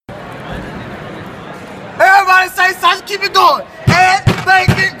say sausage, keep it going. Eggs,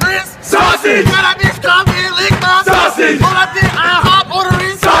 bacon, grits, Sausage! Got that bitch come in, lick my Sausage! Hold up there, IHOP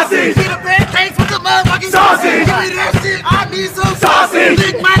ordering Sausage! Get a pancakes with the motherfucking Sausage! Give me that shit, I need some Sausage!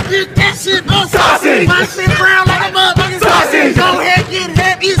 Lick my dick, that shit, no Sausage! My shit brown like a motherfucking Sausage! Go ahead, get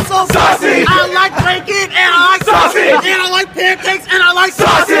him, eat some Sausage! I like bacon and I like Sausage! And I like pancakes and I like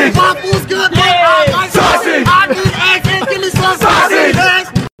Sausage! My food's good, but I like Sausage! I need eggs and give me some Sausage! Eggs.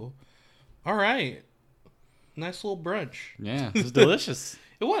 All right. Nice little brunch. Yeah, it was delicious.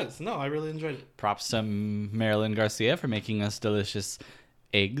 It was. No, I really enjoyed it. Props to Marilyn Garcia for making us delicious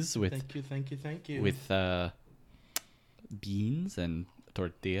eggs with Thank you. with beans and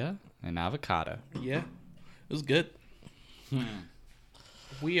tortilla and avocado. Yeah, it was good.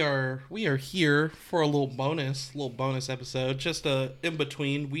 We are here for a little bonus episode. Just in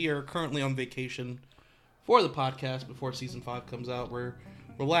between. We are currently on vacation for the podcast before season 5 comes out. We're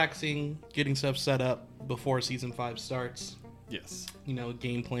relaxing, getting stuff set up before season 5 starts. Yes. You know,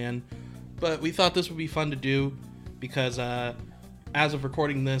 game plan. But we thought this would be fun to do because as of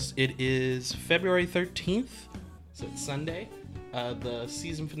recording this, it is February 13th, so it's Sunday. The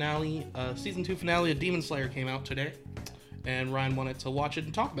season 2 finale of Demon Slayer came out today, and Ryan wanted to watch it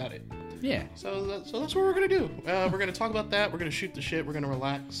and talk about it. Yeah. So that's what we're gonna do. We're gonna talk about that. We're gonna shoot the shit. We're gonna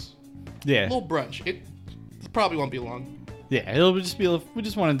relax. Yeah. A little brunch. It probably won't be long. Yeah, it'll just be. We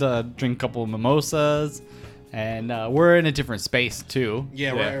just wanted to drink a couple of mimosas, and we're in a different space too.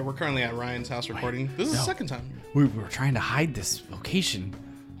 Yeah. We're currently at Ryan's house recording. This is the second time. We were trying to hide this location.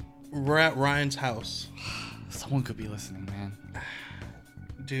 We're at Ryan's house. Someone could be listening, man.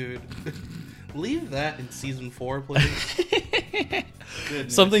 Dude, leave that in season 4, please.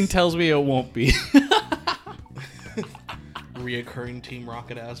 Goodness. Something tells me it won't be. Reoccurring Team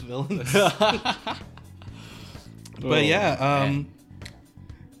Rocket ass villains. But yeah,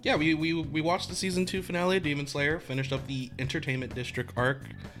 we watched the season 2 finale of Demon Slayer, finished up the Entertainment District arc.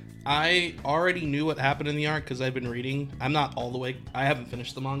 I already knew what happened in the arc because I've been reading. I'm not all the way. I haven't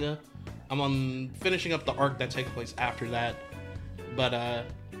finished the manga. I'm on finishing up the arc that takes place after that. But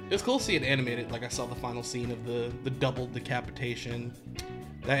it was cool to see it animated. Like I saw the final scene of the double decapitation.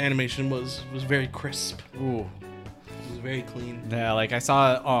 That animation was very crisp. Ooh. It was very clean. Yeah, like I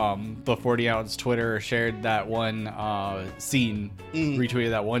saw the 40 ounce Twitter shared that one scene,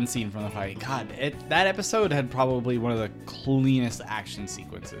 retweeted that one scene from the fight. God, that episode had probably one of the cleanest action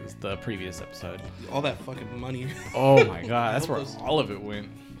sequences, the previous episode. All that fucking money. Oh my god, that's where all of it went.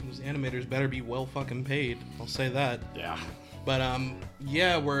 Those animators better be well fucking paid. I'll say that. Yeah. But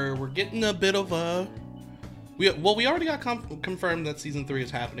yeah, we're getting a bit of a. We already got confirmed that season 3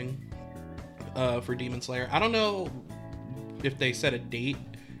 is happening. For Demon Slayer. I don't know if they set a date.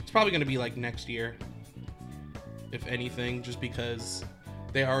 It's probably going to be like next year, if anything, just because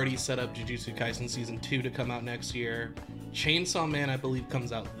they already set up Jujutsu Kaisen season 2 to come out next year. Chainsaw Man, I believe,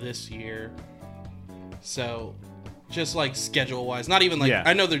 comes out this year. So, just like schedule wise, not even like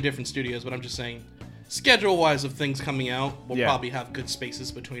I know they're different studios, but I'm just saying schedule wise of things coming out, we'll probably have good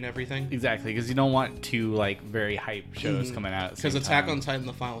spaces between everything. Exactly, because you don't want two like very hype shows coming out. Because Attack on Titan,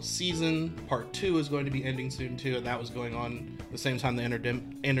 the final season, part 2 is going to be ending soon too, and that was going on the same time the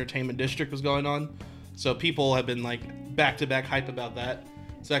Entertainment District was going on. So people have been like back to back hype about that.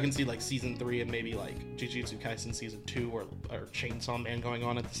 So I can see like season 3 and maybe like Jujutsu Kaisen season 2 or Chainsaw Man going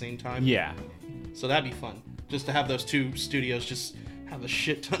on at the same time. Yeah. So that'd be fun, just to have those two studios just have a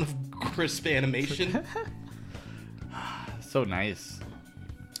shit ton of crisp animation. So nice.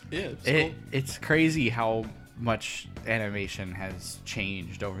 Yeah, cool. It's crazy how much animation has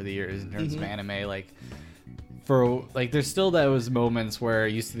changed over the years in terms of anime. Like, there's still those moments where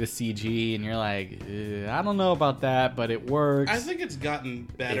you see the CG and you're like, I don't know about that, but it works. I think it's gotten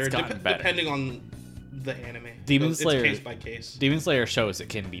better, depending on the anime. Demon Slayer, it's case by case. Demon Slayer shows it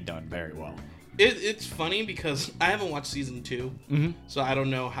can be done very well. It's funny because I haven't watched season 2, so I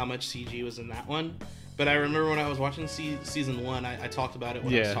don't know how much CG was in that one. But I remember when I was watching season 1, I talked about it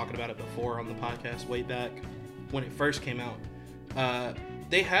when I was talking about it before on the podcast way back when it first came out.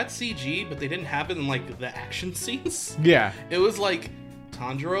 They had CG, but they didn't have it in like the action scenes. Yeah, it was like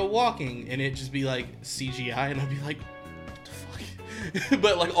Tanjiro walking, and it'd just be like CGI, and I'd be like, what the fuck?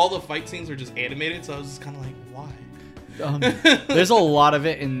 But like all the fight scenes were just animated, so I was just kind of like, why? There's a lot of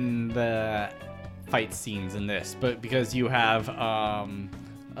it in the fight scenes in this, but because you have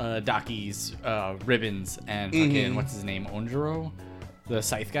Daki's ribbons and fucking what's his name, Onjiro, the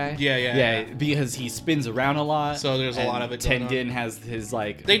scythe guy. Yeah. Because he spins around a lot. So there's a lot of it. Tengen has his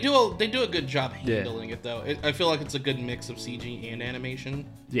like. They do a good job handling it though. I feel like it's a good mix of CG and animation.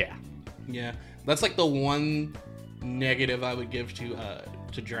 Yeah. That's like the one negative I would give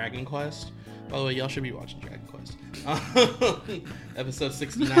to Dragon Quest. By the way, y'all should be watching Dragon Quest. Episode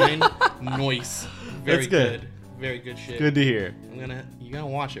 69, Noise. Very That's good. Very good shit. Good to hear. You gotta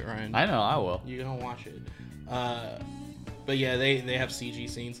watch it, Ryan. I know, I will. You gotta watch it. But yeah, they have CG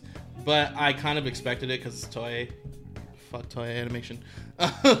scenes. But I kind of expected it because it's Toei. Fuck Toei Animation.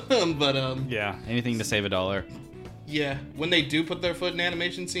 But yeah, anything to save $1. yeah, when they do put their foot in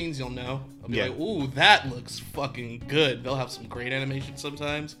animation scenes, you'll know. I'll be Yeah. like, ooh, that looks fucking good. They'll have some great animation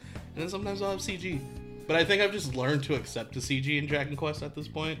sometimes, and then sometimes they'll have CG. But I think I've just learned to accept the CG in Dragon Quest at this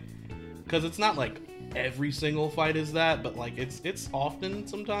point, because it's not like every single fight is that, but like it's often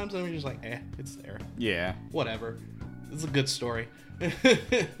sometimes, and we're just like, it's there. Yeah. Whatever. It's a good story.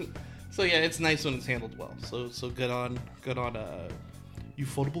 So yeah, it's nice when it's handled well. So good on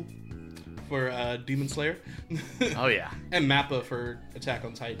Ufotable for Demon Slayer. Oh yeah. And Mappa for Attack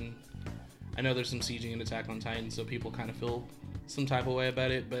on Titan. I know there's some CG in Attack on Titan, so people kind of feel some type of way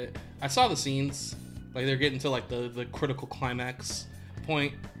about it, but I saw the scenes. Like, they're getting to like the critical climax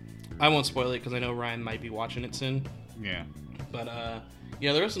point. I won't spoil it because I know Ryan might be watching it soon. Yeah. But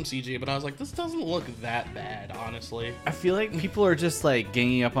yeah, there was some CG, but I was like, this doesn't look that bad, honestly. I feel like people are just like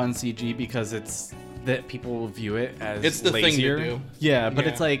ganging up on CG because it's that people view it as It's the lazier. thing to do. Yeah, but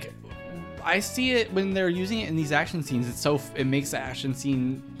Yeah. it's like I see it when they're using it in these action scenes. It makes the action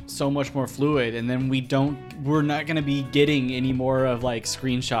scene so much more fluid, and then we're not gonna be getting any more of like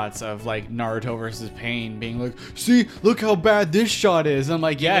screenshots of like Naruto versus Pain being like, see, look how bad this shot is. I'm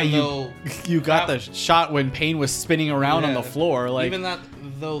like, yeah, Even though you got the shot when Pain was spinning around on the floor. Like, even that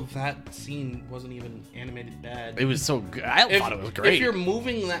scene wasn't even animated bad. it was so good. I thought it was great. If you're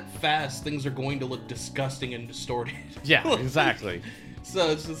moving that fast, things are going to look disgusting and distorted. Yeah, exactly.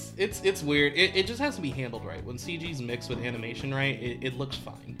 So it's just it's weird. It just has to be handled right. When CG's mixed with animation right, it looks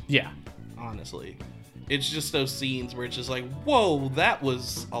fine. Yeah. Honestly, it's just those scenes where it's just like, whoa, that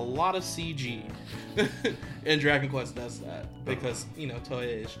was a lot of CG. And Dragon Quest does that because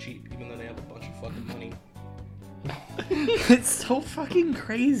Toei is cheap, even though they have a bunch of fucking money. It's so fucking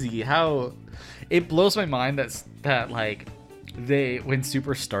crazy how it blows my mind that like when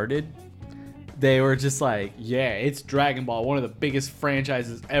Super started, they were just like, yeah, it's Dragon Ball, one of the biggest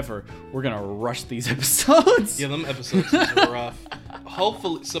franchises ever. We're gonna rush these episodes. Yeah, them episodes are rough.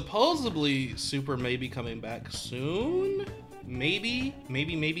 Hopefully, supposedly, Super may be coming back soon. Maybe.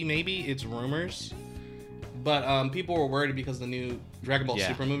 It's rumors. But people were worried because the new Dragon Ball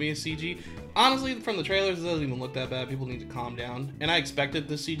Super movie is CG. Honestly, from the trailers, it doesn't even look that bad. People need to calm down. And I expected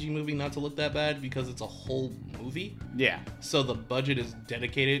the CG movie not to look that bad because it's a whole movie. Yeah. So the budget is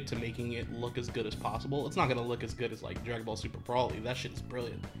dedicated to making it look as good as possible. It's not going to look as good as like Dragon Ball Super Broly. That shit is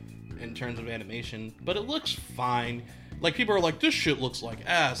brilliant in terms of animation. But it looks fine. Like, people are like, this shit looks like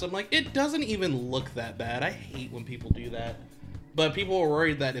ass. I'm like, it doesn't even look that bad. I hate when people do that. But people were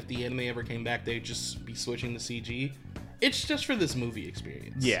worried that if the anime ever came back, they'd just be switching to CG. It's just for this movie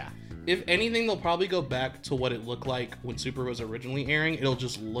experience. Yeah. If anything, they'll probably go back to what it looked like when Super was originally airing. It'll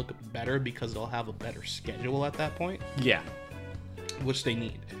just look better because they'll have a better schedule at that point. Yeah. Which they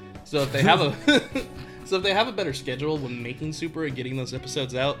need. So if they have a better schedule when making Super and getting those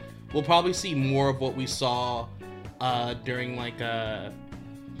episodes out, we'll probably see more of what we saw during like the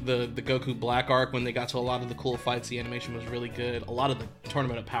Goku Black arc when they got to a lot of the cool fights. The animation was really good. A lot of the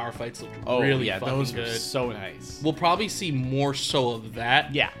Tournament of Power fights looked really fucking those good. were so nice. We'll probably see more so of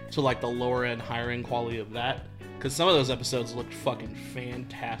that. Yeah. To like the lower end, higher end quality of that. Because some of those episodes looked fucking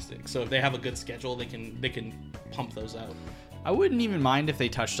fantastic. So if they have a good schedule, they can pump those out. I wouldn't even mind if they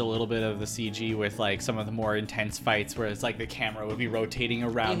touched a little bit of the CG with like some of the more intense fights where it's like the camera would be rotating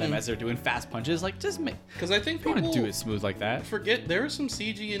around them as they're doing fast punches. Like, just make. Because I think People people want to do it smooth like that. forget there was some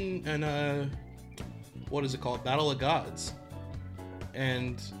CG in what is it called? Battle of Gods.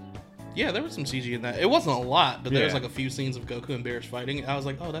 And yeah, there was some CG in that. It wasn't a lot, but there was like a few scenes of Goku and Beerus fighting. I was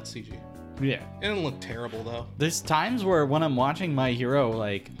like, oh, that's CG. Yeah. It didn't look terrible though. There's times where when I'm watching My Hero,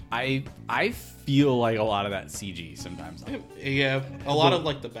 like I feel like a lot of that CG sometimes. Yeah, a lot of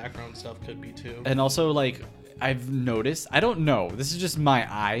like the background stuff could be too. And also like I've noticed, I don't know, this is just my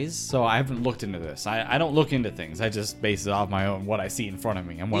eyes, so I haven't looked into this. I don't look into things. I just base it off my own, what I see in front of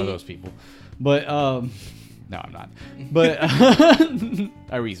me. I'm one of those people. But no, I'm not. But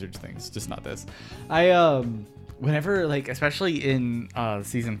I research things, just not this. Whenever, like, especially in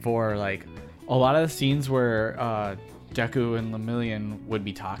season 4, like, a lot of the scenes where Deku and Lemillion would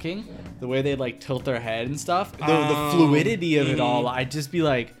be talking, the way they'd, like, tilt their head and stuff, the fluidity of it all, I'd just be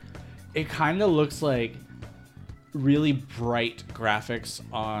like, it kind of looks like really bright graphics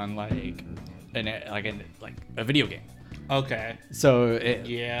on, like, a video game. Okay. So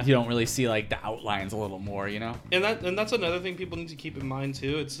Yeah. you don't really see like the outlines a little more, you know? And that's another thing people need to keep in mind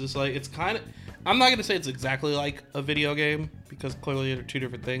too. It's just like it's kind of. I'm not gonna say it's exactly like a video game because clearly they're two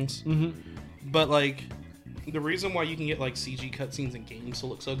different things. Mm-hmm. But like, the reason why you can get like CG cutscenes in games to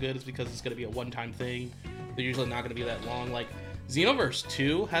look so good is because it's gonna be a one-time thing. They're usually not gonna be that long. Like Xenoverse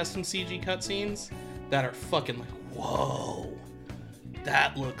 2 has some CG cutscenes that are fucking like, whoa,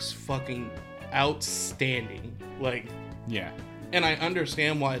 that looks fucking outstanding. Like, Yeah. and I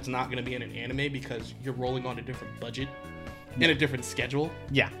understand why it's not gonna be in an anime because you're rolling on a different budget and a different schedule.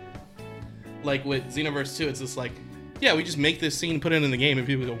 Yeah. Like with Xenoverse 2, it's just like, yeah, we just make this scene, put it in the game, and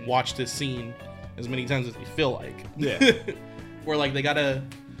people can watch this scene as many times as they feel like. Yeah. Where like they gotta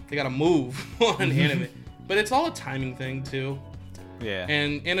move on anime, but it's all a timing thing too, Yeah.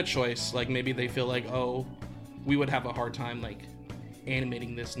 and a choice. Like maybe they feel like, oh, we would have a hard time like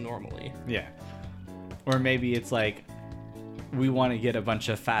animating this normally. Yeah. Or maybe it's like we want to get a bunch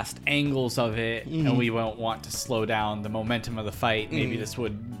of fast angles of it and we won't want to slow down the momentum of the fight. Maybe this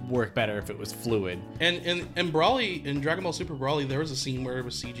would work better if it was fluid. And in Brawly, in Dragon Ball Super Brawly, there was a scene where it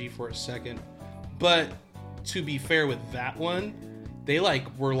was CG for a second. But to be fair with that one, they like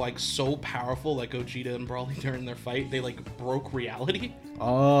were like so powerful, like Gogeta and Brawly during their fight, they like broke reality.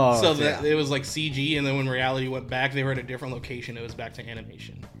 Oh. So that it was like CG, and then when reality went back, they were at a different location. It was back to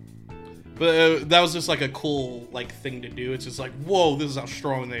animation. But that was just like a cool like thing to do. It's just like, whoa, this is how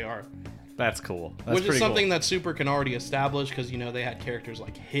strong they are. That's cool. That's Which is pretty something cool. that Super can already establish because, you know, they had characters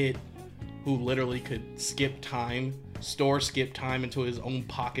like Hit, who literally could skip time, skip time into his own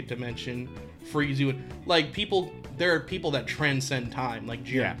pocket dimension, freeze you. Like, there are people that transcend time. Like,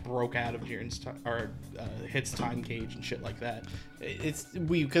 Jiren broke out of Jiren's Hit's time cage and shit like that.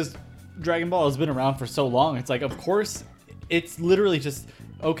 Because Dragon Ball has been around for so long. It's like, of course, it's literally just,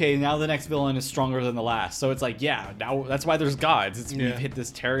 okay, now the next villain is stronger than the last. So it's like, yeah, now that's why there's gods. We've hit this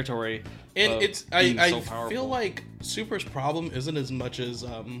territory. And I so feel like Super's problem isn't as much as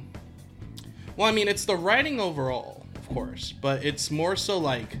well, I mean, it's the writing overall, of course, but it's more so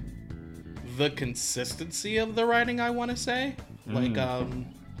like the consistency of the writing, I want to say. Like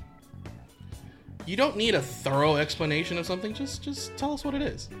you don't need a thorough explanation of something, just tell us what it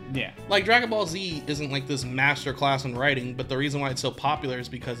is. Yeah. Like Dragon Ball Z isn't like this master class in writing, but the reason why it's so popular is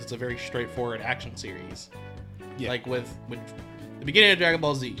because it's a very straightforward action series. Yeah. Like with the beginning of Dragon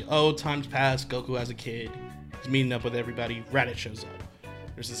Ball Z, time's passed, Goku as a kid, he's meeting up with everybody, Raditz shows up.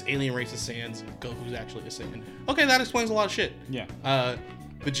 There's this alien race of Saiyans, Goku's actually a Saiyan. Okay, that explains a lot of shit. Yeah.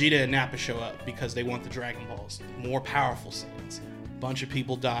 Vegeta and Nappa show up because they want the Dragon Balls, more powerful Saiyans. Bunch of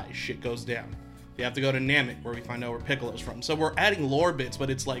people die, shit goes down. You have to go to Namek, where we find out where Piccolo's from. So we're adding lore bits, but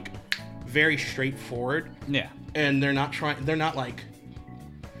it's like very straightforward. Yeah. And they're not like,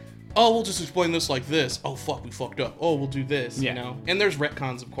 oh, we'll just explain this like this. Oh, fuck, we fucked up. Oh, we'll do this, you know? And there's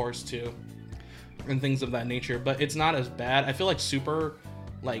retcons, of course, too. And things of that nature. But it's not as bad. I feel like Super,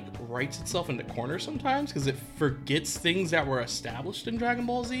 like, writes itself into corners sometimes because it forgets things that were established in Dragon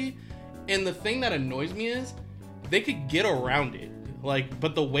Ball Z. And the thing that annoys me is they could get around it. Like,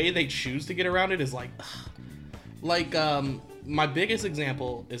 but the way they choose to get around it is like, ugh. Like, my biggest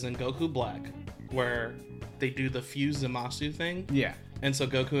example is in Goku Black, where they do the fuse Zamasu thing. Yeah. And so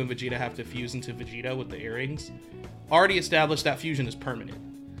Goku and Vegeta have to fuse into Vegeta with the earrings. Already established that fusion is permanent.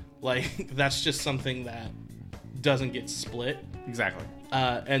 Like, that's just something that doesn't get split. Exactly.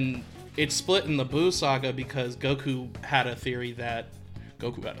 And it's split in the Buu saga because Goku had a theory that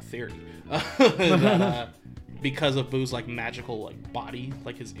because of Boo's like magical like body,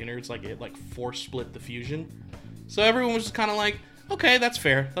 like his innards, like it like force split the fusion. So everyone was just kind of like, okay, that's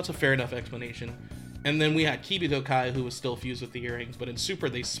fair. That's a fair enough explanation. And then we had Kibito Kai, who was still fused with the earrings, but in Super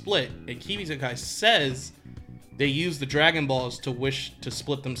they split. And Kibito Kai says they used the Dragon Balls to wish to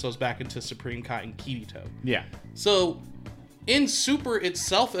split themselves back into Supreme Kai and Kibito. Yeah. So in Super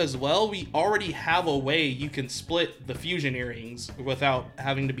itself as well, we already have a way you can split the fusion earrings without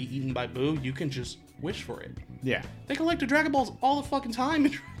having to be eaten by Boo. You can just wish for it. Yeah. They collect the Dragon Balls all the fucking time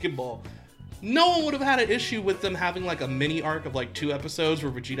in Dragon Ball. No one would have had an issue with them having like a mini arc of like 2 episodes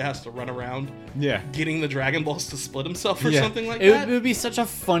where Vegeta has to run around getting the Dragon Balls to split himself or something like that. It would be such a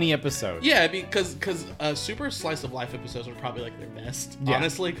funny episode. Yeah, because Super Slice of Life episodes were probably like their best,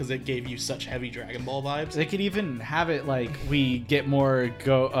 honestly, because it gave you such heavy Dragon Ball vibes. They could even have it like we get more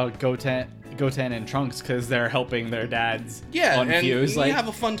Goten and Trunks because they're helping their dads unfuse. And you have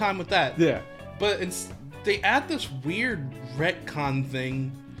a fun time with that. Yeah. But they add this weird retcon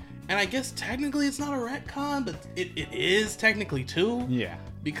thing, and I guess technically it's not a retcon, but it is technically too. Yeah.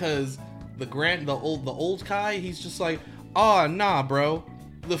 Because the old Kai, he's just like, oh nah, bro,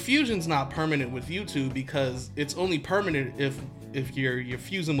 the fusion's not permanent with you two because it's only permanent if you're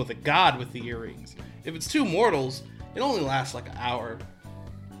fusing with a god with the earrings. If it's two mortals, it only lasts like an hour.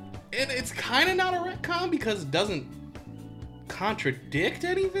 And it's kind of not a retcon because it doesn't contradict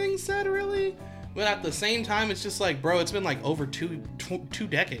anything said, really. But at the same time, it's just like, bro, it's been like over two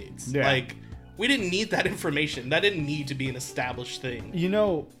decades. Yeah. Like, we didn't need that information. That didn't need to be an established thing. You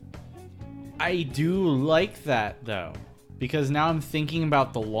know, I do like that, though. Because now I'm thinking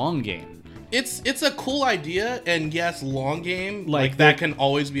about the long game. It's a cool idea, and yes, long game, like there- that can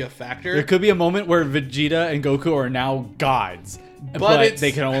always be a factor. There could be a moment where Vegeta and Goku are now gods. But it's-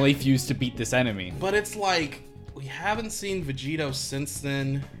 they can only fuse to beat this enemy. But it's like, we haven't seen Vegito since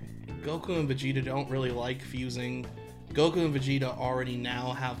then. Goku and Vegeta don't really like fusing. Goku and Vegeta already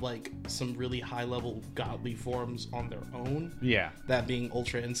now have like some really high level godly forms on their own. Yeah. That being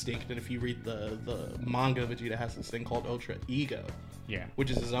Ultra Instinct, and if you read the manga, Vegeta has this thing called Ultra Ego. Yeah.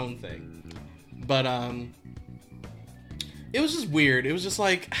 Which is his own thing. But it was just weird. It was just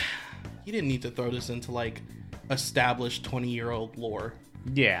like, you didn't need to throw this into like established 20-year-old lore.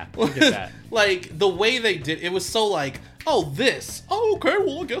 Yeah, I get that. Like, the way they did it was so like, oh, this. Oh, okay,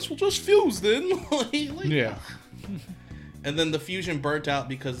 well, I guess we'll just fuse then. Yeah. And then the fusion burnt out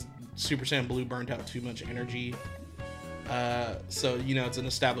because Super Saiyan Blue burnt out too much energy. So, you know, it's an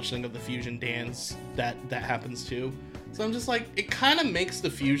established thing of the fusion dance that happens too. So I'm just like, it kind of makes the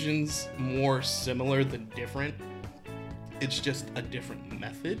fusions more similar than different. It's just a different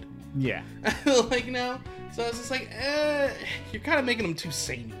method. Yeah. Like, no. So it's just like, you're kind of making them too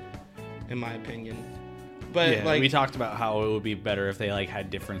samey, in my opinion. But Yeah, like, we talked about how it would be better if they like had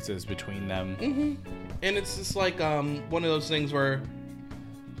differences between them. Mm-hmm. And it's just like one of those things where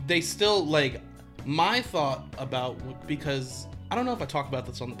they still like, my thought about, because I don't know if I talked about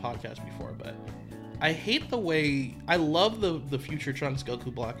this on the podcast before, but I hate the way, I love the Future Trunks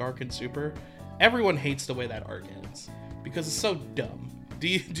Goku Black arc in Super. Everyone hates the way that arc ends because it's so dumb. Do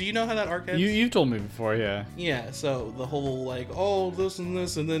you know how that arc ends? You've told me before, yeah. Yeah, so the whole like, oh, this and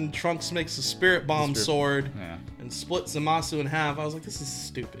this, and then Trunks makes a Spirit Bomb sword Yeah. and splits Zamasu in half. I was like, this is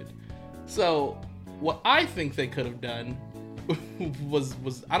stupid. So what I think they could have done was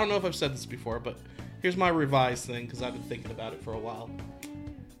I don't know if I've said this before, but here's my revised thing because I've been thinking about it for a while.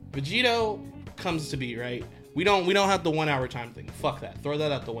 Vegito comes to be, right? We don't have the 1 hour time thing. Fuck that. Throw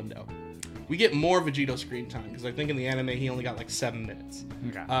that out the window. We get more Vegito screen time because I think in the anime he only got like 7 minutes.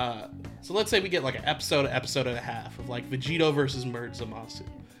 Okay. So let's say we get like an episode and a half of like Vegito versus Merge Zamasu.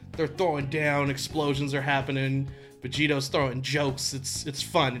 They're throwing down, explosions are happening, Vegito's throwing jokes. It's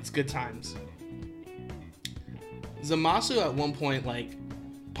fun. It's good times. Zamasu at one point like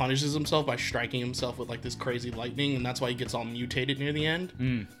punishes himself by striking himself with like this crazy lightning, and that's why he gets all mutated near the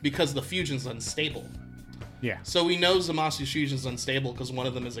end because the fusion's unstable. Yeah. So we know Zamasu's fusion's unstable because one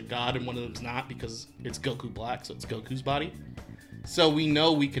of them is a god and one of them's not because it's Goku Black, so it's Goku's body. So we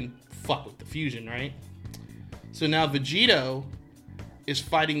know we can fuck with the fusion, right? So now Vegito is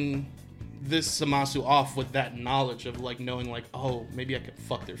fighting this Zamasu off with that knowledge of like knowing like, oh, maybe I could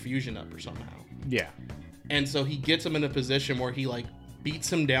fuck their fusion up or somehow. Yeah. And so he gets him in a position where he like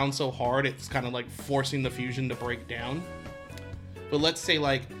beats him down so hard it's kind of like forcing the fusion to break down. But let's say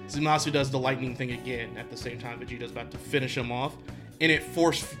like Zamasu does the lightning thing again at the same time Vegeta's about to finish him off, and it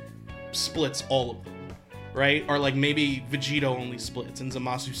splits all of them, right? Or like maybe Vegito only splits and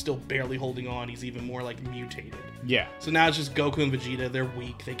Zamasu's still barely holding on. He's even more like mutated. Yeah. So now it's just Goku and Vegeta. They're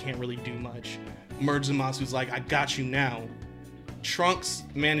weak. They can't really do much. Merge Zamasu's like, I got you now. Trunks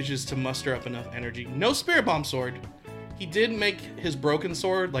manages to muster up enough energy. No Spirit Bomb sword. He did make his broken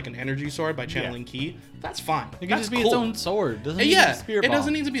sword like an energy sword by channeling ki. That's fine. It can That's just be cool. its own sword. Doesn't need to be Yeah, a Spirit it Bomb.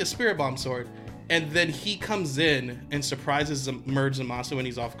 doesn't need to be a Spirit Bomb sword. And then he comes in and surprises Merge Zamasu when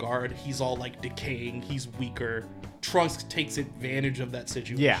he's off guard. He's all like decaying. He's weaker. Trunks takes advantage of that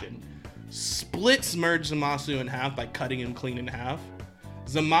situation. Splits Merge Zamasu in half by cutting him clean in half.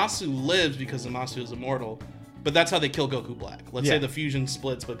 Zamasu lives because Zamasu is immortal. But that's how they kill Goku Black. Let's say the fusion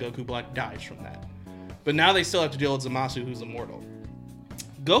splits, but Goku Black dies from that. But now they still have to deal with Zamasu, who's immortal.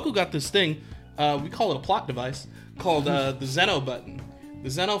 Goku got this thing, we call it a plot device, called the Zeno button.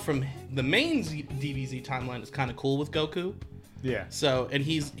 The Zeno from the main DBZ timeline is kind of cool with Goku. Yeah. So, and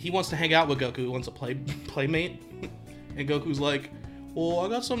he wants to hang out with Goku, he wants a playmate. And Goku's like, well, I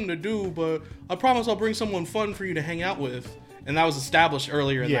got something to do, but I promise I'll bring someone fun for you to hang out with. And that was established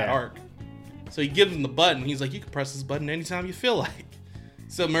earlier in that arc. So he gives him the button. He's like, you can press this button anytime you feel like.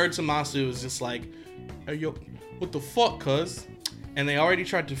 So Merge Zamasu is just like, hey, yo, what the fuck, cuz? And they already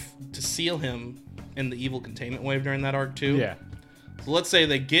tried to seal him in the evil containment wave during that arc too. Yeah. So let's say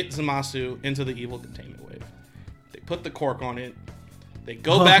they get Zamasu into the evil containment wave. They put the cork on it. They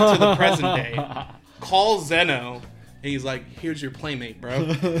go back to the present day, call Zeno, and he's like, here's your playmate,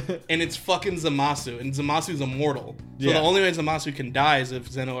 bro. And it's fucking Zamasu, and Zamasu's immortal. So the only way Zamasu can die is if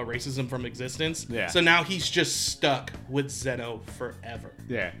Zeno erases him from existence. Yeah. So now he's just stuck with Zeno forever.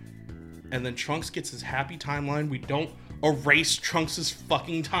 Yeah. And then Trunks gets his happy timeline. We don't erase Trunks'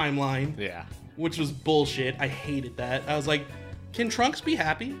 fucking timeline. Yeah. Which was bullshit. I hated that. I was like, can Trunks be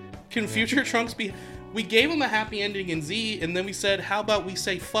happy? Can future Trunks be... We gave him a happy ending in Z, and then we said, how about we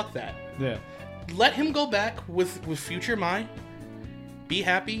say fuck that? Yeah. Let him go back with future Mai. Be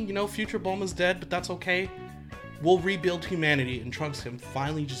happy. You know, future Bulma's dead, but that's okay. We'll rebuild humanity, and Trunks can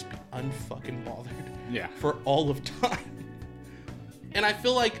finally just be unfucking bothered. Yeah. For all of time. And I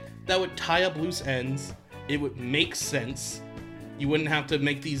feel like that would tie up loose ends. It would make sense. You wouldn't have to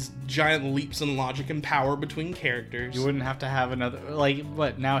make these giant leaps in logic and power between characters. You wouldn't have to have another, like,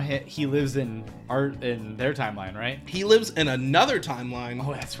 what, now he lives in their timeline, right? He lives in another timeline.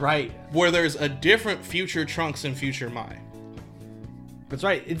 Oh, that's right. Where there's a different future Trunks and future Mai. That's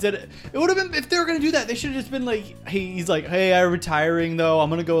right. Instead, it would have been, if they were going to do that, they should have just been like, he's like, hey, I'm retiring though. I'm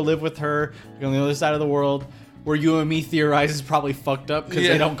going to go live with her on the other side of the world. Where you and me theorize is probably fucked up because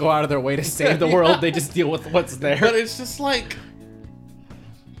they don't go out of their way to save the world. They just deal with what's there. But it's just like,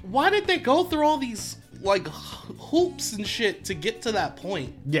 why did they go through all these like hoops and shit to get to that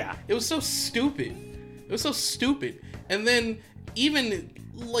point? Yeah. It was so stupid. And then even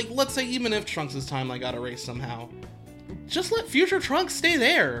like, let's say even if Trunks' timeline got erased somehow, just let future Trunks stay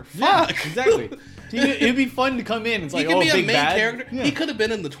there. Yeah, Fuck. exactly. It'd be fun to come in. It's like, he could be a big main bad character. Yeah. He could have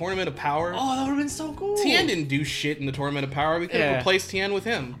been in the Tournament of Power. Oh, that would have been so cool. Tien didn't do shit in the Tournament of Power. We could have replaced Tien with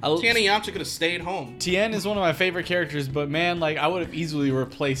him. Tien and Yamcha could have stayed home. Tien is one of my favorite characters, but man, like, I would have easily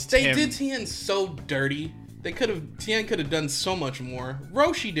replaced They him. did Tien so dirty. Tien could have done so much more.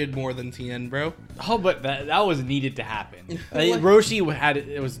 Roshi did more than Tien, bro. Oh, but that was needed to happen. Roshi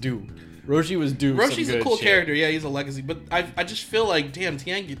it was due. Roshi was due. Roshi's some a good cool shit. character. Yeah, he's a legacy. But I just feel like, damn,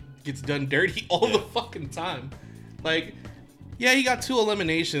 Tien gets done dirty all the fucking time. Like, yeah, he got 2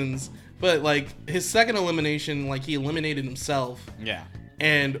 eliminations, but like his second elimination, like he eliminated himself. Yeah.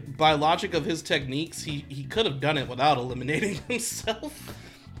 And by logic of his techniques, he could have done it without eliminating himself.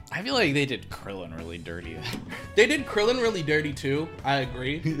 I feel like they did Krillin really dirty. They did Krillin really dirty too. I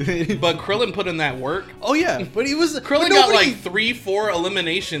agree. But Krillin put in that work. Oh yeah, but he was Krillin got like 3-4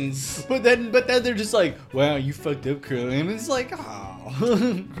 eliminations. But then they're just like, wow, you fucked up, Krillin. It's like, oh.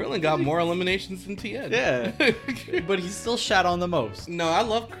 Krillin got more eliminations than Tien. Yeah. But he's still shat on the most. No, I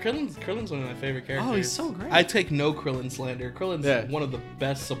love Krillin's one of my favorite characters. Oh, he's so great. I take no Krillin slander. Krillin's one of the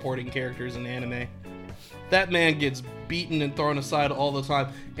best supporting characters in anime. That man gets beaten and thrown aside all the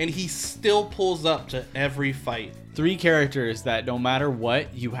time, and he still pulls up to every fight. 3 characters that no matter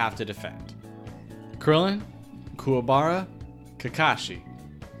what, you have to defend. Krillin, Kuwabara, Kakashi.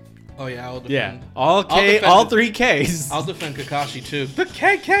 Oh yeah, I'll defend. Yeah, all 3 Ks. I'll defend Kakashi too. The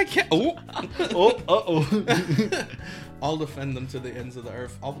K. Oh. I'll defend them to the ends of the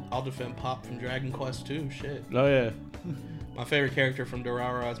earth. I'll defend Pop from Dragon Quest too. Shit. Oh yeah. My favorite character from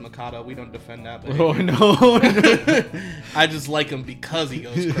Dororo is Mikado. We don't defend that. But oh no. I just like him because he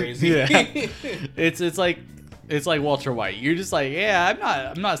goes crazy. Yeah. It's like Walter White. You're just like,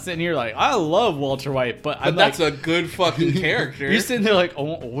 yeah, I'm not sitting here like, I love Walter White, but I'm that's like, a good fucking character. You're sitting there like,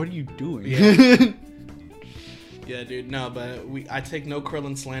 oh, what are you doing? Yeah. Yeah, dude. No, but I take no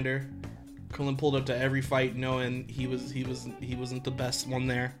Krillin slander. Krillin pulled up to every fight knowing he wasn't the best one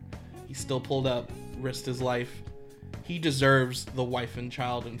there. He still pulled up, risked his life. He deserves the wife and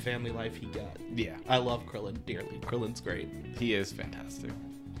child and family life he got. Yeah. I love Krillin dearly. Krillin's great. He is fantastic.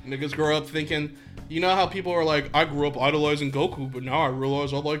 Niggas grow up thinking, you know how people are like, I grew up idolizing Goku, but now I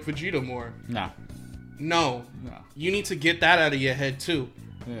realize I like Vegeta more. No. You need to get that out of your head too.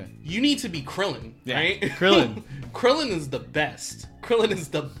 Yeah. You need to be Krillin, right? Krillin. Krillin is the best. Krillin is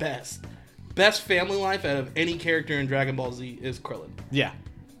the best. Best family life out of any character in Dragon Ball Z is Krillin. Yeah.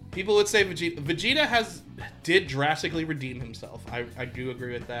 People would say Vegeta. Vegeta did drastically redeem himself. I do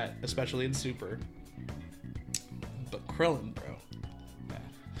agree with that, especially in Super. But Krillin, bro.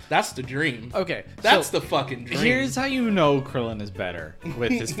 That's the dream. Okay. That's the fucking dream. Here's how you know Krillin is better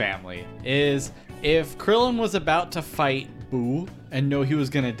with his family. Is if Krillin was about to fight Boo and know he was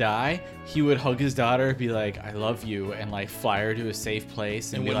gonna die, he would hug his daughter, be like, I love you, and like fly her to a safe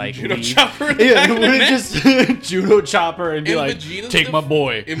place and be like, judo leave. chopper in the back of the neck. Just judo chopper and be like, Vegeta's take my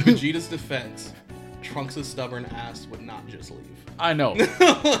boy. In Vegeta's defense, Trunks' stubborn ass would not just leave. I know.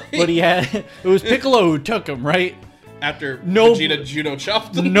 But it was Piccolo who took him, right? After No, Vegeta judo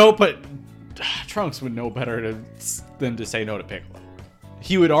chopped him. No, but Trunks would know better than to say no to Piccolo.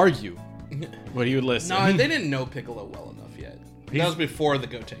 He would argue, but he would listen. No, they didn't know Piccolo well enough yet. That was before the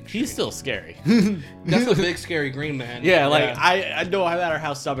Gotenks. He's still scary. That's a big scary green man. Yeah, like I know no matter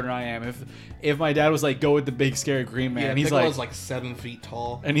how stubborn I am, if my dad was like, go with the big scary green man, Yeah, and he's Piccolo's like like 7 feet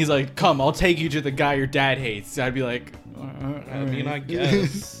tall. and he's like, come, I'll take you to the guy your dad hates. I'd be like, I mean, I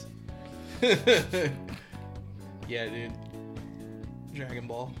guess. Yeah, dude. Dragon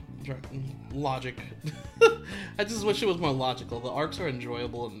Ball. Logic. I just wish it was more logical. The arcs are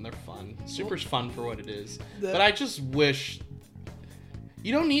enjoyable and they're fun. Super's fun for what it is. But I just wish...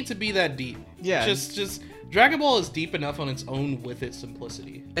 You don't need to be that deep. Yeah. Just Dragon Ball is deep enough on its own with its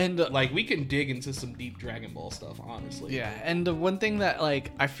simplicity. And like, we can dig into some deep Dragon Ball stuff, honestly. yeah, and the one thing that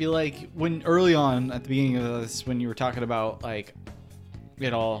like I feel like when early on at the beginning of this, when you were talking about like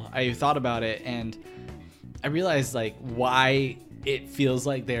it all, I thought about it and I realized like why it feels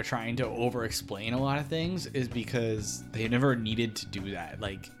like they're trying to over-explain a lot of things is because they never needed to do that.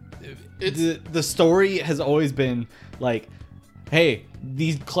 Like, the story has always been like, hey,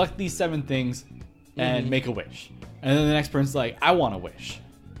 collect these 7 things and make a wish. And then the next person's like, I want a wish.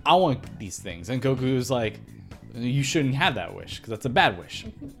 I want these things. And Goku's like, you shouldn't have that wish because that's a bad wish.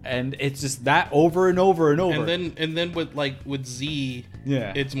 And it's just that over and over and over. And then with Z,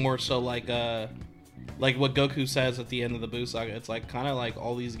 yeah, it's more so like what Goku says at the end of the Buu saga. It's like kind of like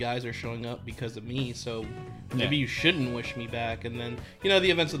all these guys are showing up because of me, so maybe you shouldn't wish me back. And then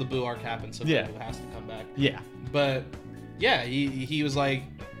the events of the Buu arc happen, so Goku has to come back. Yeah, but yeah, he was like,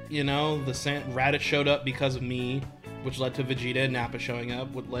 the Raditz showed up because of me, which led to Vegeta and Nappa showing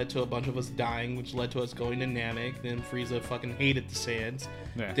up, which led to a bunch of us dying, which led to us going to Namek. Then Frieza fucking hated the Saiyans.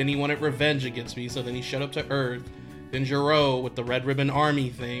 Yeah. Then he wanted revenge against me, so then he showed up to Earth. Then Gero with the Red Ribbon Army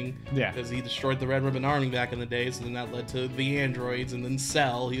thing. Yeah. Because he destroyed the Red Ribbon Army back in the day, so then that led to the androids, and then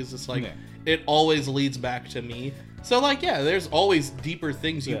Cell. He was just like, it always leads back to me. So, like, yeah, there's always deeper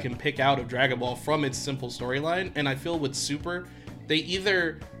things you can pick out of Dragon Ball from its simple storyline, and I feel with Super, they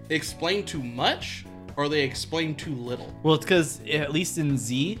either explain too much or they explain too little. Well, it's because at least in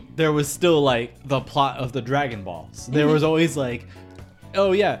Z, there was still like the plot of the Dragon Balls. There was always like,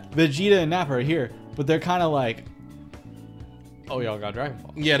 oh yeah, Vegeta and Nappa are here, but they're kind of like, oh, y'all got Dragon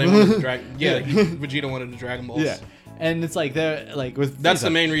Balls. Yeah, they wanted the Dragon. Yeah, Vegeta wanted the Dragon Balls. Yeah, and it's like they're like with Frieza. That's the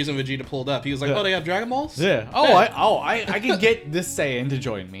main reason Vegeta pulled up. He was like, oh, they have Dragon Balls. Yeah. Oh, I can get this Saiyan to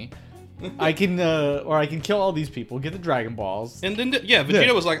join me. I can, or I can kill all these people, get the Dragon Balls. And then,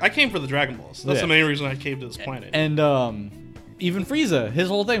 Vegeta was like, I came for the Dragon Balls. That's the main reason I came to this planet. And, even Frieza, his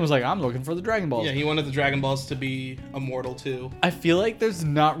whole thing was like, I'm looking for the Dragon Balls. Yeah, he wanted the Dragon Balls to be immortal, too. I feel like there's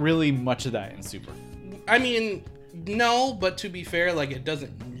not really much of that in Super. I mean, no, but to be fair, like, it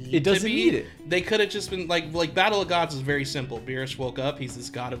doesn't need it. They could have just been, like, Battle of Gods is very simple. Beerus woke up, he's this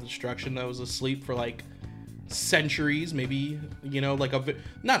god of destruction that was asleep for, like, centuries, maybe,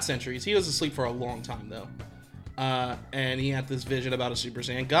 not centuries, he was asleep for a long time though, and he had this vision about a Super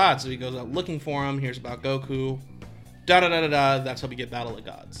Saiyan god, so he goes out looking for him, hears about Goku, that's how we get Battle of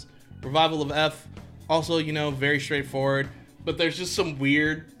Gods. Revival of F, also, very straightforward, but there's just some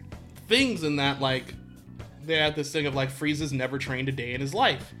weird things in that, like, they had this thing of, like, Frieza's never trained a day in his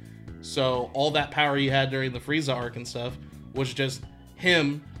life, so all that power he had during the Frieza arc and stuff was just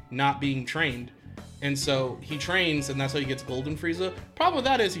him not being trained. And so he trains, and that's how he gets Golden Frieza. Problem with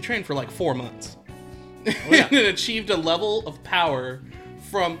that is he trained for like 4 months. And achieved a level of power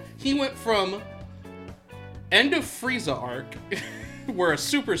he went from end of Frieza arc, where a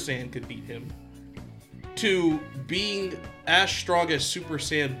Super Saiyan could beat him, to being as strong as Super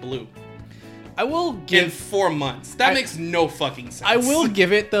Saiyan Blue. I will give... In 4 months. That makes no fucking sense. I will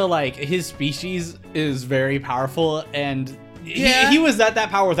give it though, like, his species is very powerful, and... Yeah. He was at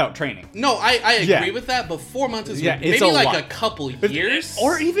that power without training. No, I agree with that, but 4 months is maybe like a couple years.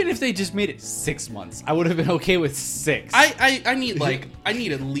 Or even if they just made it 6 months, I would have been okay with 6. I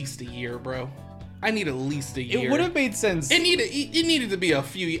need at least a year, bro. I need at least a year. It would have made sense. It needed to be a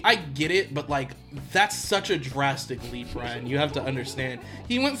few. I get it, but like that's such a drastic leap, Ryan. You have to understand.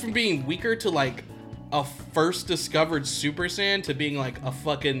 He went from being weaker to like a first discovered Super Saiyan to being like a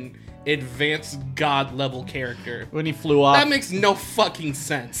fucking advanced god level character. When he flew off, that makes no fucking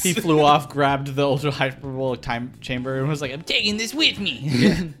sense. He flew off, grabbed the ultra hyperbolic time chamber, and was like, "I'm taking this with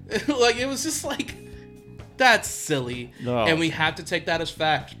me." Like, it was just like, that's silly. No. And we have to take that as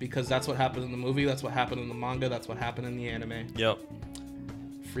fact because that's what happened in the movie. That's what happened in the manga. That's what happened in the anime. Yep.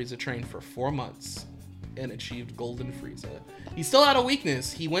 Frieza trained for 4 months and achieved Golden Frieza. He still had a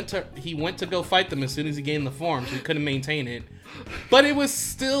weakness. He went to go fight them as soon as he gained the form, so he couldn't maintain it. But it was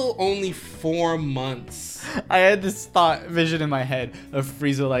still only 4 months. I had this thought vision in my head of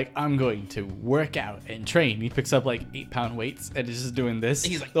Frieza like, I'm going to work out and train. He picks up like 8-pound weights and is just doing this.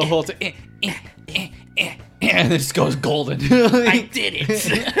 He's like, the whole time. and this goes golden. I did it.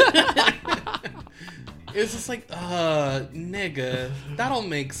 It's just like, nigga, that don't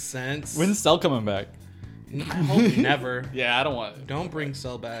make sense. When's Cell coming back? I hope never. Yeah, I don't want. Don't bring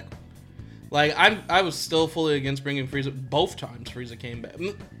Cell back. Like, I was still fully against bringing Frieza both times Frieza came back.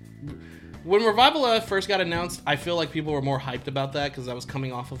 When Revival F first got announced, I feel like people were more hyped about that because I was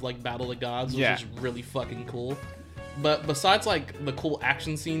coming off of, like, Battle of the Gods, which is really fucking cool. But besides, like, the cool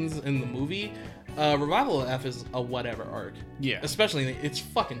action scenes in the movie, Revival F is a whatever arc. Yeah. Especially, it's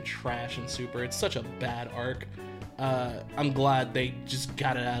fucking trash in Super. It's such a bad arc. I'm glad they just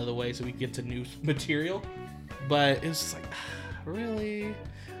got it out of the way so we could get to new material. But it was just like, really?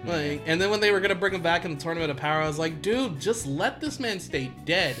 Like, and then when they were gonna bring him back in the Tournament of Power, I was like, dude, just let this man stay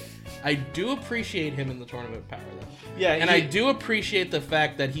dead. I do appreciate him in the Tournament of Power, though. Yeah, and I do appreciate the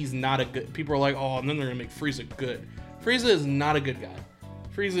fact that he's not a good... People are like, oh, and then they're gonna make Frieza good. Frieza is not a good guy.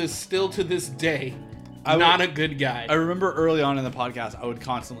 Frieza is still, to this day, not a good guy. I remember early on in the podcast, I would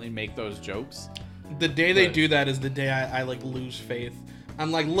constantly make those jokes. The day they do that is the day I like, lose faith.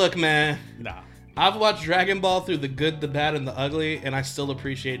 I'm like, look, man. Nah. I've watched Dragon Ball through the good, the bad, and the ugly, and I still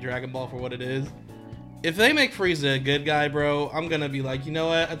appreciate Dragon Ball for what it is. If they make Frieza a good guy, bro, I'm gonna be like, you know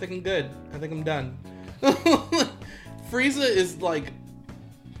what? I think I'm good. I think I'm done. Frieza is like...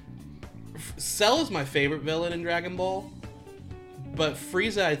 Cell is my favorite villain in Dragon Ball, but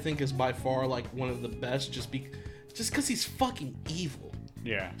Frieza, I think, is by far like one of the best just because he's fucking evil.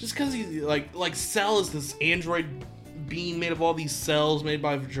 Yeah. Just because he's like Cell is this android being made of all these cells made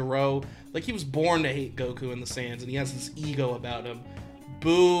by Gero. Like, he was born to hate Goku in the Saiyans, and he has this ego about him.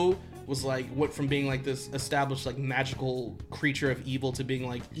 Boo was like, went from being like this established like magical creature of evil to being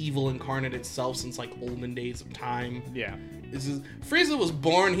like evil incarnate itself since like olden days of time. Yeah. This is Frieza was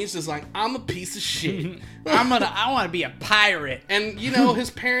born, he's just like, I'm a piece of shit. I want to be a pirate. And you know, his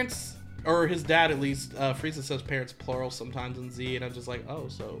parents, or his dad at least, Frieza says parents plural sometimes in Z, and I'm just like, oh,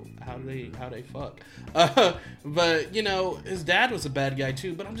 so how do they fuck? But you know, his dad was a bad guy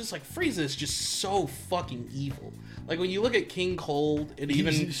too, but I'm just like, Frieza is just so fucking evil. Like, when you look at King Cold, it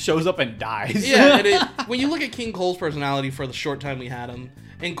even He shows up and dies. Yeah, when you look at King Cole's personality for the short time we had him,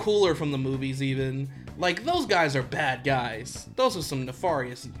 and Cooler from the movies even, like, those guys are bad guys. Those are some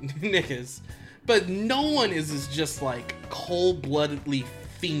nefarious niggas. But no one is just, like, cold-bloodedly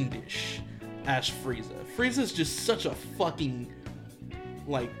fiendish as Frieza. Frieza's just such a fucking,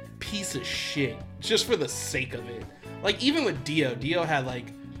 like, piece of shit, just for the sake of it. Like, even with Dio had, like,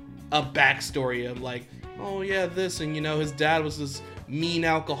 a backstory of, like, oh yeah, this, and you know, his dad was this mean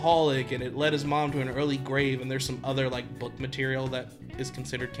alcoholic, and it led his mom to an early grave, and there's some other, like, book material that is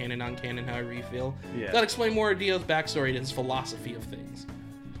considered canon, non-canon, however you feel. Yeah. That explain more of Dio's backstory and his philosophy of things.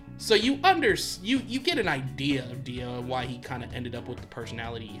 So you get an idea of Dio and why he kind of ended up with the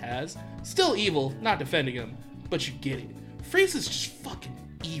personality he has. Still evil, not defending him, but you get it. Frieza's just fucking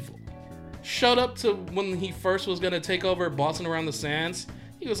evil. Showed up to when he first was gonna take over bossing around the sands.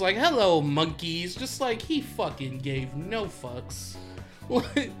 He was like, hello, monkeys. Just like, he fucking gave no fucks.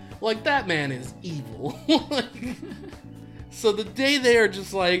 Like, that man is evil. So the day they are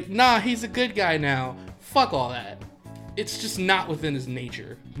just like, nah, he's a good guy now. Fuck all that. It's just not within his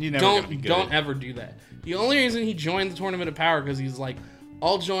nature. Don't ever do that. The only reason he joined the Tournament of Power because he's like,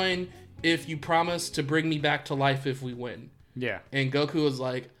 I'll join if you promise to bring me back to life if we win. Yeah. And Goku was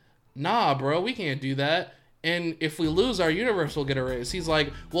like, nah, bro, we can't do that. And if we lose, our universe will get erased. He's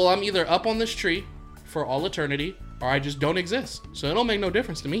like, well, I'm either up on this tree for all eternity, or I just don't exist. So it don't make no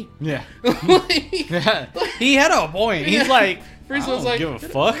difference to me. Yeah. Like, he had a point. He's like, Frieza I was don't like, give a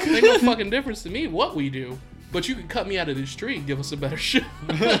fuck. Make no fucking difference to me what we do. But you can cut me out of this tree and give us a better show.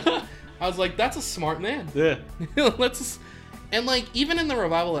 I was like, that's a smart man. Yeah. And like, even in the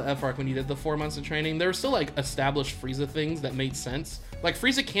Revival of F arc, when you did the 4 months of training, there were still like established Frieza things that made sense. Like,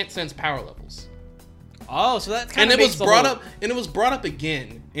 Frieza can't sense power levels. Oh, so that's kind and of it was brought up, and it was brought up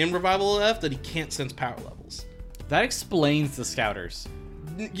again in Revival of F that he can't sense power levels. That explains the Scouters.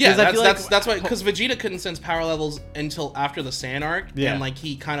 Yeah, like, that's why, because Vegeta couldn't sense power levels until after the Saiyan arc, yeah. and like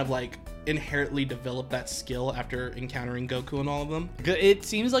he kind of like inherently developed that skill after encountering Goku and all of them. It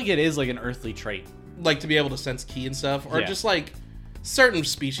seems like it is like an earthly trait, like to be able to sense ki and stuff, or just like certain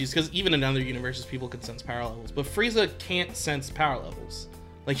species, because even in other universes people could sense power levels, but Frieza can't sense power levels.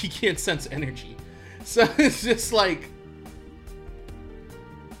 Like, he can't sense energy. So it's just like,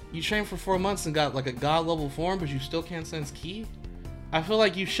 you trained for 4 months and got like a god level form, but you still can't sense ki? I feel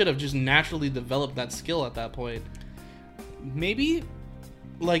like you should have just naturally developed that skill at that point. Maybe.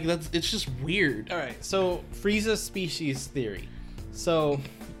 Like, it's just weird. All right, so Frieza species theory. So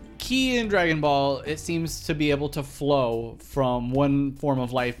Ki in Dragon Ball, it seems to be able to flow from one form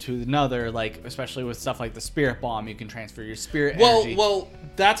of life to another, like especially with stuff like the Spirit Bomb, you can transfer your spirit energy. Well,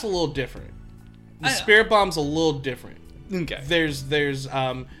 that's a little different. The Spirit Bomb's a little different. Okay. There's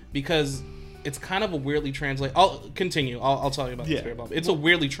because it's kind of a weirdly translated. I'll continue. I'll tell you about the Spirit Bomb. It's a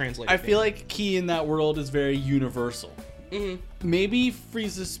weirdly translated. I feel like Ki in that world is very universal. Mm-hmm. Maybe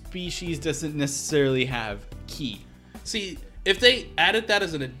Frieza's species doesn't necessarily have Ki. See, if they added that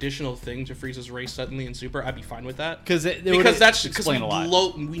as an additional thing to Frieza's race suddenly in Super, I'd be fine with that. Because that's because explain a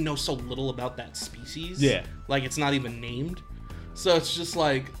lot. We know so little about that species. Yeah. Like, it's not even named. So it's just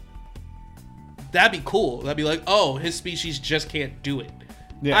like, that'd be cool. That'd be like, oh, his species just can't do it.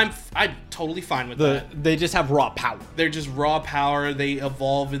 Yeah. I'm totally fine with that. They just have raw power. They're just raw power. They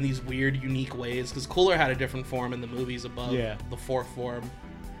evolve in these weird, unique ways. Because Cooler had a different form in the movies above the fourth form,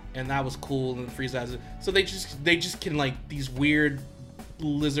 and that was cool. And Frieza has it. So they just can, like, these weird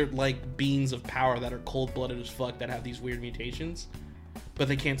lizard-like beings of power that are cold-blooded as fuck that have these weird mutations, but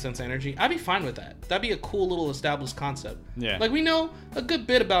they can't sense energy. I'd be fine with that. That'd be a cool little established concept. Yeah. Like, we know a good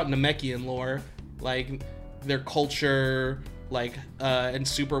bit about Namekian lore, like their culture. Like, in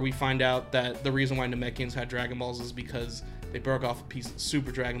Super, we find out that the reason why Namekians had Dragon Balls is because they broke off a piece of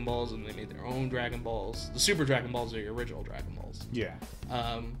Super Dragon Balls and they made their own Dragon Balls. The Super Dragon Balls are the original Dragon Balls. Yeah.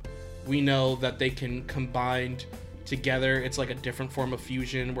 We know that they can combine together. It's like a different form of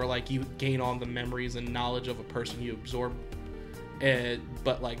fusion where, like, you gain all the memories and knowledge of a person you absorb.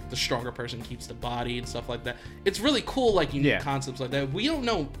 But, like, the stronger person keeps the body and stuff like that. It's really cool, like, unique concepts like that. We don't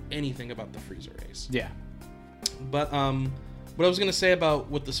know anything about the Frieza race. Yeah. But, what I was going to say about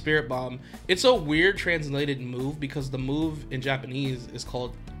with the Spirit Bomb, it's a weird translated move because the move in Japanese is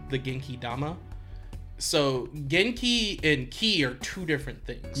called the Genki Dama. So Genki and Ki are two different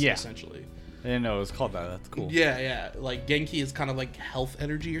things, essentially. I didn't know it was called that. That's cool. Yeah. Like, Genki is kind of like health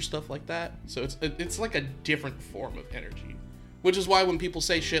energy or stuff like that. So it's like a different form of energy. Which is why when people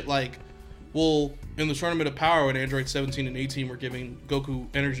say shit like, well, in the Tournament of Power when Android 17 and 18 were giving Goku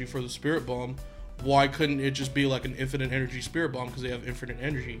energy for the Spirit Bomb, why couldn't it just be like an infinite energy Spirit Bomb because they have infinite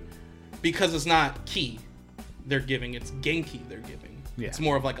energy? Because it's not Ki they're giving, it's Genki they're giving. Yeah. It's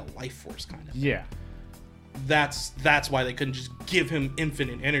more of like a life force kind of thing. Yeah. That's why they couldn't just give him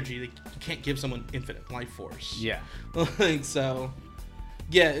infinite energy. You can't give someone infinite life force. Yeah. Like, so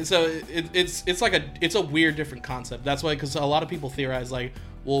yeah, so it's like it's a weird different concept. That's why, because a lot of people theorize like,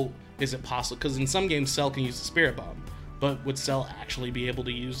 well, is it possible? Because in some games Cell can use the Spirit Bomb. But would Cell actually be able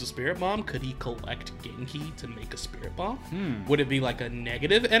to use the Spirit Bomb? Could he collect Genki to make a Spirit Bomb? Would it be like a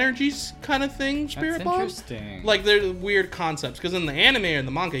negative energies kind of thing, Spirit Bomb? That's interesting. Like, they're weird concepts. Because in the anime or in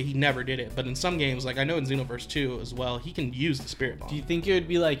the manga, he never did it. But in some games, like I know in Xenoverse 2 as well, he can use the Spirit Bomb. Do you think it would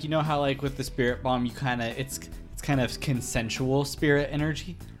be like, you know how like with the Spirit Bomb, you kind of, it's kind of consensual spirit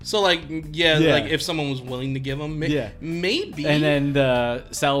energy? So like, yeah, like if someone was willing to give him, maybe. And then the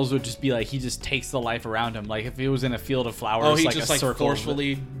cells would just be like, he just takes the life around him. Like if it was in a field of flowers, he like just a like circle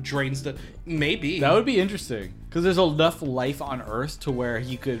forcefully drains the. Maybe that would be interesting because there's enough life on Earth to where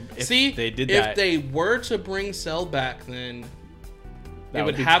he could. If they did that, if they were to bring Cell back, then it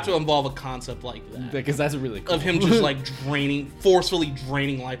would have to involve a concept like that. Because that's really cool. Of him just like forcefully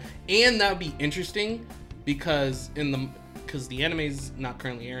draining life, and that would be interesting because the anime's not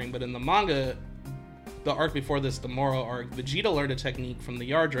currently airing, but in the manga, the arc before this, the Moro arc, Vegeta learned a technique from the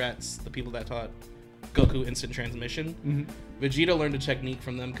Yardrats, the people that taught Goku instant transmission. Mm-hmm. Vegeta learned a technique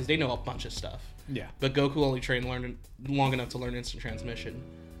from them because they know a bunch of stuff. Yeah. But Goku only learned long enough to learn instant transmission.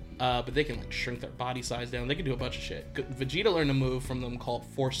 But they can like shrink their body size down. They can do a bunch of shit. Vegeta learned a move from them called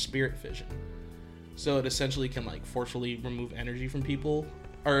Force Spirit Fission. So it essentially can like forcefully remove energy from people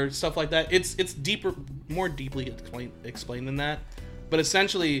or stuff like that. It's deeper, more deeply explained than that. But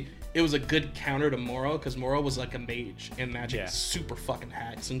essentially, it was a good counter to Moro because Moro was like a mage and magic super fucking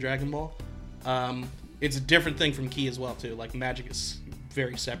hacks in Dragon Ball. It's a different thing from Ki as well too. Like magic is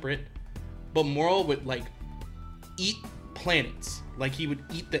very separate, but Moro would like eat planets. Like he would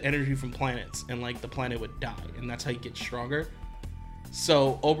eat the energy from planets, and like the planet would die, and that's how he gets stronger.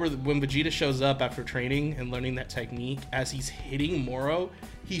 So when Vegeta shows up after training and learning that technique, as he's hitting Moro,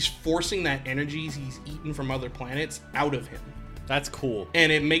 he's forcing that energy he's eaten from other planets out of him. That's cool.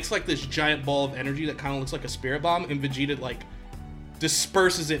 And it makes like this giant ball of energy that kind of looks like a Spirit Bomb, and Vegeta like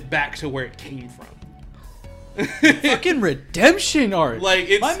disperses it back to where it came from. Fucking redemption art. Like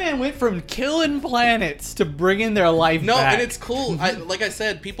my man went from killing planets to bringing their life back. No, and it's cool. Like I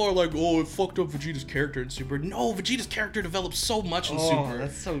said, people are like, "Oh, it fucked up Vegeta's character in Super." No, Vegeta's character develops so much in Super.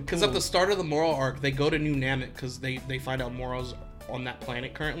 That's so cool. Because at the start of the Moro arc, they go to New Namek because they find out Moro's on that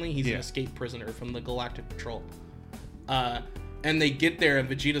planet currently. He's an escaped prisoner from the Galactic Patrol. and they get there, and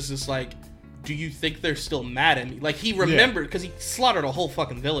Vegeta's just like, do you think they're still mad at me? Like, he remembered, because he slaughtered a whole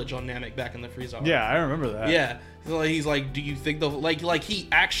fucking village on Namek back in the Frieza arc. Yeah, I remember that. Yeah. So he's like, do you think they'll... Like, he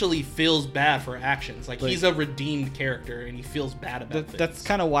actually feels bad for actions. Like, he's a redeemed character, and he feels bad about things. That's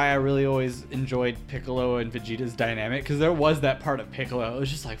kind of why I really always enjoyed Piccolo and Vegeta's dynamic, because there was that part of Piccolo. It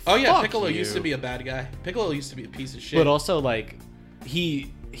was just like, oh, yeah, fuck Piccolo you. used to be a bad guy. Piccolo used to be a piece of shit. But also, like,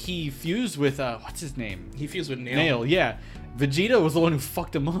 he fused with, what's his name? He fused with Nail, yeah. Vegeta was the one who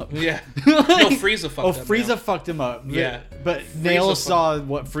fucked him up. Yeah. No, Frieza fucked him up. Frieza fucked him up. Yeah. But Nail saw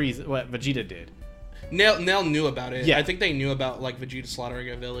what Vegeta did. Nail knew about it. Yeah. I think they knew about, like, Vegeta slaughtering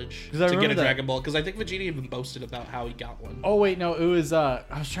a village I to get remember a that. Dragon Ball. Because I think Vegeta even boasted about how he got one. Oh, wait, no. It was, I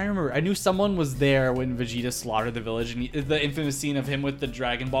was trying to remember. I knew someone was there when Vegeta slaughtered the village. And the infamous scene of him with the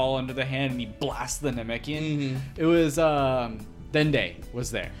Dragon Ball under the hand and he blasts the Namekian. Mm-hmm. It was, Dende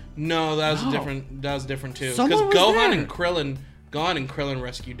was there. No, that was different. That was different too. Because Someone was Gohan there. and Krillin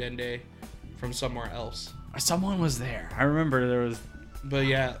rescued Dende from somewhere else. Someone was there. I remember there was... But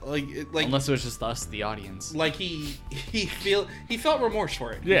yeah, like Unless it was just us, the audience. like he felt remorse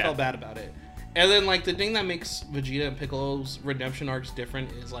for it. He Yeah. felt bad about it. And then like the thing that makes Vegeta and Piccolo's redemption arcs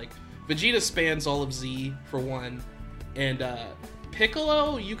different is like Vegeta spans all of Z for one, and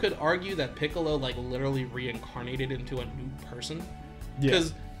Piccolo, you could argue that Piccolo like literally reincarnated into a new person.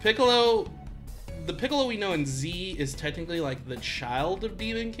 Because the Piccolo we know in Z is technically like the child of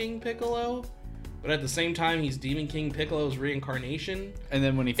Demon King Piccolo. But at the same time, he's Demon King Piccolo's reincarnation. And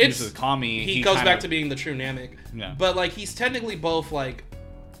then when he fuses with Kami, he goes back to being the true Namek. Yeah. But like he's technically both like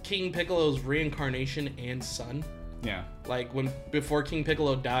King Piccolo's reincarnation and son. Yeah. Like before King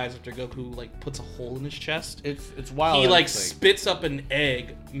Piccolo dies, after Goku like puts a hole in his chest, It's wild. he like spits up an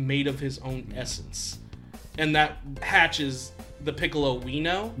egg made of his own essence, and that hatches the Piccolo we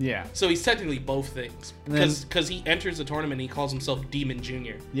know. Yeah. So he's technically both things because he enters the tournament and he calls himself Demon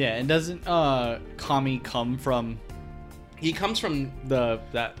Junior. Yeah, and doesn't Kami come from He comes from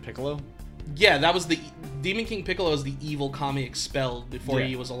that Piccolo? Yeah, that was the Demon King Piccolo is the evil Kami expelled before Yeah.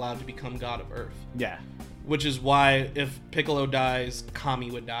 he was allowed to become God of Earth. Yeah. Which is why if Piccolo dies, Kami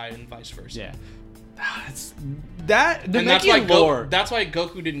would die and vice versa. Yeah. That's that And that's why lore. that's why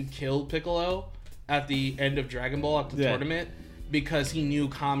Goku didn't kill Piccolo at the end of Dragon Ball at the Yeah. tournament, because he knew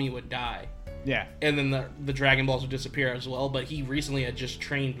Kami would die. Yeah. And then the Dragon Balls would disappear as well, but he recently had just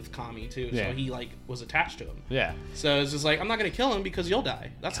trained with Kami too, Yeah. so he like was attached to him. Yeah. So it's just like, I'm not gonna kill him because you'll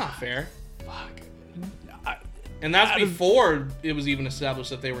die. That's not fair. Fuck. And that's before it was even established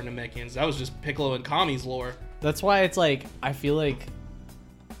that they were Namekians. That was just Piccolo and Kami's lore. That's why it's like I feel like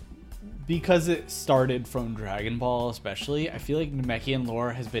because it started from Dragon Ball, especially, I feel like Namekian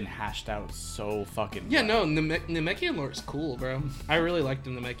lore has been hashed out so fucking. Yeah, well. no, Namekian lore is cool, bro. I really like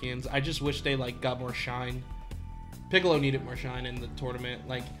the Namekians. I just wish they like got more shine. Piccolo needed more shine in the tournament.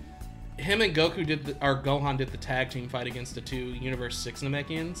 Like him and Gohan did the tag team fight against the two Universe 6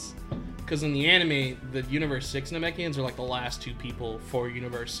 Namekians. Because in the anime, the Universe 6 Namekians are like the last two people for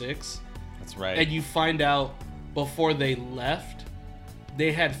Universe 6. That's right. And you find out before they left,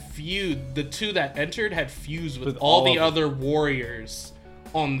 they had the two that entered had fused with all the other warriors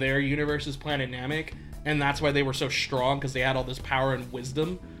on their universe's planet Namek, and that's why they were so strong, because they had all this power and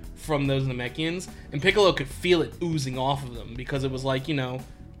wisdom from those Namekians, and Piccolo could feel it oozing off of them, because it was like, you know,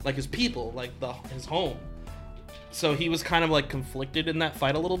 like his people, like his home. So he was kind of like conflicted in that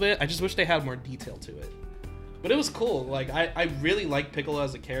fight a little bit. I just wish they had more detail to it. But it was cool. Like I really like Piccolo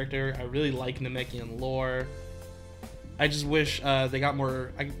as a character. I really like Namekian lore. I just wish they got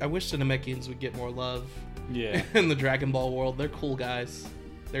more. I wish the Namekians would get more love. Yeah. In the Dragon Ball world, they're cool guys.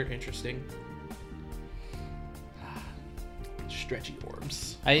 They're interesting. Stretchy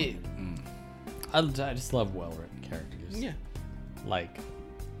orbs. I just love well-written characters. Yeah. Like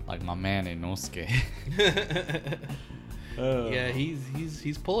my man Inosuke. Yeah,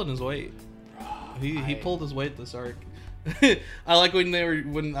 he's pulling his weight. He pulled his weight this arc. I like when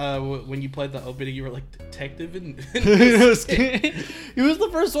when you played the opening, you were like detective and He was the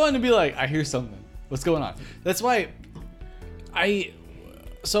first one to be like, I hear something. What's going on? That's why I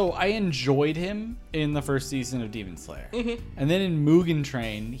enjoyed him in the first season of Demon Slayer. Mm-hmm. And then in Mugen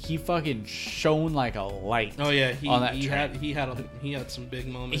Train, he fucking shone like a light. Oh yeah, he had some big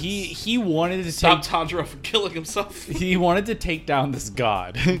moments. He wanted to stop Tanjiro from killing himself. He wanted to take down this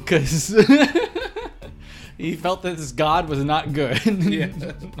god because he felt that this god was not good. Yeah.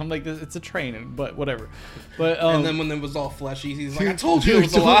 I'm like, it's a train, but whatever. But and then when it was all fleshy, he's like, I told you it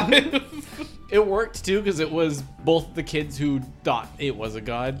was alive. It worked too because it was both the kids who thought it was a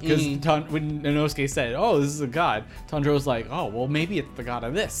god. Because when Inosuke said, "Oh, this is a god," Tanjiro was like, "Oh, well, maybe it's the god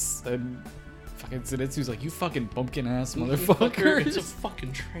of this." And shock. And Zenitsu's like, you fucking pumpkin ass motherfucker. It's a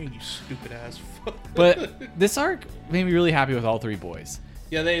fucking train, you stupid ass fuck. But this arc made me really happy with all three boys.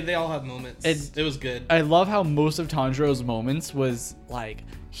 Yeah, they all have moments. It was good. I love how most of Tanjiro's moments was like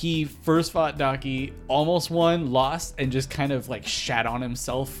he first fought Daki, almost won, lost, and just kind of like shat on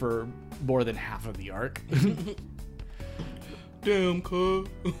himself for more than half of the arc. Damn, cuz.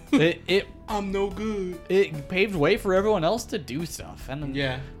 I'm no good. It paved way for everyone else to do stuff. And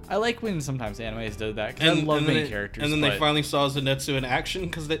yeah. I like when sometimes animes do that because I love main characters. And then they finally saw Zenitsu in action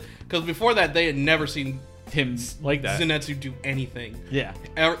because before that they had never seen him like that. Zenitsu do anything. Yeah.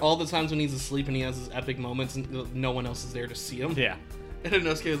 All the times when he's asleep and he has his epic moments and no one else is there to see him. Yeah. And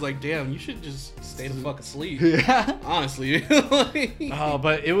Inosuke is like, damn, you should just stay the fuck asleep. Yeah. Honestly. Oh,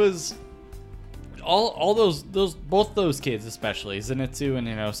 but it was all those both those kids, especially Zenitsu and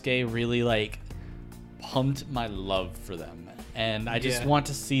Inosuke, really like pumped my love for them, and I just want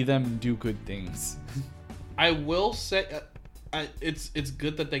to see them do good things. I will say, it's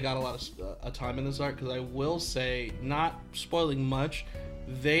good that they got a lot of time in this arc, because I will say, not spoiling much,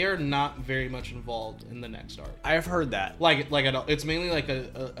 they are not very much involved in the next arc. I've heard that. Like at all. It's mainly like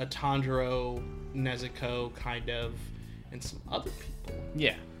a Tanjiro, Nezuko kind of, and some other people.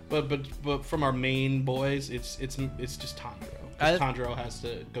 Yeah. But from our main boys, it's just Tanjiro. Tanjiro has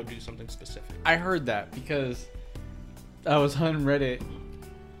to go do something specific. I heard that because I was on Reddit,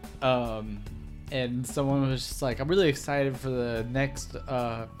 and someone was just like, "I'm really excited for the next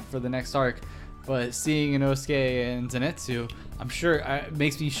arc, but seeing Inosuke and Zenitsu, I'm sure it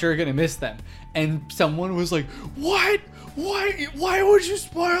makes me gonna miss them." And someone was like, "What? Why would you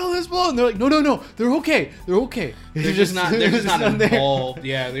spoil this ball?" And they're like, "No, they're okay. They're just not involved.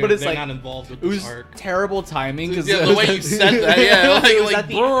 Yeah, they're like, not involved with it was this arc. Terrible timing because the way you said that, like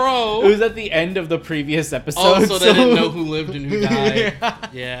bro. It was at the end of the previous episode. Oh, so they didn't know who lived and who died.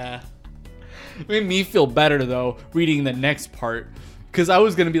 Yeah. It made me feel better though reading the next part, because I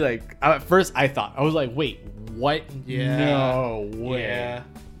was gonna be like, at first I was like, wait, what? Yeah. No way. Yeah.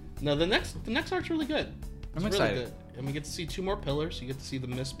 No, the next arc's really good. I'm excited. Really good. And we get to see two more pillars. You get to see the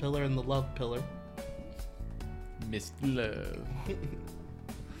Mist pillar and the Love pillar. Mist Love.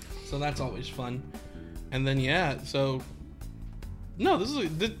 So that's always fun. And then so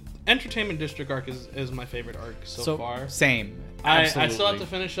the Entertainment District arc is my favorite arc so far. Same. I still have to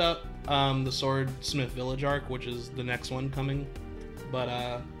finish up the Swordsmith Village arc, which is the next one coming.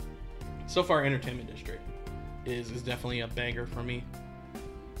 But so far Entertainment District is definitely a banger for me.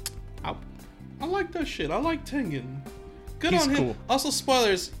 I like that shit. I like Tengen. Good He's on him. cool. Also,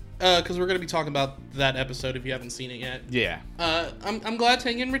 spoilers, because we're gonna be talking about that episode if you haven't seen it yet. Yeah. I'm glad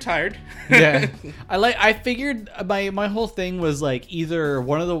Tengen retired. Yeah. I figured my whole thing was like either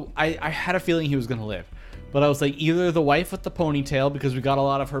one of the I had a feeling he was gonna live, but I was like either the wife with the ponytail, because we got a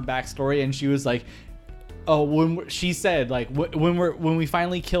lot of her backstory, and she was like, oh, when she said like when we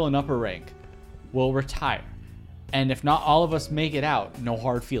finally kill an upper rank, we'll retire, and if not all of us make it out, no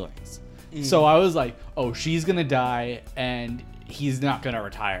hard feelings. So I was like, oh, she's gonna die and he's not gonna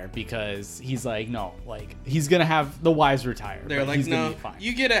retire, because he's like, no, like he's gonna have the wives retire. They're like, no,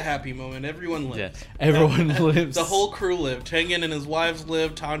 you get a happy moment. Everyone lives. Yeah, everyone lives. The whole crew lived. Tengen and his wives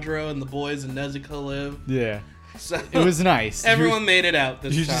lived. Tanjiro and the boys and Nezuko lived. Yeah. So it was nice. Everyone made it out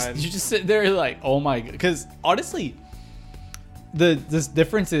this time. You just sit there like, oh my god, because honestly, this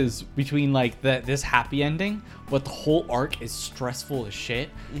difference is between like this happy ending, but the whole arc is stressful as shit,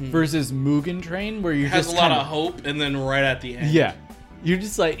 versus Mugen Train, where you has a lot of hope, and then right at the end, yeah, you're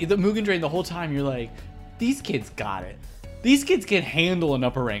just like the Mugen Train the whole time. You're like, these kids got it. These kids can handle an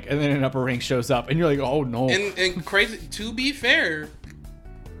upper rank, and then an upper rank shows up, and you're like, oh no. And crazy. To be fair,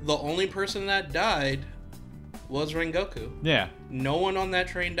 the only person that died was Rengoku. Yeah. No one on that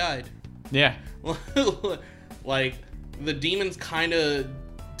train died. Yeah. Like, the demons kind of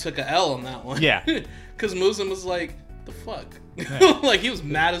took a L on that one. Yeah. Because Muzan was like, the fuck? Yeah. Like, he was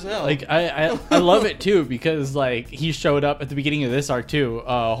mad as hell. Like, I love it, too, because, like, he showed up at the beginning of this arc, too.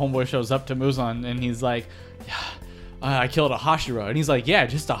 Homeboy shows up to Muzan, and he's like, yeah, I killed a Hashira. And he's like, yeah,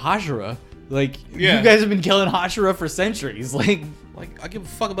 just a Hashira. Like, you guys have been killing Hashira for centuries. Like, I give a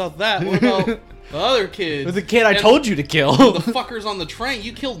fuck about that. What about the other kid? The kid I told you to kill. The fuckers on the train.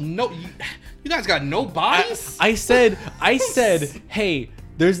 You killed you guys got no bodies? I said, hey,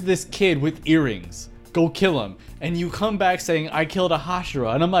 there's this kid with earrings. Go kill him. And you come back saying, I killed a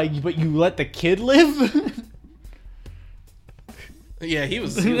Hashira. And I'm like, but you let the kid live? Yeah, he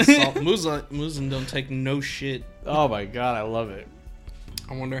was salt. Muzan don't take no shit. Oh my god, I love it.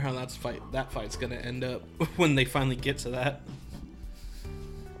 I wonder how that fight's gonna end up when they finally get to that.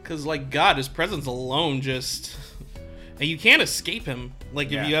 Because, like, God, his presence alone just... and you can't escape him. Like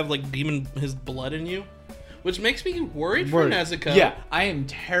Yeah. if you have like his blood in you, which makes me worried for Nezuko. Yeah, I am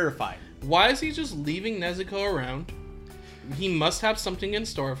terrified. Why is he just leaving Nezuko around? He must have something in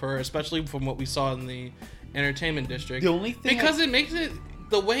store for her, especially from what we saw in the entertainment district. The only thing because it makes it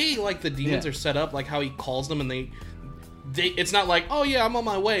the way like the demons are set up, like how he calls them, and they it's not like, oh yeah, I'm on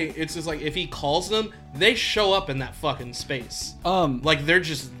my way. It's just like if he calls them, they show up in that fucking space. Like they're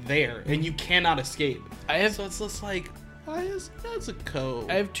just there, and you cannot escape. So it's just like, why is Nezuko?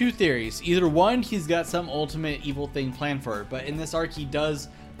 I have two theories. Either one, he's got some ultimate evil thing planned for her, but in this arc, he does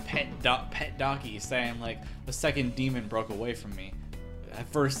pet Daki, saying like the second demon broke away from me. At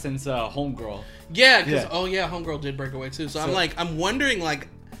first, since Homegirl. Yeah, because Homegirl did break away too. So I'm wondering like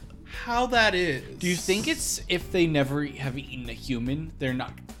how that is. Do you think it's if they never have eaten a human, they're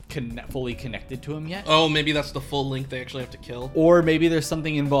not fully connected to him yet? Oh, maybe that's the full link they actually have to kill. Or maybe there's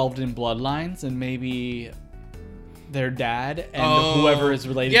something involved in bloodlines, and maybe their dad and whoever is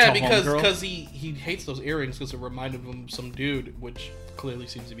related to Homegirl. because he hates those earrings because it reminded him of some dude, which clearly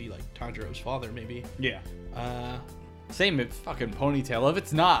seems to be like Tanjiro's father, maybe. Yeah. Same with fucking Ponytail. If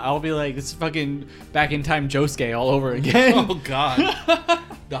it's not, I'll be like, it's fucking Back in Time Josuke all over again. Oh god.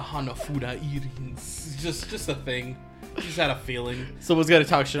 The Hanafuda earrings. Just a thing. Just had a feeling. Someone's got to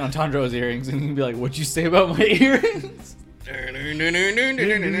talk shit on Tanjiro's earrings, and you can be like, what'd you say about my earrings? Turns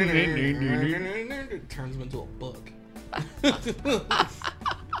him into a book.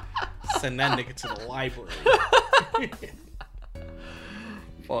 Send that nigga to the library.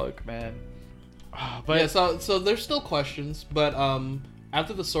 Fuck, man. But yeah, so there's still questions, but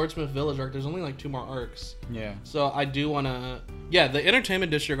after the Swordsmith Village arc, there's only like 2 more arcs. Yeah. So I do want to, the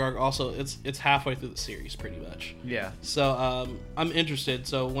Entertainment District arc also, it's halfway through the series pretty much. Yeah. So I'm interested.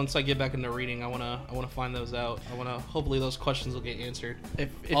 So once I get back into reading, I wanna find those out. Hopefully those questions will get answered. If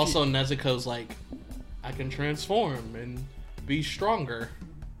also Nezuko's like, I can transform and be stronger.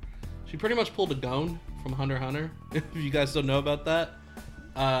 She pretty much pulled a Gon from Hunter x Hunter. If you guys don't know about that.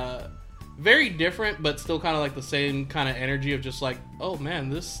 Very different, but still kind of like the same kind of energy of just like, oh man,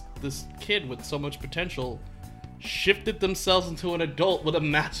 this kid with so much potential shifted themselves into an adult with a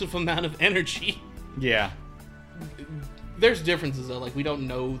massive amount of energy. Yeah. There's differences though, like we don't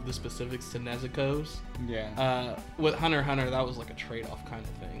know the specifics to Nezuko's. Yeah. With Hunter x Hunter, that was like a trade-off kind of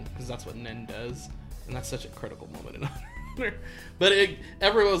thing, because that's what Nen does, and that's such a critical moment in Hunter x Hunter. But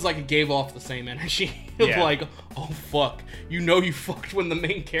everyone was like, it gave off the same energy of like, oh fuck, you fucked when the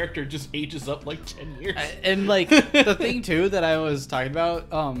main character just ages up like 10 years. And like the thing too that I was talking about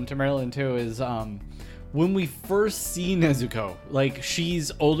to Marilyn too is when we first see Nezuko, like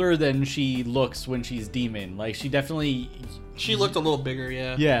she's older than she looks when she's demon. Like she looked a little bigger,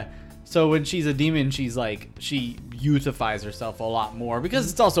 yeah. Yeah. So when she's a demon, she's like, she youthifies herself a lot more because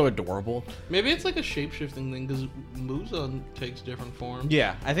it's also adorable. Maybe it's like a shape-shifting thing because Muzan takes different forms.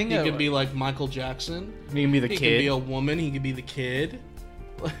 Yeah, I think he can be like Michael Jackson. He can be the kid. He can be a woman. He can be the kid.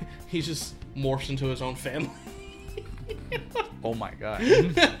 He just morphs into his own family. Oh my god.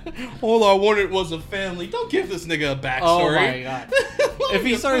 All I wanted was a family. Don't give this nigga a backstory. Oh my god. If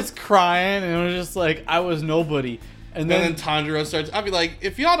he starts crying and it was just like, I was nobody. And then Tanjiro starts. I'd be like,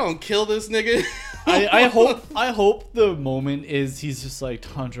 if y'all don't kill this nigga. I hope the moment is he's just like,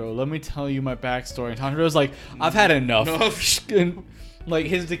 Tanjiro, let me tell you my backstory. And Tanjiro's like, I've had enough. And, like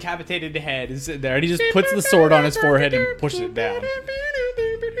his decapitated head is sitting there, and he just puts the sword on his forehead and pushes it down.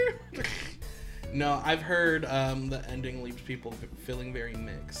 No, I've heard the ending leaves people feeling very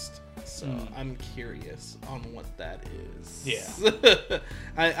mixed. So I'm curious on what that is. Yeah.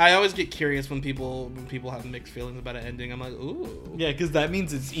 I always get curious when people have mixed feelings about an ending. I'm like, ooh. Yeah, because that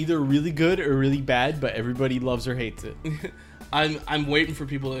means it's either really good or really bad, but everybody loves or hates it. I'm waiting for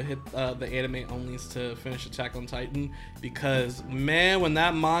people to hit the anime onlys to finish Attack on Titan, because man, when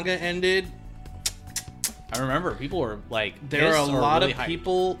that manga ended, I remember people were like, there are a lot of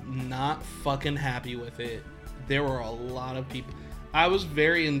people not fucking happy with it. There were a lot of people. I was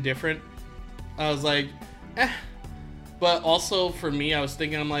very indifferent. I was like, eh. But also for me, I was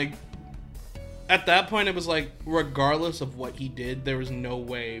thinking, I'm like, at that point, it was like, regardless of what he did, there was no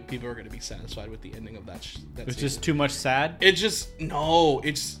way people were going to be satisfied with the ending of that It's just too much sad? It's Just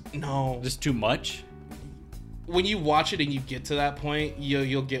too much? When you watch it and you get to that point,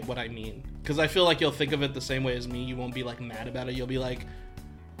 you'll get what I mean. Because I feel like you'll think of it the same way as me. You won't be like mad about it. You'll be like,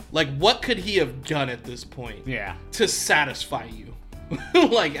 what could he have done at this point? Yeah. To satisfy you?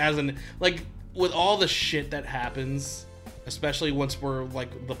 With all the shit that happens, especially once we're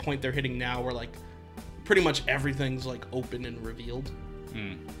like the point they're hitting now, where like pretty much everything's like open and revealed,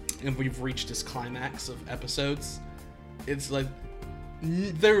 and we've reached this climax of episodes. It's like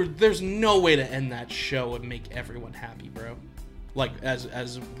there's no way to end that show and make everyone happy, bro. Like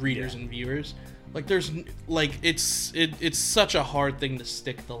as readers and viewers, like there's like it's such a hard thing to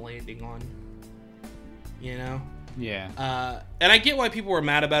stick the landing on, you know. Yeah. And I get why people were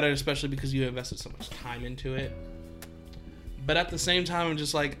mad about it, especially because you invested so much time into it. But at the same time, I'm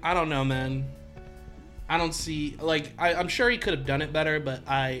just like, I don't know, man. I don't see, like, I'm sure he could have done it better, but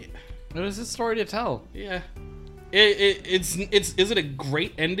it was his story to tell. Yeah. Is it a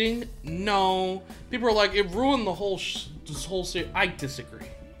great ending? No. People are like, it ruined the whole this whole series. I disagree.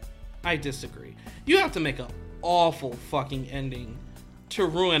 You have to make an awful fucking ending to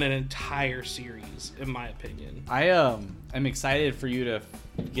ruin an entire series, in my opinion. I am excited for you to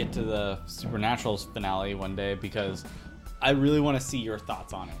get to the Supernatural's finale one day because I really want to see your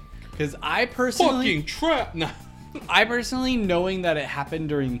thoughts on it. Because I personally fucking trap. No. I personally, knowing that it happened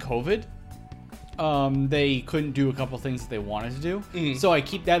during COVID, they couldn't do a couple things that they wanted to do. So I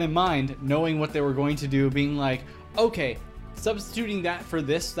keep that in mind, knowing what they were going to do, being like, okay, substituting that for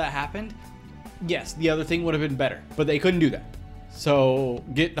this that happened, yes, the other thing would have been better, but they couldn't do that. So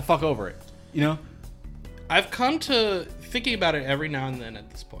get the fuck over it, you know? I've come to thinking about it every now and then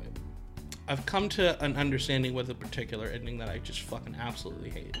at this point. I've come to an understanding with a particular ending that I just fucking absolutely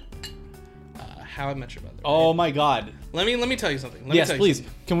hate. How I Met Your Mother. Oh my god. Let me tell you something. Yes, please.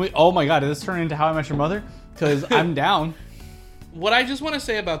 Can we? Oh my god, did this turn into How I Met Your Mother? Because I'm down. What I just want to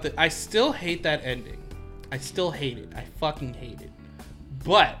say about that, I still hate that ending. I still hate it. I fucking hate it.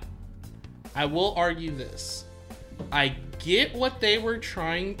 But I will argue this. I get what they were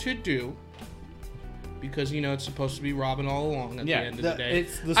trying to do. Because, you know, it's supposed to be Robin all along at the end of the day.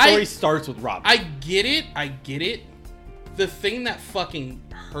 The story starts with Robin. I get it. The thing that fucking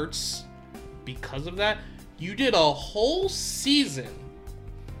hurts because of that, you did a whole season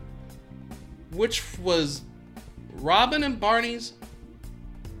which was Robin and Barney's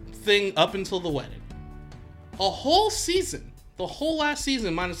thing up until the wedding. A whole season. The whole last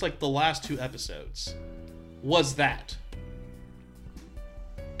season, minus like the last 2 episodes, was that.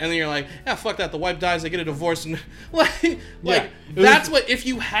 And then you're like, yeah, fuck that. The wife dies, they get a divorce, and that's what. If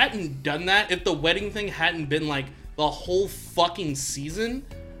you hadn't done that, if the wedding thing hadn't been like the whole fucking season,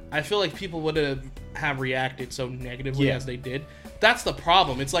 I feel like people would have reacted so negatively as they did. That's the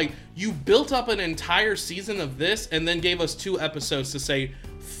problem. It's like you built up an entire season of this, and then gave us 2 episodes to say,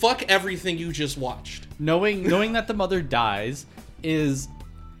 fuck everything you just watched. Knowing that the mother dies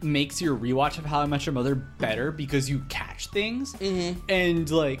makes your rewatch of How I Met Your Mother better because you catch things,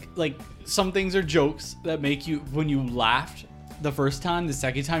 and like some things are jokes that make you, when you laughed the first time, the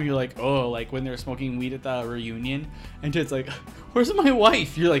second time you're like, oh, like when they're smoking weed at the reunion and it's like, where's my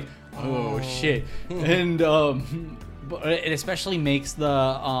wife? You're like, oh shit. And but it especially makes the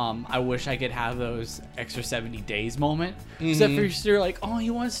I wish I could have those extra 70 days moment. Except for you're like, oh,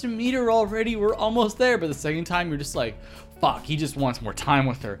 he wants to meet her already, we're almost there. But the second time you're just like, fuck, he just wants more time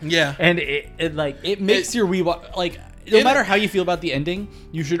with her. Yeah. And it makes your rewatch, like, no matter how you feel about the ending,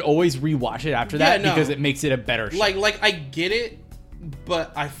 you should always rewatch it after that because it makes it a better show. Like I get it,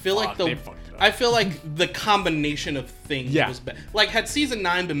 but I feel like the combination of things was better. Like, had season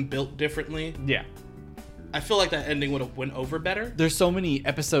 9 been built differently, I feel like that ending would have went over better. There's so many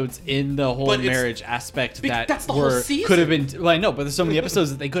episodes in the whole marriage aspect that's the whole season. Could have been. Well, I know, but there's so many episodes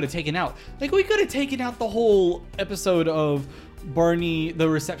that they could have taken out. Like, we could have taken out the whole episode of Barney, the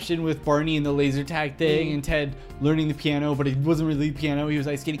reception with Barney and the laser tag thing, and Ted learning the piano, but it wasn't really the piano. He was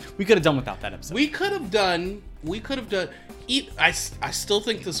ice skating. We could have done without that episode. We could have done. I still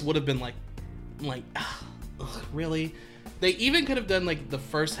think this would have been like, really. They even could have done like the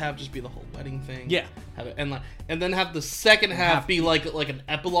first half just be the whole wedding thing. Yeah. Have it, and then have the second half be like an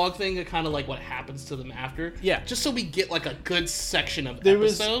epilogue thing, kind of like what happens to them after. Yeah. Just so we get like a good section of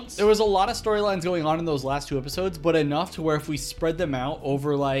episodes. There was a lot of storylines going on in those last 2 episodes, but enough to where if we spread them out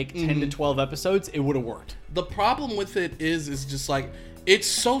over like 10 to 12 episodes, it would have worked. The problem with it is just like, it's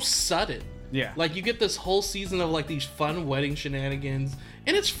so sudden. Yeah. Like, you get this whole season of like these fun wedding shenanigans,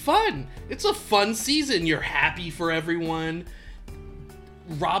 and it's fun. It's a fun season. You're happy for everyone.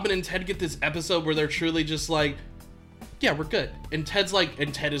 Robin and Ted get this episode where they're truly just like, yeah, we're good. And Ted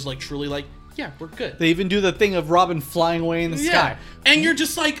is like truly like, yeah, we're good. They even do the thing of Robin flying away in the sky. And you're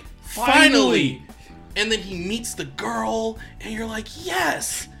just like, finally. And then he meets the girl, and you're like,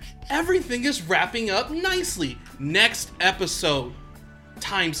 yes, everything is wrapping up nicely. Next episode,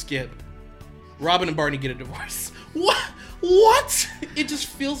 time skip. Robin and Barney get a divorce. What? It just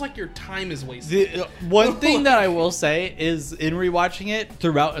feels like your time is wasted. One thing that I will say is, in rewatching it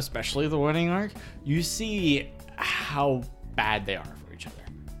throughout, especially the wedding arc, you see how bad they are for each other.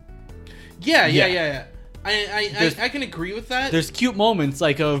 Yeah. I can agree with that. There's cute moments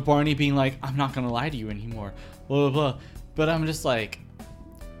like of Barney being like, I'm not gonna lie to you anymore, blah blah blah. But I'm just like,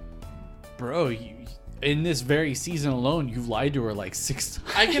 bro, in this very season alone, you've lied to her like 6 times.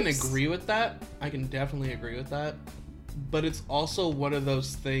 I can agree with that. I can definitely agree with that. But it's also one of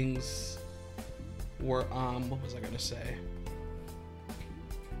those things where what was I gonna say?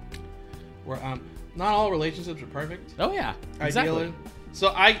 Where not all relationships are perfect. Oh yeah, exactly. Ideally. So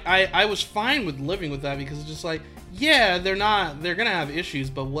I was fine with living with that because it's just like, yeah, they're gonna have issues,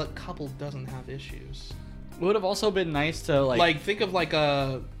 but what couple doesn't have issues? It would have also been nice to like think of like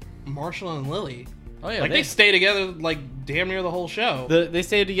Marshall and Lily. Oh yeah, like they stay together like damn near the whole show. They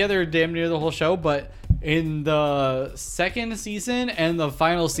stayed together damn near the whole show, but in the second season and the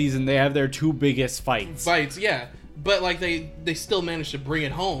final season, they have their 2 biggest fights. Yeah. But like they still managed to bring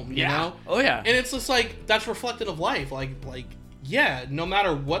it home, you know? Oh yeah. And it's just like that's reflective of life. Like yeah, no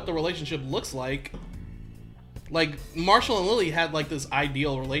matter what the relationship looks like Marshall and Lily had like this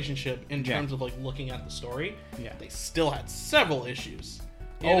ideal relationship in terms of like looking at the story. Yeah. They still had several issues.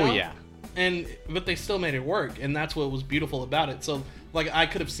 You Oh know? yeah. But they still made it work, and that's what was beautiful about it. So like I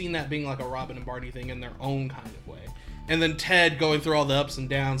could have seen that being like a Robin and Barney thing in their own kind of way. And then Ted going through all the ups and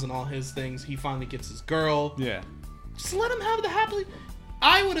downs and all his things, he finally gets his girl. Yeah. Just let him have the happily.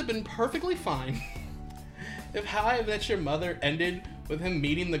 I would have been perfectly fine if How I Met Your Mother ended with him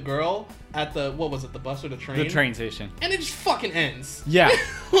meeting the girl at the the bus or the train? The train station. And it just fucking ends. Yeah.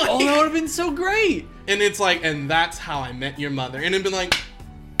 Oh, that would have been so great. And it's like, and that's How I Met Your Mother. And it'd been like,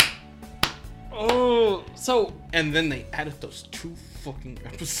 oh, so. And then they added those 2 fucking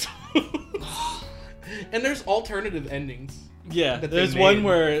episodes. And there's alternative endings. Yeah, that there's they one made.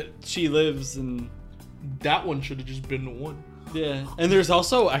 where she lives and. That one should have just been the one. Yeah, and there's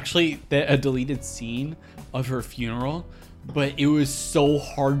also actually a deleted scene of her funeral, but it was so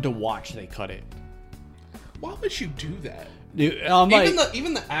hard to watch they cut it. Why would you do that? Dude, I'm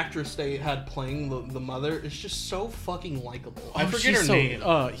Even the actress they had playing the mother is just so fucking likable. I oh, forget her she's name.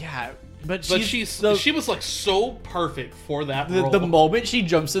 Yeah, but She was like so perfect for that role. The moment she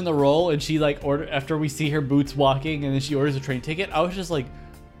jumps in the role and she like after we see her boots walking and then she orders a train ticket, I was just like,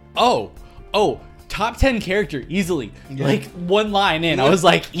 oh, top 10 character easily. Yeah. Like one line in, I was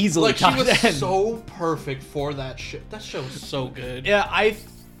like easily like top she was 10. so perfect for that shit. That show was so good. Yeah,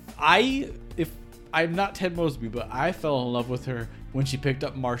 if I'm not Ted Mosby, but I fell in love with her when she picked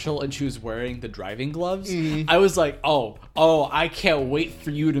up Marshall and she was wearing the driving gloves. Mm-hmm. I was like, oh, I can't wait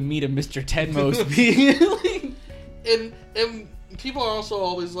for you to meet a Mr. Ted Mosby. and people are also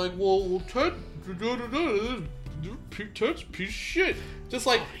always like, well, Ted's a piece of shit. Just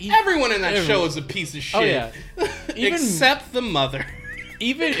like everyone in that show is a piece of shit. Oh yeah, except the mother.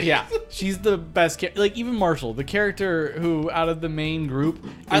 She's the best character. Like even Marshall, the character who out of the main group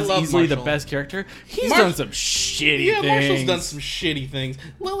is love easily Marshall. the best character. He's done some shitty things. Marshall's done some shitty things.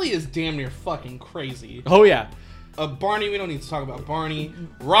 Lily is damn near fucking crazy. Oh yeah. Barney, we don't need to talk about Barney.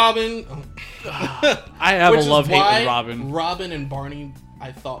 Robin. I have a love-hate with Robin. Robin and Barney,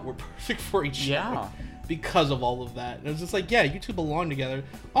 I thought were perfect for each other. Yeah. Because of all of that. And it was just like, yeah, you two belong together.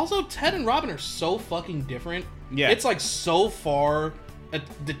 Also, Ted and Robin are so fucking different. Yeah. It's like so far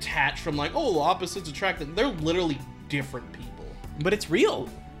detached from like, oh, opposites attract. They're literally different people. But it's real.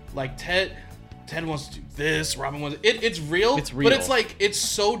 Like Ted wants to do this, Robin wants it's real. It's real. But it's like, it's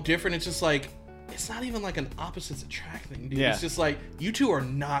so different. It's just like, it's not even like an opposites attract thing, dude. Yeah. It's just like, you two are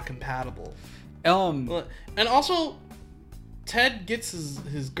not compatible. And also, Ted gets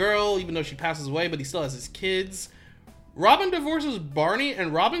his girl, even though she passes away, but he still has his kids. Robin divorces Barney,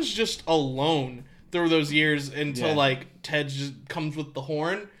 and Robin's just alone through those years until, like, Ted just comes with the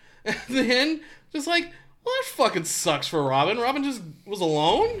horn. And then, just like, well, that fucking sucks for Robin. Robin just was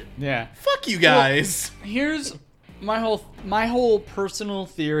alone? Yeah. Fuck you guys. Well, here's my whole personal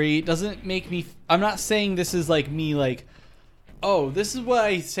theory. Doesn't make me... I'm not saying this is, like, me, like, oh, this is what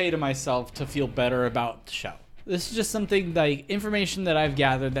I say to myself to feel better about the show. This is just something, like, information that I've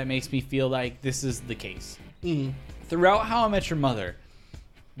gathered that makes me feel like this is the case. Mm-hmm. Throughout How I Met Your Mother,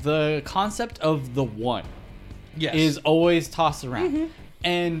 the concept of the one is always tossed around. Mm-hmm.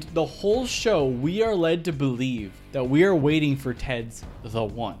 And the whole show, we are led to believe that we are waiting for Ted's the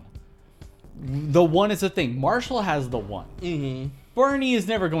one. The one is a thing. Marshall has the one. Mm-hmm. Barney is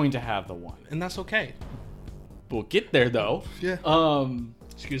never going to have the one. And that's okay. We'll get there, though. Yeah.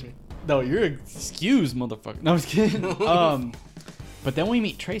 Excuse me. No, you're excused, motherfucker. No, I'm just kidding. But then we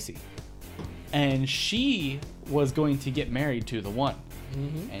meet Tracy. And she was going to get married to the one.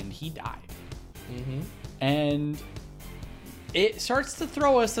 Mm-hmm. And he died. Mm-hmm. And it starts to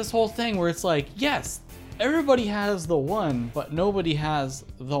throw us this whole thing where it's like, yes, everybody has the one, but nobody has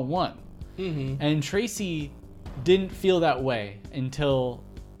the one. And Tracy didn't feel that way until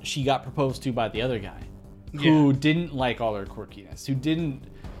she got proposed to by the other guy, who didn't like all her quirkiness, who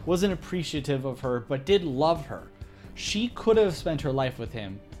wasn't appreciative of her, but did love her. She could have spent her life with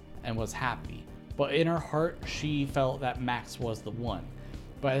him and was happy, but in her heart, she felt that Max was the one.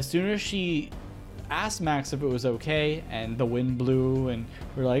 But as soon as she asked Max if it was okay, and the wind blew, and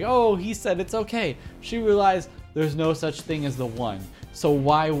we're like, oh, he said it's okay, she realized there's no such thing as the one. So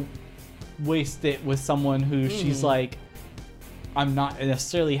why waste it with someone who she's like, I'm not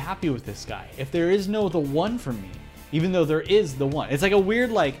necessarily happy with this guy. If there is no the one for me, even though there is the one, it's like a weird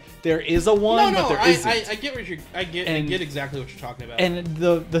like there is a one, but there isn't. I get what I get exactly what you're talking about. And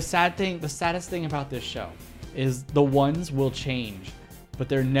the saddest thing about this show is the ones will change, but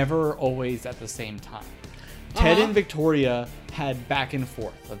they're never always at the same time. Ted and Victoria had back and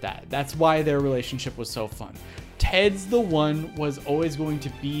forth of that. That's why their relationship was so fun. Ted's the one was always going to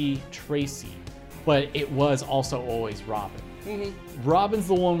be Tracy, but it was also always Robin. Robin's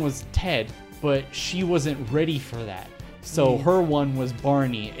the one was Ted, but she wasn't ready for that. So her one was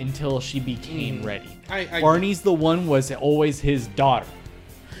Barney until she became ready. Barney's the one was always his daughter.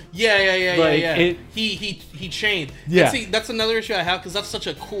 Yeah. He changed. Yeah. And see, that's another issue I have because that's such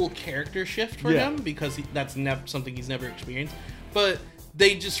a cool character shift for him because that's something he's never experienced. But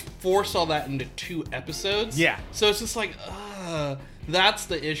they just force all that into 2 episodes. Yeah. So it's just like, that's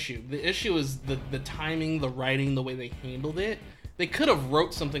the issue. The issue is the timing, the writing, the way they handled it. They could have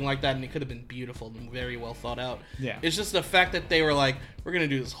wrote something like that and it could have been beautiful and very well thought out. Yeah. It's just the fact that they were like, we're going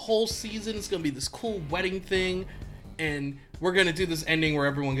to do this whole season. It's going to be this cool wedding thing. And we're going to do this ending where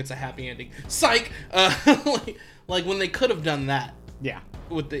everyone gets a happy ending. Psych! Like when they could have done that. Yeah.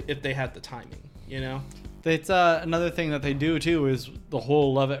 If they had the timing, you know? It's another thing that they do too is the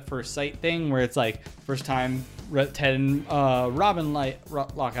whole love at first sight thing where it's like first time Ted and Robin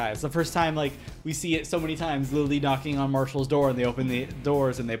lock eyes. The first time like we see it so many times, Lily knocking on Marshall's door and they open the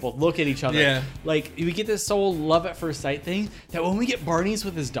doors and they both look at each other. Yeah. Like we get this whole love at first sight thing that when we get Barney's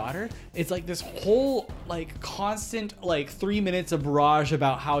with his daughter, it's like this whole like constant like 3 minutes of barrage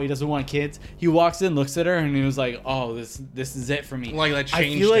about how he doesn't want kids. He walks in, looks at her, and he was like, "Oh, this is it for me." Like that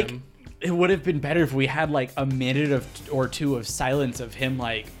changed I feel like him. It would have been better if we had like a minute or 2 of silence of him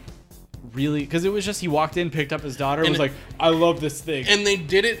like really, because it was just he walked in, picked up his daughter, and was like, I love this thing. And they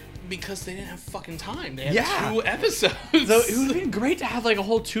did it because they didn't have fucking time. They had 2 episodes. So it would have been great to have like a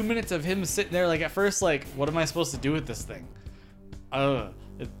whole 2 minutes of him sitting there like at first like, what am I supposed to do with this thing?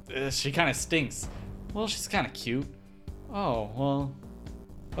 She kind of stinks. Well, she's kind of cute. Oh, well.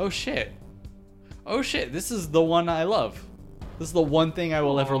 Oh shit, this is the one I love. This is the one thing I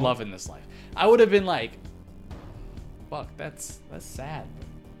will ever love in this life. I would have been like, fuck, that's sad,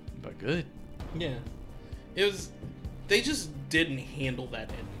 but good. Yeah. It was, they just didn't handle that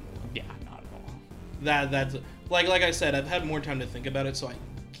ending. Yeah, not at all. That's like I said, I've had more time to think about it, so I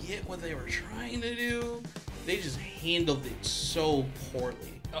get what they were trying to do. They just handled it so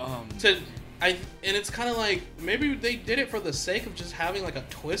poorly. And it's kind of like maybe they did it for the sake of just having like a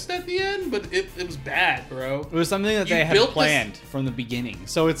twist at the end, but it was bad, bro. It was something that they had planned from the beginning,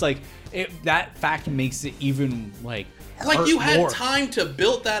 so it's like that fact makes it even like you had more time to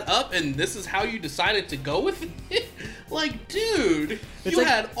build that up, and this is how you decided to go with it. Like, dude, it's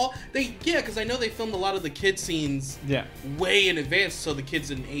because I know they filmed a lot of the kid scenes way in advance, so the kids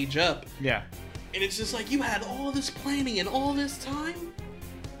didn't age up. Yeah, and it's just like you had all this planning and all this time.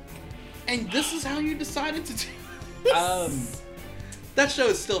 And this is how you decided to do this? That show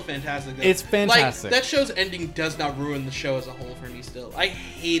is still fantastic, though. It's fantastic. Like, that show's ending does not ruin the show as a whole for me still. I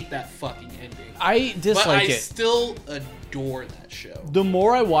hate that fucking ending. I dislike it. But I still adore that show. The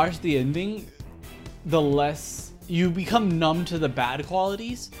more I watch the ending, the less you become numb to the bad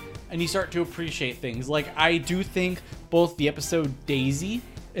qualities, and you start to appreciate things. Like, I do think both the episode Daisy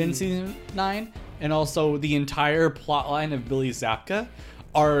in Season 9 and also the entire plotline of Billy Zabka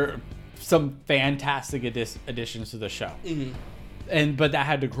are some fantastic additions to the show. But that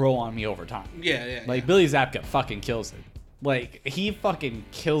had to grow on me over time. Like Billy Zabka fucking kills it. Like he fucking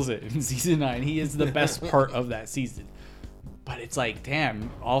kills it in Season 9. He is the best part of that season. But it's like, damn,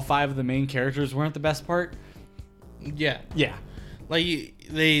 all 5 of the main characters weren't the best part. Yeah. Like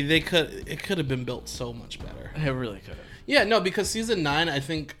it could have been built so much better. It really could have. Yeah, no, because Season 9, I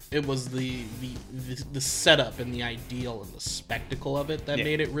think it was the setup and the ideal and the spectacle of it that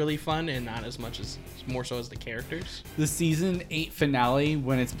made it really fun, and not as much as more so as the characters. The Season 8 finale,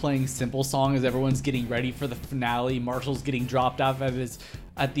 when it's playing Simple Song as everyone's getting ready for the finale, Marshall's getting dropped off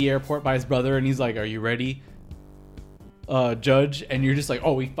at the airport by his brother, and he's like, "Are you ready?" judge, and you're just like,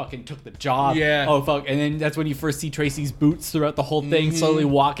 oh, he fucking took the job. Yeah. Oh fuck, and then that's when you first see Tracy's boots throughout the whole thing, slowly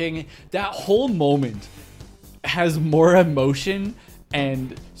walking. That whole moment has more emotion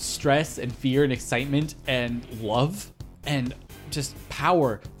and stress and fear and excitement and love and just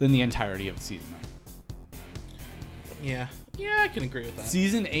power than the entirety of season 9. Yeah, I can agree with that.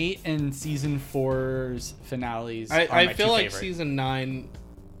 Season 8 and season 4's finales. I feel like favorite. season 9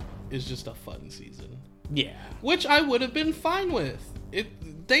 is just a fun season. Yeah. Which I would have been fine with.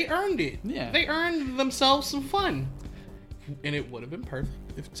 They earned it. Yeah. They earned themselves some fun. And it would have been perfect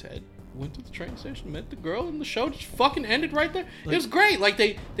if Ted went to the train station, met the girl, and the show just fucking ended right there. It was great. Like,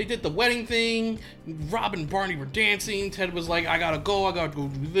 they did the wedding thing. Rob and Barney were dancing. Ted was like, I gotta go do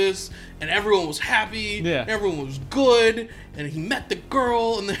this. And everyone was happy. Yeah. Everyone was good. And he met the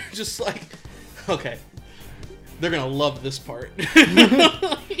girl, and they're just like, okay. They're gonna love this part.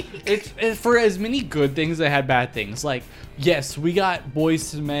 It's for as many good things that had bad things. Like, yes, we got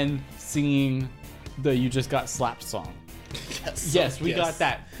Boys to Men singing the "You Just Got Slapped" song. Yes, we got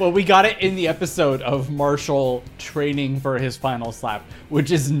that. But we got it in the episode of Marshall training for his final slap,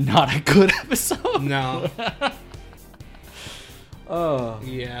 which is not a good episode. No. Oh.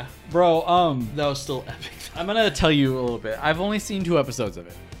 Yeah. Bro, That was still epic. I'm gonna tell you a little bit. I've only seen 2 episodes of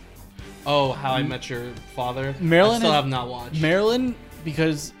it. Oh, How I Met Your Father. Marilyn I still is- have not watched. Marilyn,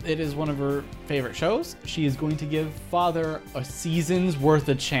 because it is one of her favorite shows, she is going to give Father a season's worth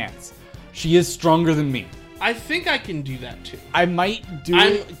of chance. She is stronger than me. I think I can do that too. I might do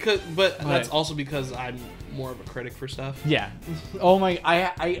it. But that's also because I'm more of a critic for stuff. Yeah. Oh my,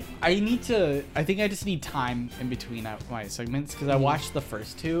 I need to, I think I just need time in between my segments, because I watched the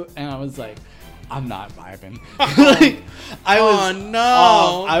first 2 and I was like, I'm not vibing.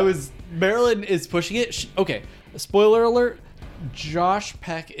 Marilyn is pushing it. Okay, spoiler alert, Josh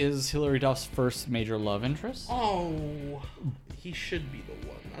Peck is Hilary Duff's first major love interest. Oh, he should be the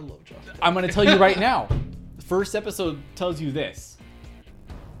one. I love Josh. I'm going to tell you right now. The first episode tells you this.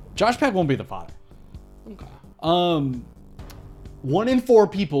 Josh Peck won't be the father. Okay. 1 in 4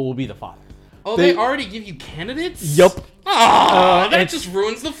 people will be the father. Oh, they already give you candidates? Yup. Oh, that just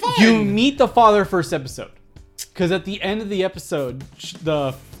ruins the fun. You meet the father first episode. Because at the end of the episode,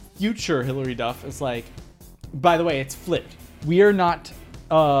 the future Hilary Duff is like, by the way, it's flipped. We are not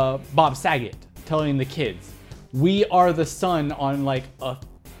Bob Saget telling the kids. We are the son on like a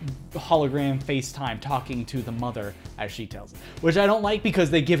hologram FaceTime talking to the mother as she tells it. Which I don't like because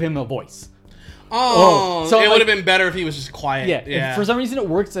they give him a voice. Oh, so it like, would have been better if he was just quiet. Yeah. For some reason, it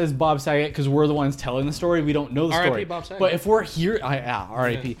works as Bob Saget because we're the ones telling the story. We don't know the story. R.I.P. Bob Saget. But if we're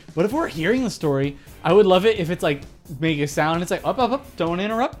R.I.P. Yeah. But if we're hearing the story, I would love it if it's like make a sound. It's like up, don't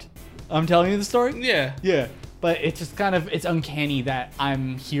interrupt. I'm telling you the story. Yeah. Yeah. But it's just kind of, it's uncanny that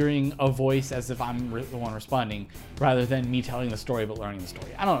I'm hearing a voice as if I'm the one responding rather than me telling the story but learning the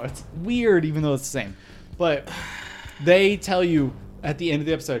story. I don't know. It's weird even though it's the same. But they tell you at the end of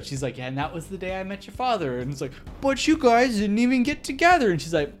the episode, she's like, yeah, and that was the day I met your father. And it's like, but you guys didn't even get together. And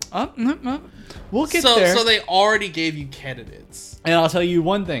she's like, we'll get there. So they already gave you candidates. And I'll tell you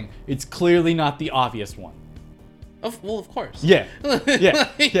one thing. It's clearly not the obvious one. Well, of course. Yeah.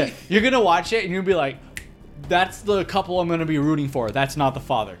 Yeah. You're going to watch it and you'll be like, that's the couple I'm going to be rooting for. That's not the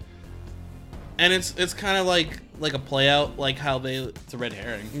father. And it's kind of like a play out, like how they... It's a red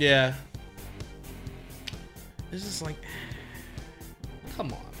herring. Yeah. It's just like...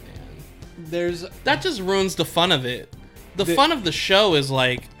 Come on, man. That just ruins the fun of it. The fun of the show is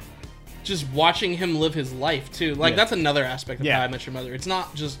like just watching him live his life too. Like that's another aspect of How I Met Your Mother. It's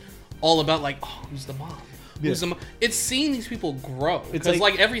not just all about like, oh, who's the mom? Who's the mom? It's seeing these people grow. It's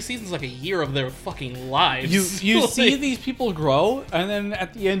like every season's like a year of their fucking lives. You see these people grow, and then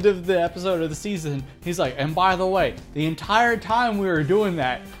at the end of the episode of the season, he's like, and by the way, the entire time we were doing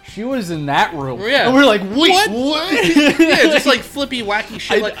that, she was in that room. Yeah. And we're like, wait, what? Yeah, just like flippy, wacky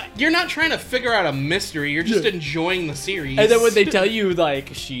shit. Like, you're not trying to figure out a mystery. You're just enjoying the series. And then when they tell you,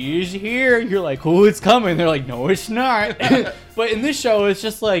 like, she's here, you're like, oh, it's coming. They're like, no, it's not. But in this show, it's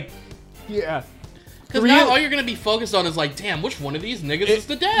just like, yeah. Because now all you're going to be focused on is like, damn, which one of these niggas is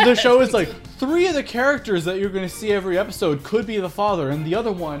the dad? The show is like, 3 of the characters that you're going to see every episode could be the father. And the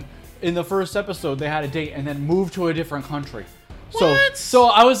other one, in the first episode, they had a date and then moved to a different country. What? So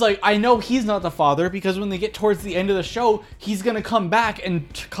I was like, I know he's not the father because when they get towards the end of the show, he's going to come back and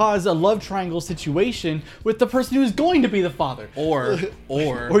cause a love triangle situation with the person who's going to be the father. Or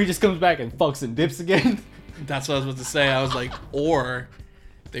he just comes back and fucks and dips again. That's what I was about to say. I was like, or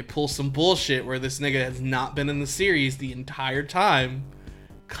they pull some bullshit where this nigga has not been in the series the entire time,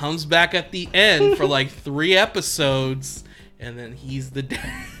 comes back at the end for like 3 episodes, and then he's the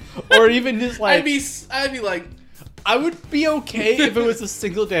dad. Or even just like... I'd be like, I would be okay if it was a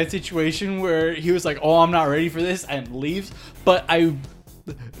single dad situation where he was like, "Oh, I'm not ready for this," and leaves. But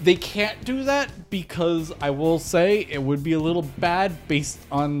they can't do that because I will say it would be a little bad based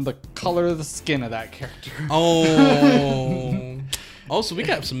on the color of the skin of that character. Oh. Oh, so we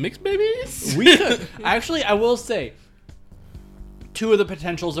got some mixed babies? We could actually. I will say, 2 of the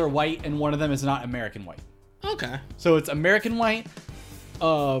potentials are white, and one of them is not American white. Okay. So it's American white,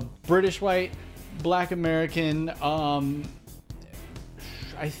 British white, Black American. I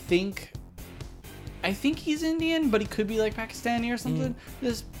think he's Indian, but he could be like Pakistani or something.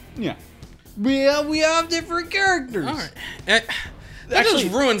 We have different characters. All right. That Actually,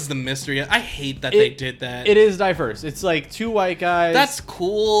 just ruins the mystery. I hate that they did that. It is diverse. It's like 2 white guys. That's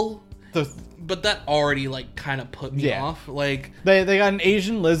cool. But that already like kind of put me off. Like they got an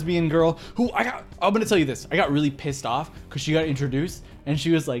Asian lesbian girl who I'm gonna tell you this. I got really pissed off because she got introduced and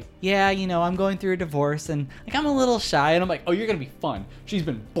she was like, "Yeah, I'm going through a divorce and like I'm a little shy." And I'm like, "Oh, you're gonna be fun." She's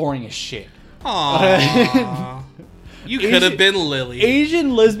been boring as shit. aww. You could have been Lily.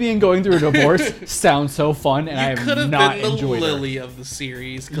 Asian lesbian going through a divorce sounds so fun, and I have could have not been the enjoyed Lily her. of the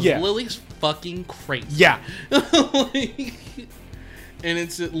series because Yeah. Lily's fucking crazy. Yeah. Like,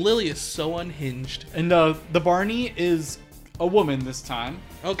 and Lily is so unhinged. And the Barney is a woman this time,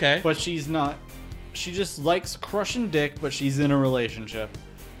 Okay. but she's not. She just likes crushing dick, but she's in a relationship.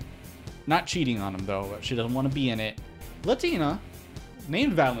 Not cheating on him though, but she doesn't want to be in it. Latina,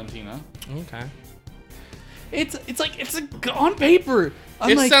 named Valentina. Okay. It's on paper. I'm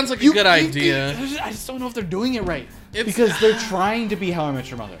It sounds like a good idea. I just don't know if they're doing it right It's- because they're trying to be How I Met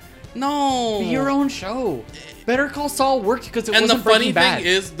Your Mother. No. Be your own show. Better Call Saul worked because it And the wasn't funny Breaking Bad. thing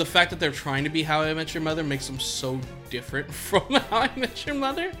is, the fact that they're trying to be How I Met Your Mother makes them so different from How I Met Your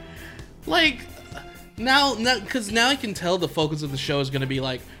Mother. Like, now I can tell the focus of the show is going to be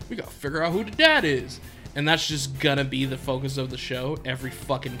like, we got to figure out who the dad is. And that's just going to be the focus of the show every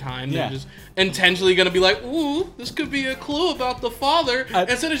fucking time. Yeah. They're just intentionally going to be like, ooh, this could be a clue about the father.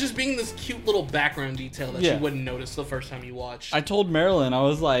 Instead of just being this cute little background detail that you wouldn't notice the first time you watched. I told Marilyn, I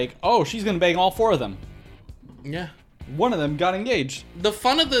was like, "Oh, she's gonna bang all 4 of them." Yeah. One of them got engaged. The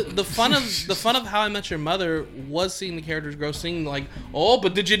fun of How I Met Your Mother was seeing the characters grow, seeing like, oh,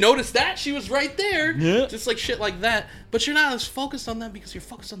 but did you notice that she was right there? Yeah. Just like shit like that. But you're not as focused on that because you're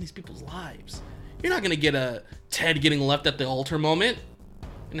focused on these people's lives. You're not gonna get a Ted getting left at the altar moment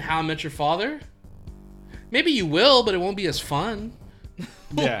in How I Met Your Father. Maybe you will, but it won't be as fun.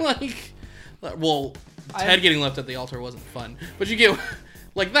 Yeah. Ted getting left at the altar wasn't fun, but you get.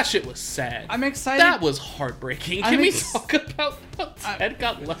 Like, that shit was sad. I'm excited. That was heartbreaking. Can we talk about how Ted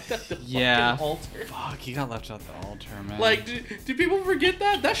got left at the fucking altar? Fuck, he got left at the altar, man. Like, do people forget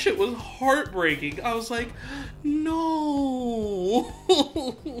that? That shit was heartbreaking. I was like, no.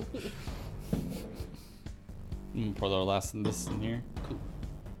 Pour the last in this in here. Cool.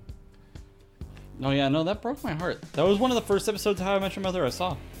 Oh yeah, no, that broke my heart. That was one of the first episodes of How I Met Your Mother I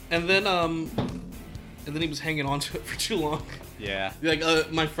saw. And then he was hanging on to it for too long. Yeah.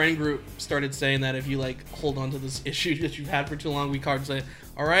 Like, my friend group started saying that if you, like, hold on to this issue that you've had for too long, we can't say,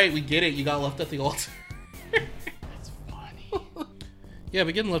 all right, we get it, you got left at the altar. That's funny. Yeah,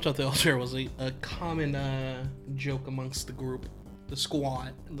 but getting left at the altar was a common joke amongst the group, the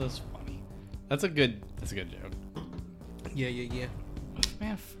squad. That's funny. That's a good joke. Yeah.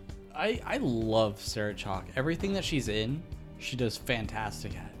 Man, I love Sarah Chalk. Everything that she's in, she does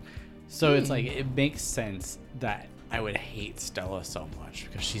fantastic at. So it's like, it makes sense that I would hate Stella so much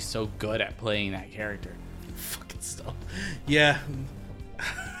because she's so good at playing that character. Fucking Stella. Yeah.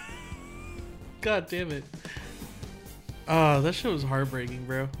 God damn it. Oh, that shit was heartbreaking,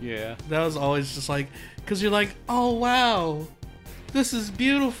 bro. Yeah. That was always just like, because you're like, oh, wow. This is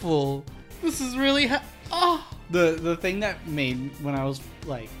beautiful. This is really, The thing that made when I was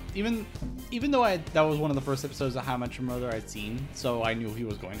like, even though that was one of the first episodes of How I Met Your Mother I'd seen, so I knew he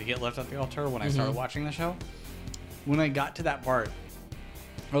was going to get left at the altar when I started watching the show. When I got to that part,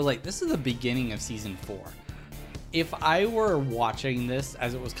 I was like, this is the beginning of season 4. If I were watching this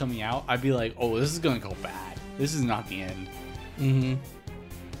as it was coming out, I'd be like, oh, this is going to go bad. This is not the end. Mm-hmm.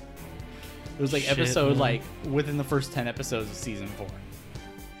 It was like like within the first 10 episodes of season 4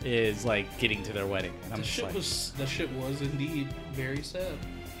 is like getting to their wedding. And I'm That shit was indeed very sad.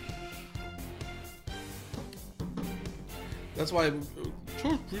 That's why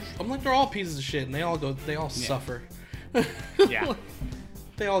I'm like, they're all pieces of shit and they all suffer. Yeah.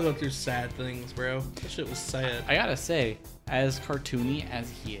 They all go through sad things, bro. That shit was sad. I gotta say, as cartoony as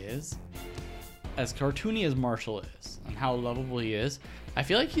he is, as cartoony as Marshall is, and how lovable he is, I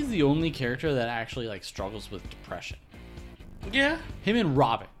feel like he's the only character that actually like struggles with depression. Yeah. Him and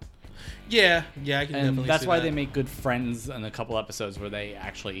Robin. Yeah, I can And definitely that's see why that. they make good friends in a couple episodes where they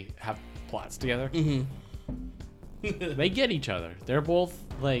actually have plots together. They get each other. They're both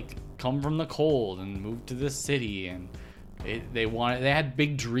like come from the cold and moved to this city, and they had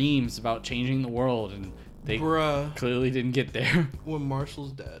big dreams about changing the world, and they clearly didn't get there. When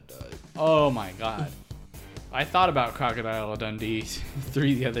Marshall's dad died. Oh my god. I thought about Crocodile Dundee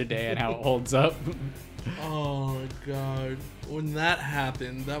 3 the other day and how it holds up. Oh my god. When that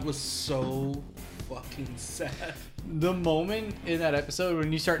happened, that was so fucking sad. The moment in that episode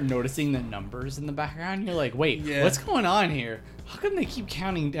when you start noticing the numbers in the background, you're like, wait, Yeah. what's going on here? How come they keep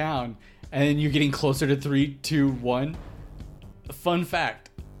counting down? And then you're getting closer to 3, 2, 1. Fun fact,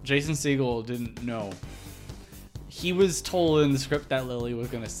 Jason Segel didn't know. He was told in the script that Lily was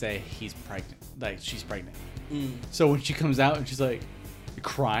going to say he's pregnant. Like, she's pregnant. So when she comes out and she's like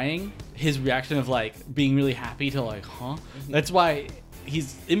crying, his reaction of like being really happy to like, huh? That's why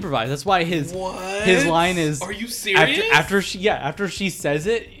he's improvised. That's why his line is. Are you serious? After she says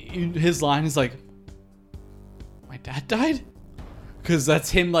it, his line is like, "My dad died," because that's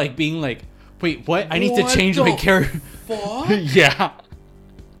him like being like, "Wait, what? I need to change my character." Fuck? Yeah.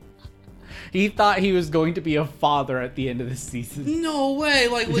 He thought he was going to be a father at the end of the season. No way!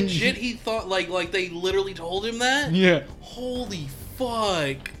 Like legit, he thought like they literally told him that. Yeah. Holy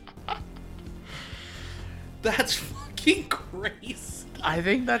fuck! That's fucking crazy. I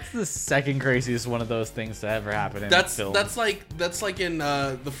think that's the second craziest one of those things to ever happen in film. That's like in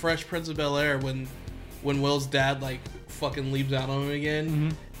the Fresh Prince of Bel-Air when Will's dad like fucking leaves out on him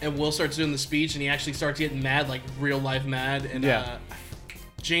again, and Will starts doing the speech, and he actually starts getting mad, like real life mad, and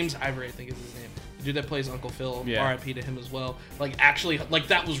James Ivory, I think is his name. The dude that plays Uncle Phil, R.I.P. to him as well. Like, actually, like,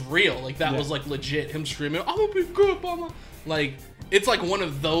 that was real. Like, that was, like, legit. Him screaming, I'm gonna be good, mama. Like, it's, like, one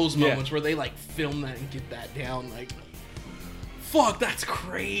of those moments where they, like, film that and get that down. Like, fuck, that's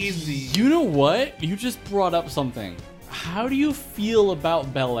crazy. You know what? You just brought up something. How do you feel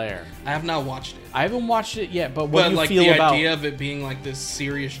about Bel-Air? I have not watched it. I haven't watched it yet, but what do you like, feel the about... idea of it being, like, this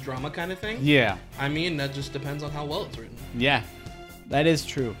serious drama kind of thing? Yeah. I mean, that just depends on how well it's written. Yeah. That is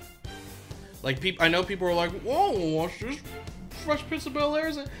true. Like, I know people are like, whoa, watch this Fresh Prince of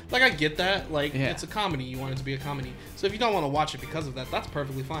Bel-Air. Like, I get that. Like, it's a comedy. You want it to be a comedy. So if you don't want to watch it because of that, that's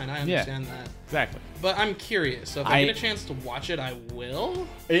perfectly fine. I understand that. Exactly. But I'm curious. So if I get a chance to watch it, I will.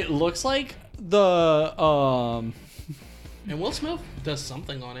 It looks like the... And Will Smith does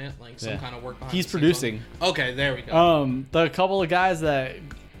something on it. Like, some kind of work behind He's the scenes producing. Okay, there we go. The couple of guys that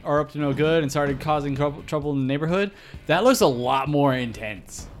are up to no good and started causing trouble in the neighborhood, that looks a lot more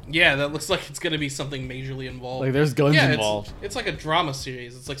intense. Yeah, that looks like it's going to be something majorly involved. Like, there's guns involved. It's like a drama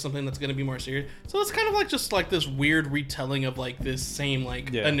series. It's like something that's going to be more serious. So it's kind of like just like this weird retelling of like this same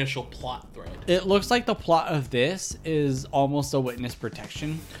like initial plot thread. It looks like the plot of this is almost a witness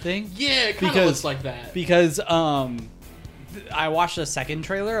protection thing. Yeah, it kind of looks like that. Because I watched a second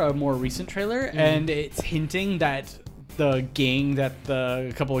trailer, a more recent trailer, and it's hinting that the gang that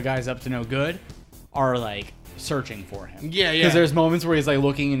the couple of guys up to no good are like searching for him. Yeah. Because there's moments where he's like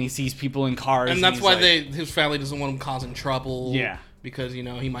looking and he sees people in cars, and that's why his family doesn't want him causing trouble. Yeah, because you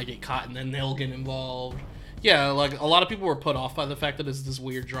know he might get caught and then they'll get involved. Yeah, like a lot of people were put off by the fact that it's this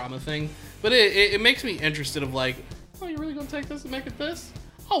weird drama thing, but it makes me interested of like, oh, you're really gonna take this and make it this?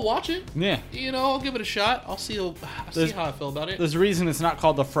 I'll watch it. Yeah. You know, I'll give it a shot. I'll see how I feel about it. There's a reason it's not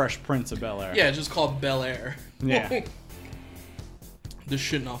called the Fresh Prince of Bel-Air. Yeah, it's just called Bel-Air. Yeah. This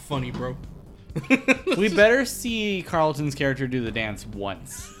shit not funny, bro. We better see Carlton's character do the dance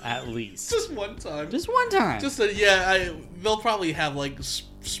once, at least. Just one time. Just one time. They'll probably have like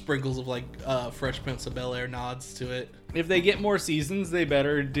sprinkles of like Fresh Prince of Bel-Air nods to it. If they get more seasons, they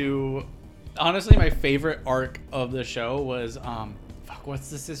better do. Honestly, my favorite arc of the show was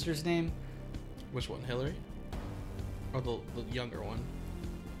what's the sister's name? Which one, Hillary? Or the younger one?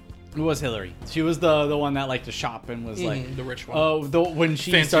 It was Hillary. She was the one that liked to shop and was like the rich one. Oh, when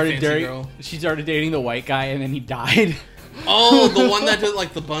she fancy started dating the white guy and then he died. Oh, the one that did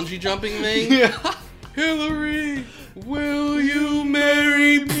like the bungee jumping thing. Yeah. Hillary, will you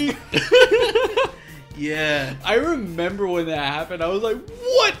marry me? Yeah. I remember when that happened. I was like,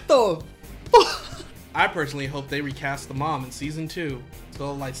 what the fuck? I personally hope they recast the mom in season 2. It's a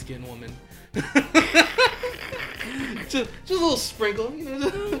light-skinned woman. just a little sprinkle, you know,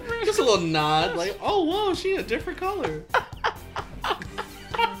 just a little nod, like, oh whoa, she a different color.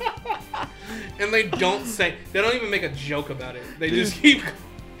 And they don't even make a joke about it. They just keep.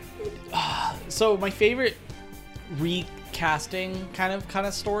 So my favorite recasting kind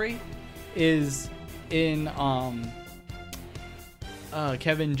of story is in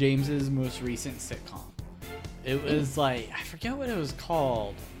Kevin James's most recent sitcom. It was like, I forget what it was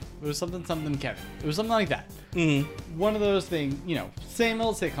called. It was something Kevin. It was something like that. Mm-hmm. One of those things, same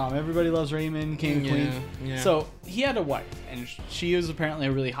old sitcom. Everybody loves Raymond, King and Queen. Yeah. So he had a wife, and she was apparently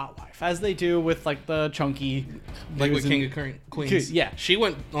a really hot wife, as they do with like the chunky, Like with King of Queens. Yeah. She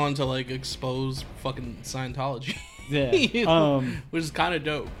went on to like expose fucking Scientology. Yeah. Which is kind of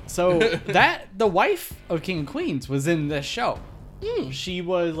dope. So the wife of King of Queens was in this show. She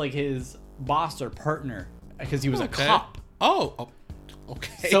was like his boss or partner because he was a cop. Oh,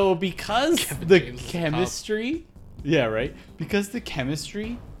 okay. So because Kevin the James is a chemistry, yeah, right. Because the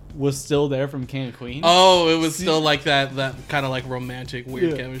chemistry was still there from King of Queens. Oh, it was still like that kind of like romantic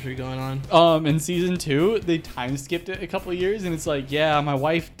weird chemistry going on. In season 2, they time skipped it a couple of years, and it's like, yeah, my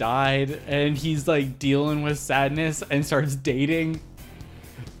wife died, and he's like dealing with sadness and starts dating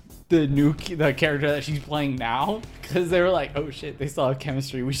the character that she's playing now, because they were like, oh shit, they still have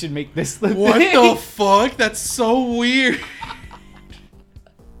chemistry. We should make this the What thing. the fuck? That's so weird.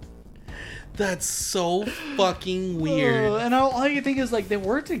 That's so fucking weird. And all I can think is like they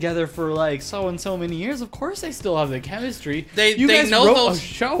worked together for like so and so many years. Of course, they still have the chemistry. You they guys know wrote those a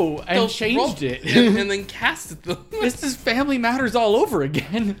show and changed it, and then casted them. This is Family Matters all over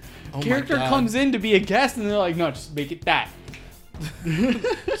again. Oh my Character God. comes in to be a guest, and they're like, no, just make it that.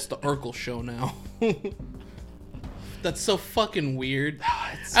 It's the Urkel show now. That's so fucking weird.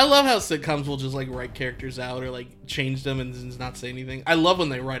 I love how sitcoms will just like write characters out or like change them and just not say anything. I love when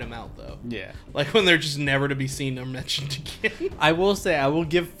they write them out though. Yeah. Like when they're just never to be seen or mentioned again. I will say, I will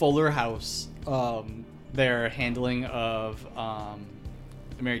give Fuller House their handling of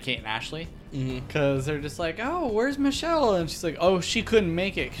Mary-Kate and Ashley. Because they're just like, oh, where's Michelle? And she's like, oh, she couldn't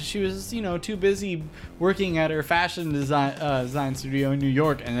make it because she was, too busy working at her fashion design studio in New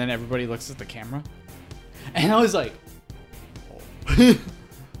York. And then everybody looks at the camera. And I was like,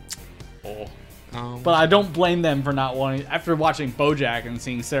 But I don't blame them for not wanting, after watching BoJack and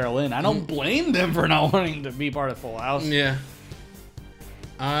seeing Sarah Lynn, I don't blame them for not wanting to be part of Full House. Yeah.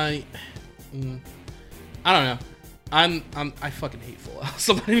 I don't know. I fucking hate Full House.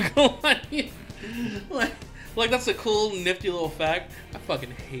 I'm not even gonna lie to you. Like that's a cool, nifty little fact. I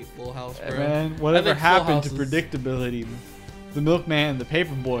fucking hate Full House, bro. Man, whatever happened to predictability? The Milkman, the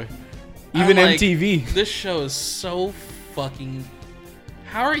Paperboy, even MTV. This show is so fucking.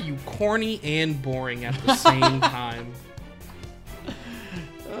 How are you corny and boring at the same time?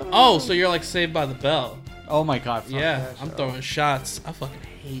 Oh, so you're like Saved by the Bell. Oh my god. Yeah, I'm throwing shots. I fucking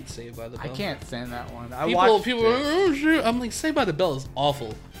hate Saved by the Bell. I can't stand that one. People are like, oh shit. I'm like, Saved by the Bell is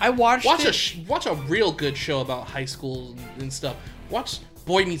awful. I watch a real good show about high school and stuff. Watch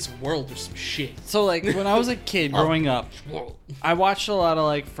Boy Meets World or some shit. So like when I was a kid growing up, I watched a lot of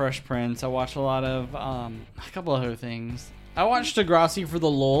like Fresh Prince. I watched a lot of a couple other things. I watched Degrassi for the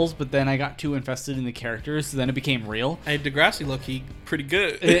lulz, but then I got too invested in the characters, so then it became real. Hey, Degrassi low-key pretty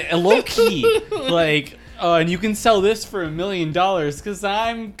good. Low-key. Like, and you can sell this for $1 million because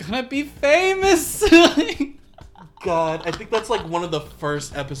I'm gonna be famous. God, I think that's like one of the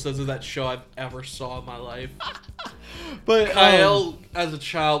first episodes of that show I've ever saw in my life. But Kyle, as a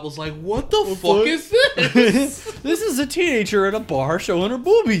child, was like, what the fuck is this? This is a teenager at a bar showing her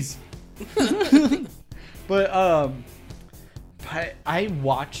boobies. But I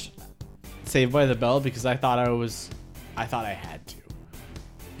watched Saved by the Bell because I thought I had to.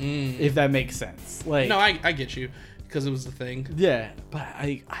 If that makes sense. Like, no, I get you because it was the thing. Yeah, but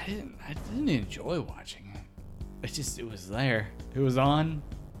I didn't enjoy watching it. It was there. It was on,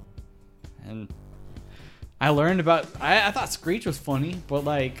 and I learned about. I thought Screech was funny, but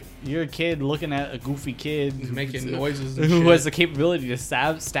like you're a kid looking at a goofy kid making noises and who shit. has the capability to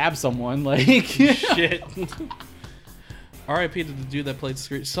stab someone. Like shit. R.I.P. to the dude that played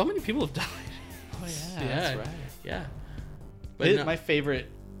Screech. So many people have died. Oh yeah, that's right. Yeah. But my favorite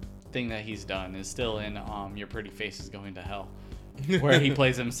thing that he's done is still in Your Pretty Face is Going to Hell, where he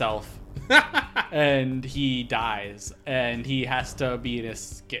plays himself and he dies and he has to be in a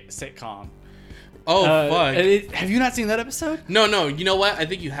sitcom. Oh, fuck. Have you not seen that episode? No. You know what? I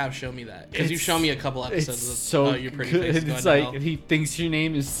think you have shown me that. Because you showed me a couple episodes of Your Pretty Face is Going It's to like, Hell. he thinks your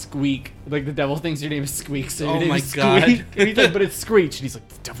name is Squeak. Like, the devil thinks your name is Squeak, so your Oh name my is God. Squeak. And he's like, but it's Screech. And he's like,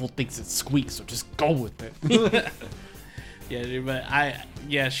 the devil thinks it's Squeak, so just go with it. Yeah, dude, but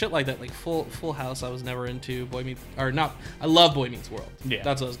shit like that, like Full House, I was never into. I love Boy Meets World. Yeah,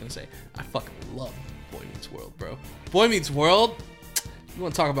 that's what I was gonna say. I fucking love Boy Meets World, bro. Boy Meets World. You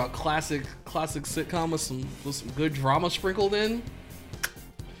want to talk about classic sitcom with some good drama sprinkled in?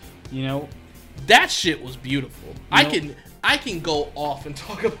 You know, that shit was beautiful. I can go off and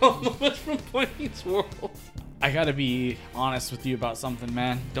talk about moments from Boy Meets World. I gotta be honest with you about something,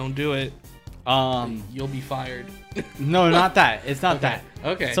 man. Don't do it. You'll be fired. No, not that. It's not that.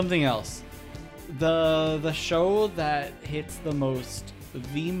 Okay. Something else. The show that hits the most,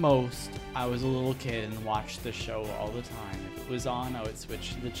 I was a little kid and watched the show all the time. If it was on, I would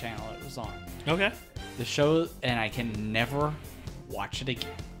switch to the channel it was on. Okay. The show, and I can never watch it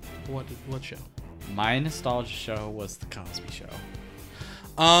again. What show? My nostalgia show was The Cosby Show.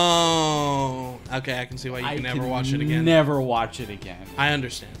 Oh, okay. I can see why you can never watch it again. Never watch it again. I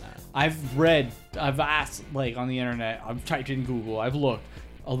understand that. I've asked, like, on the internet, I've typed in Google, I've looked.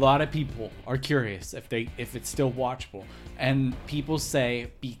 A lot of people are curious if it's still watchable. And people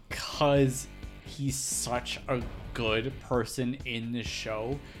say because he's such a good person in the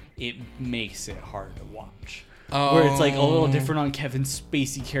show, it makes it hard to watch. Where it's like a little different on Kevin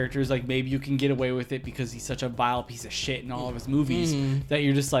Spacey characters, like maybe you can get away with it because he's such a vile piece of shit in all of his movies that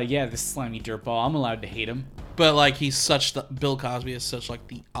you're just like, yeah, this slimy dirtball, I'm allowed to hate him. But like Bill Cosby is such like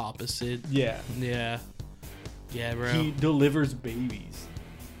the opposite. Yeah, bro. He delivers babies.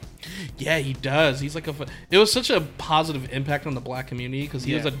 Yeah, he does. He's like it was such a positive impact on the black community because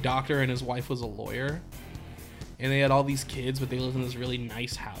he was a doctor and his wife was a lawyer, and they had all these kids, but they lived in this really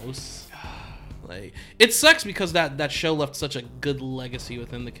nice house. Like, it sucks because that show left such a good legacy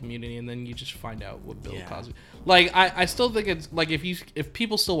within the community, and then you just find out what Bill Cosby. Like, I still think it's like if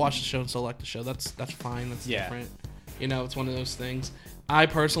people still watch the show and still like the show, that's fine. That's different. You know, it's one of those things. I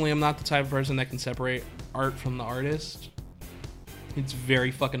personally am not the type of person that can separate art from the artist. It's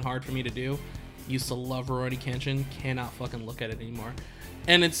very fucking hard for me to do. Used to love Rurouni Kenshin, cannot fucking look at it anymore.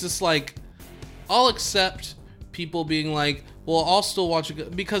 And it's just like, I'll accept people being like, well, I'll still watch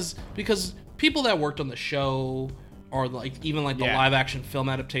it because people that worked on the show, or like even like the live action film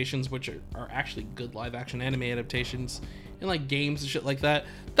adaptations, which are actually good live action anime adaptations, and like games and shit like that,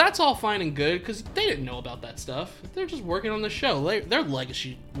 that's all fine and good because they didn't know about that stuff. They're just working on the show. Their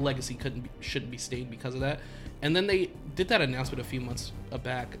legacy shouldn't be stained because of that. And then they did that announcement a few months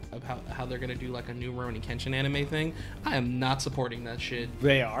back of how they're gonna do like a new Rurouni Kenshin anime thing. I am not supporting that shit.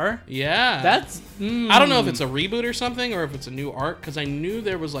 They are? Yeah. That's... I don't know if it's a reboot or something, or if it's a new arc, because I knew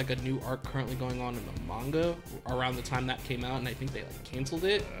there was like a new arc currently going on in the manga around the time that came out, and I think they like canceled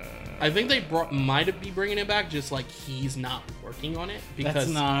it. I think they might be bringing it back, just like he's not working on it because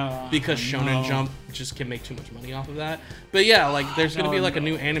Shonen Jump just can make too much money off of that. But yeah, like there's gonna be like a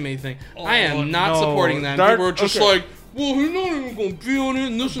new anime thing. I am not supporting that. People are just like, well, he's not even gonna be on it.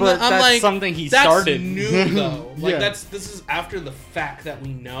 And this and that. I'm that's like, something he that's started. New though. Like this is after the fact that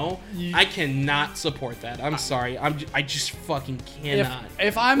we know. I cannot support that. I'm sorry. I just fucking cannot.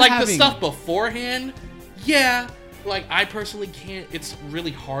 If I'm like having... the stuff beforehand, yeah. Like I personally can't. It's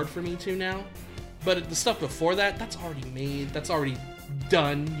really hard for me to now. But the stuff before that, that's already made. That's already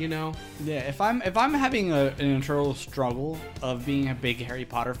done. You know. Yeah. If I'm having an internal struggle of being a big Harry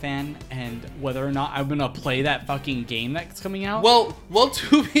Potter fan and whether or not I'm gonna play that fucking game that's coming out. Well.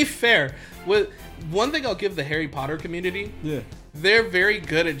 To be fair, with one thing I'll give the Harry Potter community. Yeah. They're very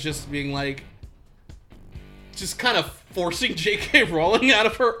good at just being like, just kind of forcing J.K. Rowling out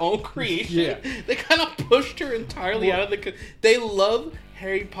of her own creation. Yeah. They kind of pushed her entirely out of the... They love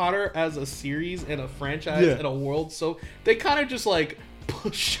Harry Potter as a series and a franchise and a world, so they kind of just like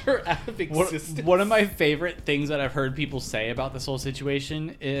pushed her out of existence. One of my favorite things that I've heard people say about this whole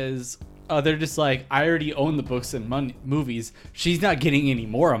situation is they're just like, I already own the books and movies. She's not getting any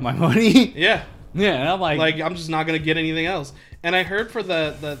more of my money. Yeah. Yeah, and I'm like, I'm just not gonna get anything else. And I heard for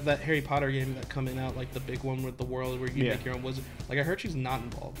that Harry Potter game that coming out, like the big one with the world where you make your own wizard. Like I heard she's not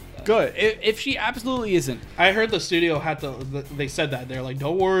involved with that. Good. If she absolutely isn't, I heard the studio had to. They said that they're like,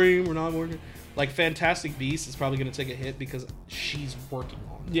 don't worry, we're not working. Like Fantastic Beasts is probably gonna take a hit because she's working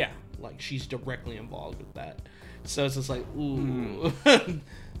on it. Yeah. Like she's directly involved with that. So it's just like, ooh,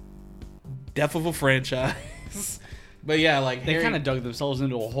 death of a franchise. But yeah, like they kind of dug themselves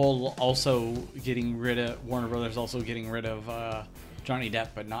into a hole. Also, getting rid of Warner Brothers, also getting rid of Johnny Depp,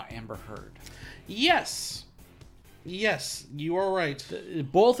 but not Amber Heard. Yes, you are right.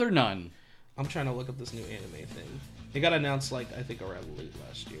 Both or none. I'm trying to look up this new anime thing. It got announced like I think around late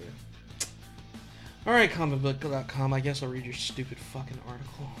last year. All right, comicbook.com. I guess I'll read your stupid fucking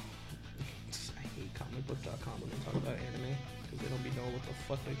article. I hate comicbook.com when they talk about anime because they don't be knowing what the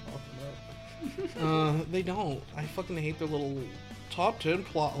fuck they talk about. They don't. I fucking hate their little top 10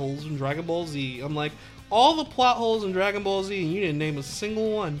 plot holes in Dragon Ball Z. I'm like, all the plot holes in Dragon Ball Z, and you didn't name a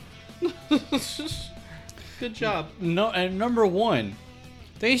single one. Good job. No, and number one,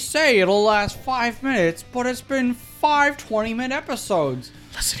 they say it'll last 5 minutes, but it's been 5 20-minute episodes.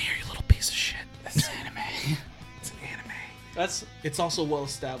 Listen here, you little piece of shit. It's anime. It's an anime. It's also well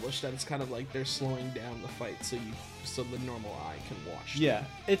established that it's kind of like they're slowing down the fight so the normal eye can watch. Yeah,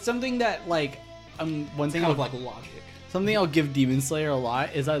 it's something that like one thing Kind of like logic. Something I'll give Demon Slayer a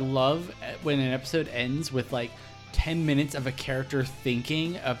lot is I love when an episode ends with like 10 minutes of a character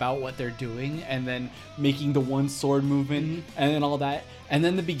thinking about what they're doing and then making the one sword movement and then all that. And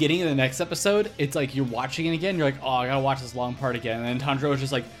then the beginning of the next episode, it's like you're watching it again. You're like, oh, I gotta watch this long part again. And then Tanjiro is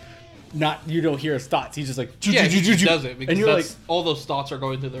just like, you don't hear his thoughts. He's just like, yeah, he just does it because and you're like, all those thoughts are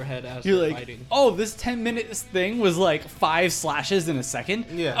going through their head as you're they're like, fighting. oh, this 10-minute thing was like 5 slashes in a second.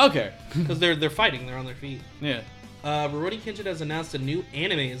 Yeah. Okay. Because they're fighting. They're on their feet. Yeah. Rurouni Kenshin has announced a new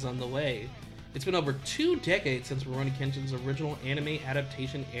anime is on the way. It's been over 2 decades since Rurouni Kenshin's original anime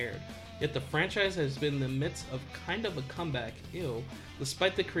adaptation aired. Yet the franchise has been in the midst of kind of a comeback. Ew.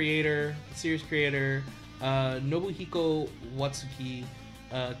 Despite the series creator, Nobuhiko Watsuki,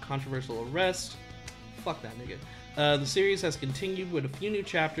 controversial arrest. Fuck that nigga. The series has continued with a few new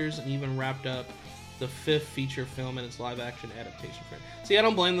chapters and even wrapped up the 5th feature film in its live-action adaptation for it. See, I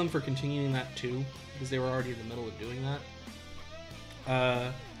don't blame them for continuing that too, because they were already in the middle of doing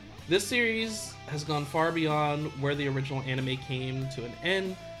that. This series has gone far beyond where the original anime came to an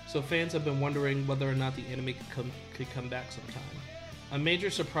end, so fans have been wondering whether or not the anime could come back sometime. A major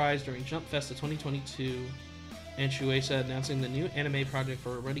surprise during Jump Fest of 2022, and Shueisha announcing the new anime project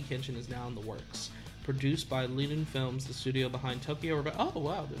for Rurouni Kenshin is now in the works. Produced by Leiden Films, the studio behind Tokyo Revengers. Oh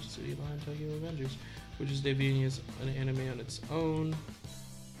wow, there's a studio behind Tokyo Revengers, which is debuting as an anime on its own.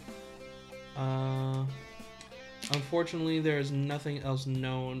 Unfortunately, there is nothing else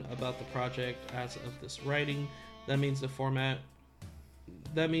known about the project as of this writing. That means the format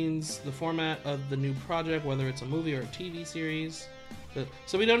of the new project, whether it's a movie or a TV series.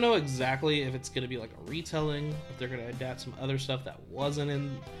 So we don't know exactly if it's going to be like a retelling, if they're going to adapt some other stuff that wasn't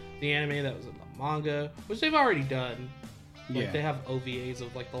in the anime that was in the manga, which they've already done. Like they have OVAs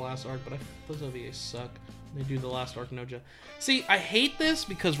of like the last arc, but those OVAs suck. They do the last arc Noja. See, I hate this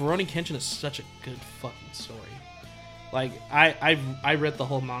because Rurouni Kenshin is such a good fucking story. Like I read the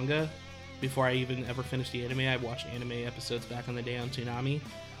whole manga before I even ever finished the anime. I watched anime episodes back in the day on Toonami.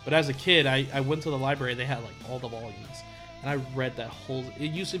 But as a kid, I went to the library. They had like all the volumes, and I read that whole.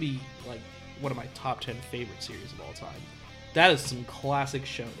 It used to be like one of my top 10 favorite series of all time. That is some classic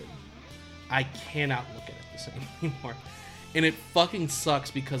shonen. I cannot look at it the same anymore, and it fucking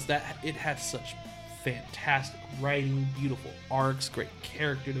sucks because it had such fantastic writing, beautiful arcs, great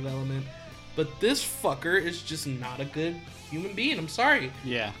character development. But this fucker is just not a good human being. I'm sorry.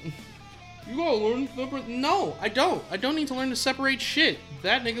 Yeah. You gotta learn to separate. No, I don't. I don't need to learn to separate shit.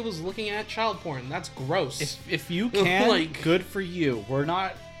 That nigga was looking at child porn. That's gross. If you can, like, good for you. I'm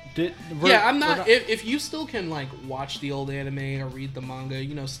not. If you still can like watch the old anime or read the manga,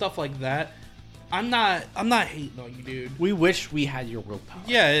 you know, stuff like that. I'm not hating on you, dude. We wish we had your willpower.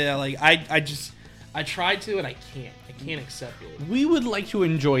 Yeah. Like I tried to and I can't. I can't accept it. We would like to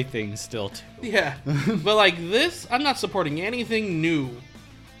enjoy things still too. Yeah, but like this, I'm not supporting anything new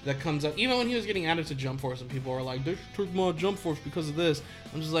that comes up. Even when he was getting added to Jump Force and people were like, they took more Jump Force because of this.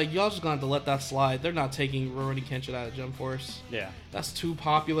 I'm just like, y'all just gonna have to let that slide. They're not taking Rurouni Kenshin out of Jump Force. Yeah. That's too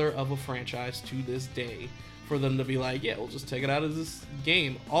popular of a franchise to this day for them to be like, yeah, we'll just take it out of this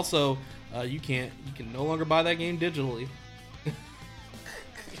game. Also, you can no longer buy that game digitally.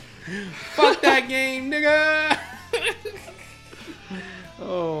 Fuck that game, nigga.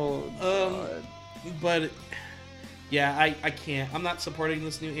 God. But yeah, I can't. I'm not supporting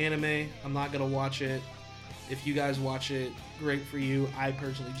this new anime. I'm not gonna watch it. If you guys watch it, great for you. I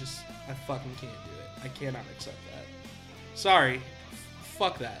personally I fucking can't do it. I cannot accept that. Sorry.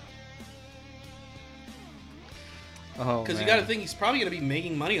 Fuck that. Oh, because you gotta think he's probably gonna be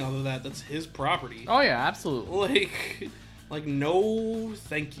making money off of that. That's his property. Oh yeah, absolutely. Like no,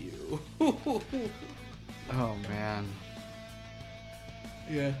 thank you. Oh man.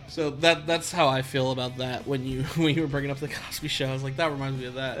 Yeah. So that's how I feel about that. When you were bringing up the Cosby Show, I was like, that reminds me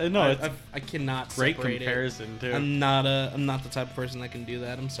of that. No, I cannot great separate comparison it. too. I'm not the type of person that can do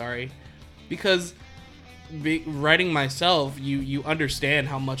that. I'm sorry, because writing myself, you understand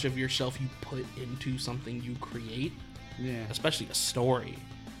how much of yourself you put into something you create. Yeah. Especially a story.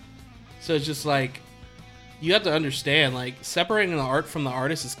 So it's just like, you have to understand, like, separating the art from the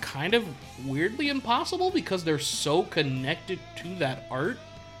artist is kind of weirdly impossible because they're so connected to that art.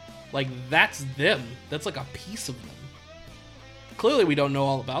 Like, that's them. That's like a piece of them. Clearly, we don't know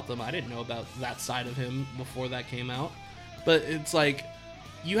all about them. I didn't know about that side of him before that came out. But it's like,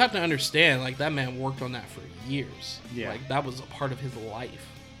 you have to understand, like, that man worked on that for years. Yeah. Like, that was a part of his life.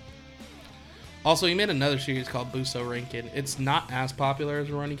 Also, he made another series called Buso Rankin. It's not as popular as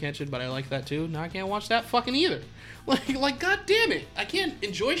Rurouni Kenshin, but I like that too. Now I can't watch that fucking either. Like, god damn it, I can't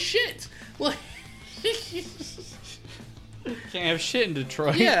enjoy shit. Like, Can't have shit in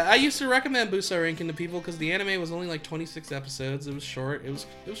Detroit. yeah, I used to recommend Buso Rankin to people because the anime was only like 26 episodes. It was short. It was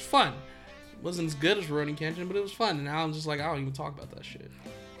fun. It wasn't as good as Rurouni Kenshin, but it was fun. And now I'm just like, I don't even talk about that shit.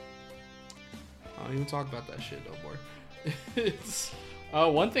 I don't even talk about that shit no more. It's...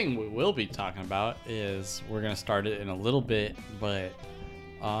 One thing we will be talking about is we're gonna start it in a little bit, but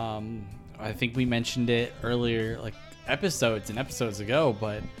I think we mentioned it earlier, like episodes ago.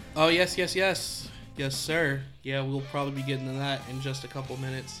 But oh yes, sir. Yeah, we'll probably be getting to that in just a couple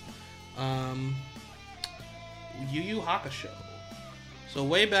minutes. Yu Yu Hakusho. So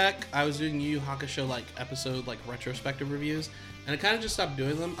way back, I was doing Yu Yu Hakusho episode retrospective reviews, and I kind of just stopped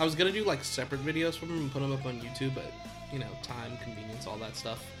doing them. I was gonna do separate videos from them and put them up on YouTube, but time, convenience, all that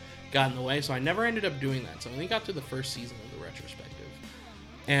stuff got in the way, so I never ended up doing that. So I only got to the first season of the retrospective,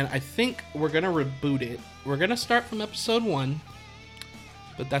 and I think we're gonna reboot it. We're gonna start from episode 1,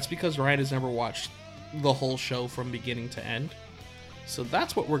 but that's because Ryan has never watched the whole show from beginning to end. So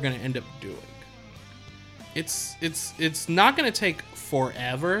that's what we're gonna end up doing. It's not gonna take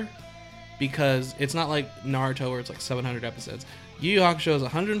forever because it's not like Naruto where it's 700 episodes. Yu Yu Hakusho is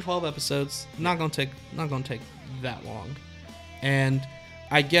 112 episodes. Not gonna take that long. And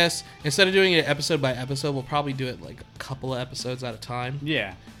I guess instead of doing it episode by episode, we'll probably do it a couple of episodes at a time.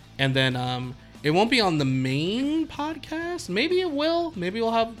 yeah, And then it won't be on the main podcast. Maybe it will. Maybe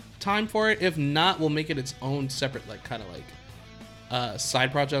we'll have time for it. If not, we'll make it its own separate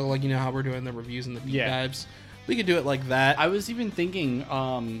side project, how we're doing the reviews and the deep dives. We could do it like that. I was even thinking,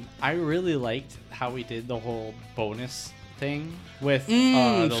 I really liked how we did the whole bonus thing with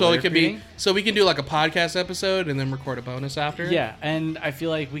so it could be we can do a podcast episode and then record a bonus after. Yeah, and I feel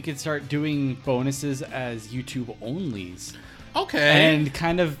like we could start doing bonuses as YouTube onlys. Okay. And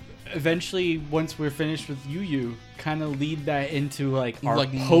kind of eventually, once we're finished with Yu, kind of lead that into our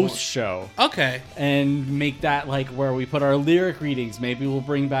post show. Okay. And make that where we put our lyric readings. Maybe we'll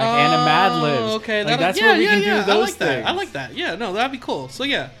bring back Anna Mad Libs. Okay, that's where we can do those things. I like that. Yeah, no, that'd be cool. So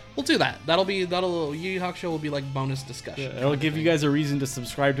yeah, we'll do that. Yu Yu Hakusho will be bonus discussion. Yeah, it'll give you guys a reason to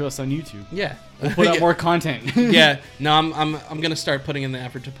subscribe to us on YouTube. Yeah, we'll put out more content. Yeah, no, I'm gonna start putting in the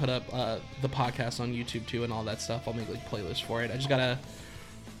effort to put up the podcast on YouTube too and all that stuff. I'll make playlists for it. I just gotta.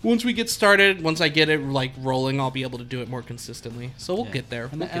 Once we get started, once I get it rolling, I'll be able to do it more consistently. So we'll get there.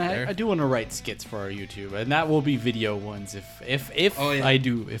 I do want to write skits for our YouTube, and that will be video ones if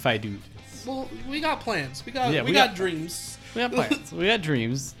I do. Well, we got plans. We got dreams. We got plans. We got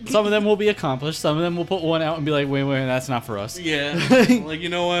dreams. Some of them will be accomplished. Some of them will put one out and be like, wait, that's not for us. Yeah. You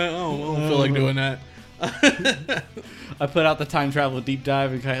know what? Oh, I don't feel like doing that. I put out the time travel deep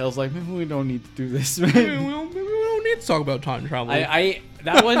dive, and Kyle's like, maybe we don't need to do this, man. Maybe we don't need to talk about time travel.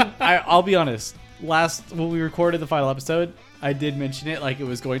 That one, I'll be honest. When we recorded the final episode, I did mention it it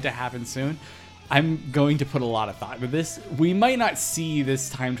was going to happen soon. I'm going to put a lot of thought into this. We might not see this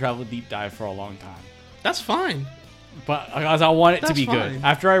time travel deep dive for a long time. That's fine. But I want it to be good.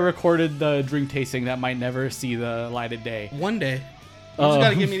 After I recorded the drink tasting, that might never see the light of day. One day. You just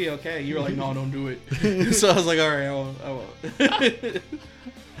gotta give me the okay. You were like, no, don't do it. So I was like, all right, I won't.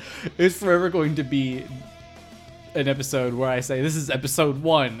 It's forever going to be an episode where I say, this is episode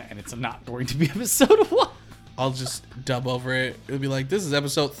 1, and it's not going to be episode 1. I'll just dub over it. It'll be like, this is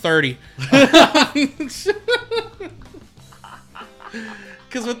episode 30. Because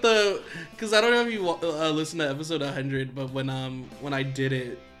I don't know if you listen to episode 100, but when I did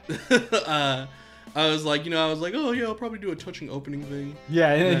it, I was like, oh yeah, I'll probably do a touching opening thing.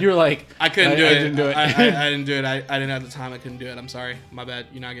 Yeah, and then you're like, I couldn't do it. I didn't do it. I didn't do it. I didn't have the time. I couldn't do it. I'm sorry. My bad.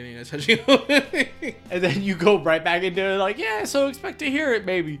 You're not getting a touching opening. And then you go right back into it like, yeah, so expect to hear it,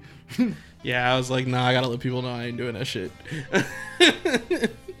 maybe. Yeah, I was like, nah, I gotta let people know I ain't doing that shit.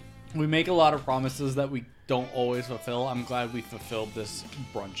 We make a lot of promises that we don't always fulfill. I'm glad we fulfilled this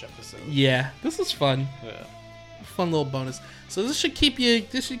brunch episode. Yeah, this is fun. Yeah. Fun little bonus. So this should keep you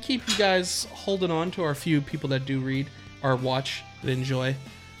guys holding on to our few people that do read or watch and enjoy.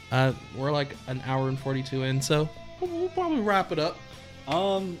 We're like an hour and 42 in, so we'll probably wrap it up.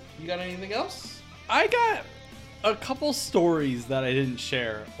 You got anything else? I got a couple stories that I didn't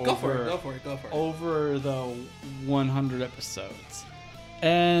share Go for it. over the 100 episodes.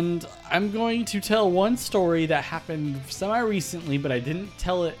 And I'm going to tell one story that happened semi-recently, but I didn't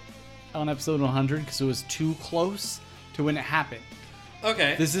tell it on episode 100 because it was too close to when it happened.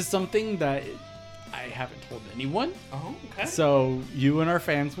 Okay. This is something that I haven't told anyone. Oh, okay. So you and our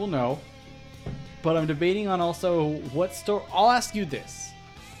fans will know. But I'm debating on also what story. I'll ask you this.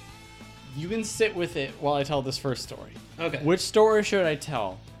 You can sit with it while I tell this first story. Okay. Which story should I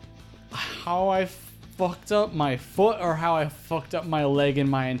tell? How I fucked up my foot or how I fucked up my leg and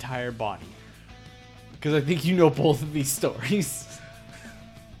my entire body? Because I think you know both of these stories.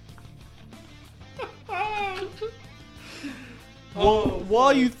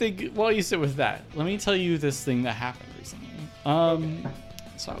 While you sit with that, let me tell you this thing that happened recently.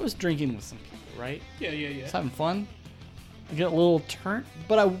 So I was drinking with some people, right? Yeah. Just having fun. I get a little turnt,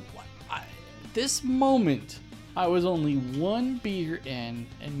 but I this moment I was only one beer in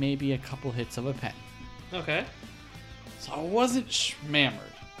and maybe a couple hits of a pen. Okay. So I wasn't schmammered.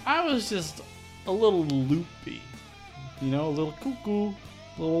 I was just a little loopy, a little cuckoo,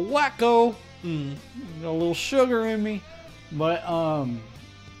 a little wacko, a little sugar in me. But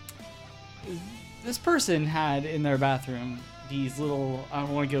this person had in their bathroom these little, I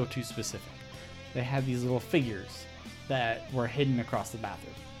don't want to go too specific. They had these little figures that were hidden across the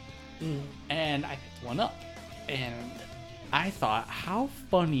bathroom. And I picked one up. And I thought how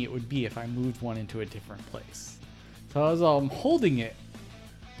funny it would be if I moved one into a different place. So as I'm holding it,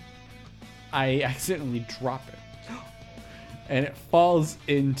 I accidentally drop it. And it falls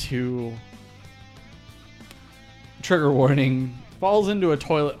into, trigger warning, falls into a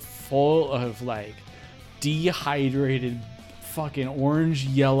toilet full of like dehydrated fucking orange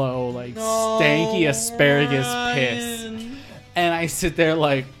yellow stanky asparagus piss. And I sit there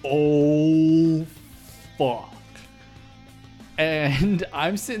like, oh fuck. And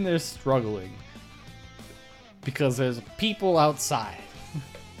I'm sitting there struggling because there's people outside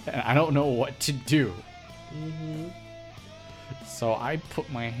and I don't know what to do. So I put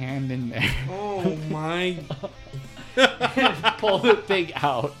my hand in there. Oh my. And pull the thing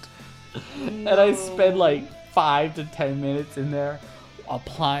out. And I spend like 5 to 10 minutes in there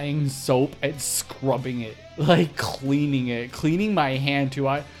applying soap and scrubbing it, like cleaning my hand too.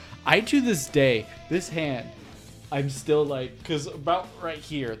 I to this day, this hand, I'm still like, because about right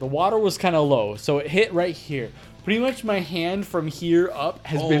here, the water was kind of low, so it hit right here. Pretty much my hand from here up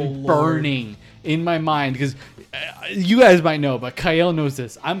has been burning in my mind, because you guys might know, but Kyle knows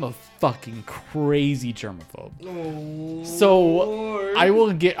this. I'm a fucking crazy germaphobe. Oh, so Lord. I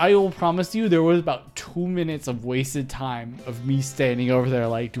will promise you there was about 2 minutes of wasted time of me standing over there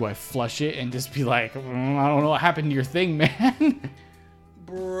like, do I flush it and just be like, I don't know what happened to your thing, man.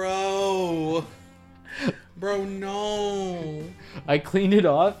 Bro, no. I cleaned it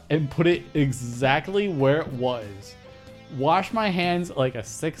off and put it exactly where it was. Washed my hands like a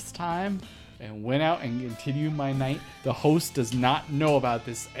 6th time and went out and continued my night. The host does not know about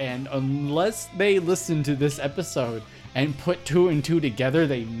this, and unless they listen to this episode and put 2 and 2 together,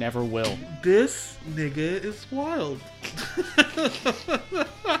 they never will. This nigga is wild.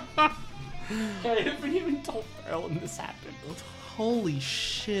 I haven't even told Carolyn this happened. Holy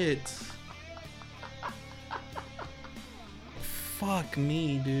shit. Fuck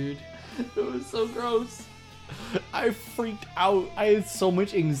me, dude. It was so gross. I freaked out. I had so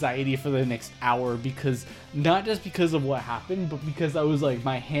much anxiety for the next hour because, not just because of what happened, but because I was like,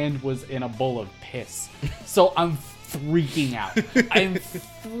 my hand was in a bowl of piss. So I'm freaking out.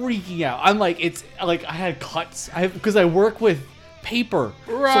 I'm like, it's like I had cuts. Because I work with paper.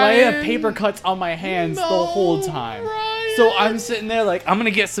 Ryan. So I had paper cuts on my hands the whole time. Ryan. So I'm sitting there like, I'm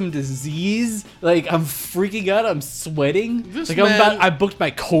gonna get some disease. Like, I'm freaking out. I'm sweating. I booked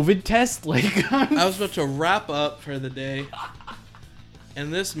my COVID test. Like, I was about to wrap up for the day,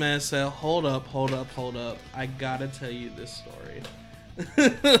 and this man said, hold up. I gotta tell you this story.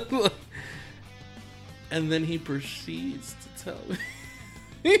 And then he proceeds to tell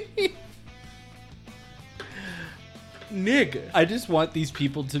me. Nigga. I just want these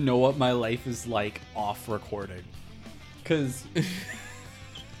people to know what my life is like off recording. Because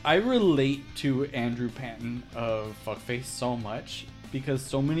I relate to Andrew Panton of Fuckface so much, because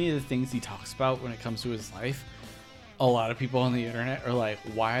so many of the things he talks about when it comes to his life, a lot of people on the internet are like,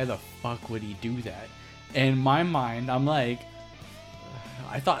 why the fuck would he do that? In my mind, I'm like,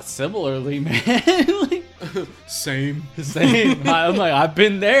 I thought similarly, man. Like, Same. I'm like, I've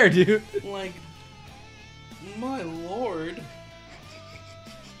been there, dude. Like, my lord.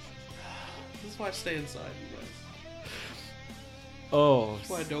 This is why I stay inside, you guys. Oh. That's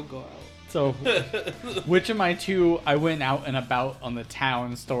why I don't go out. So, which of my 2 I went out and about on the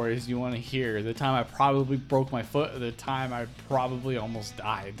town stories do you want to hear? The time I probably broke my foot, or the time I probably almost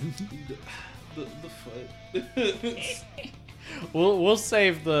died? The foot. We'll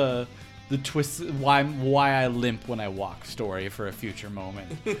save the twist why I limp when I walk story for a future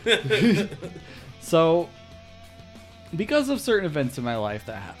moment. So, because of certain events in my life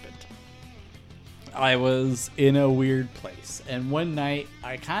that happened, I was in a weird place, and one night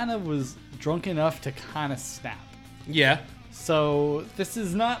I kind of was drunk enough to kind of snap. Yeah. So this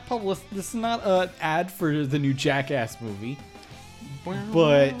is not This is not an ad for the new Jackass movie,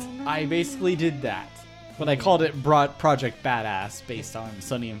 but I basically did that. But I called it Project Badass, based on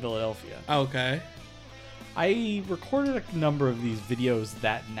Sunny in Philadelphia. Okay. I recorded a number of these videos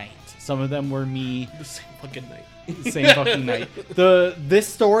that night. Some of them were me. The same fucking night. Same fucking night. This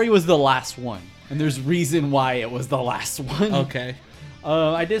story was the last one, and there's reason why it was the last one. Okay.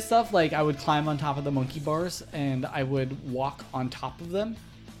 I did stuff like I would climb on top of the monkey bars, and I would walk on top of them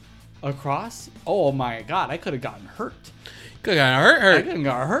across. Oh my god, I could have gotten hurt. Could have got I hurt. could have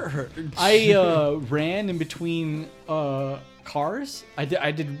got hurt. I ran in between cars. I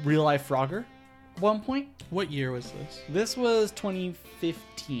did real life Frogger at one point. What year was this? This was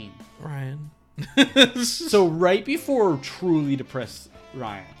 2015. Ryan. So right before truly depressed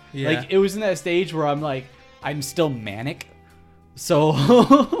Ryan. Yeah. Like, it was in that stage where I'm like, I'm still manic. So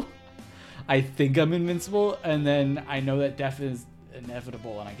I think I'm invincible, and then I know that death is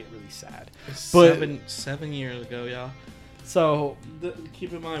inevitable, and I get really sad. But 7 years ago, y'all. so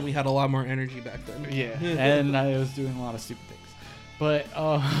Keep in mind, we had a lot more energy back then. yeah, and I was doing a lot of stupid things, but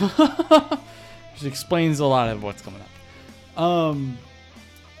which explains a lot of what's coming up.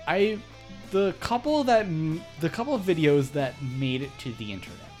 The couple of videos that made it to the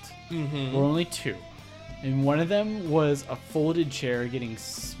internet were only two. And one of them was a folded chair getting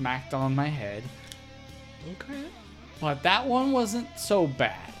smacked on my head. Okay. But that one wasn't so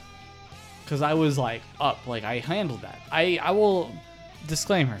bad. Because I was like up. Like, I handled that. I will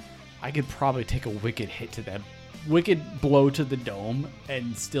disclaimer. I could probably take a wicked hit to that. Wicked blow to the dome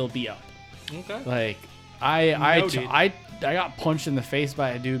and still be up. Okay. Like, I Noted. got punched in the face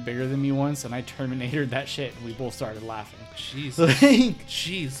by a dude bigger than me once, and I terminated that shit, and we both started laughing. Jesus. Like,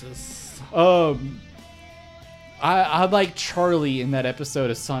 Jesus. I'm like Charlie in that episode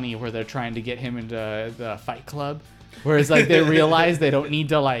of Sunny where they're trying to get him into the fight club. Whereas like they realize they don't need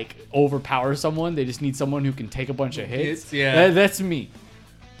to like overpower someone. They just need someone who can take a bunch of hits. Yeah. That's me.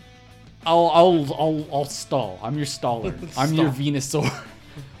 I'll stall. I'm your staller. I'm your Venusaur.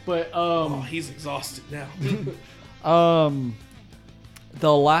 But Oh, he's exhausted now.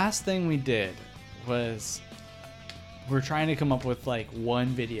 the last thing we did was we're trying to come up with like one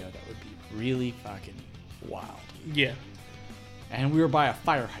video that would be really fucking wild. Yeah. And we were by a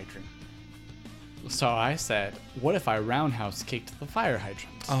fire hydrant. So I said, what if I roundhouse kicked the fire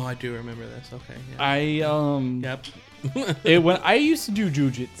hydrant? Oh, I do remember this. Okay. Yeah. Yep. I used to do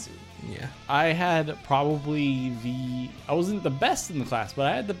jujitsu. Yeah. I had probably I wasn't the best in the class, but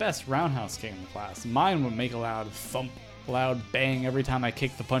I had the best roundhouse kick in the class. Mine would make a loud thump, loud bang every time I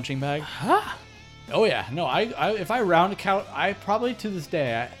kicked the punching bag. Huh? Oh yeah, no, if I round count, I probably to this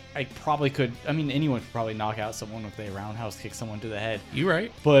day, I probably could, I mean, anyone could probably knock out someone if they roundhouse kick someone to the head. You right.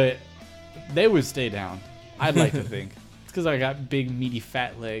 But they would stay down. I'd like to think. It's because I got big, meaty,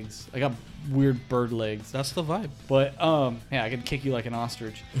 fat legs. I got weird bird legs. That's the vibe. But, yeah, I can kick you like an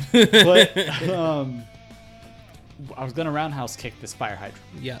ostrich. But, I was going to roundhouse kick this fire hydrant.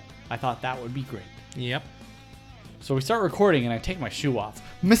 Yeah. I thought that would be great. Yep. So we start recording, and I take my shoe off.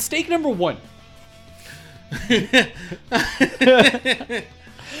 Mistake number one.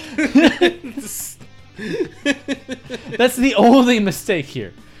 That's the only mistake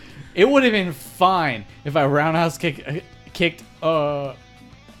here. It would have been fine if I roundhouse kicked a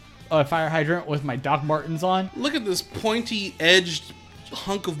fire hydrant with my Doc Martens on. Look at this pointy edged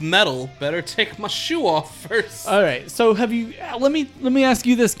hunk of metal. Better take my shoe off first. All right, so have you? Let me ask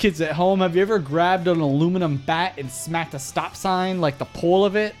you this, kids at home. Have you ever grabbed an aluminum bat and smacked a stop sign, like the pole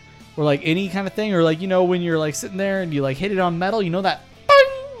of it, or like any kind of thing, or like, you know, when you're like sitting there and you like hit it on metal, you know that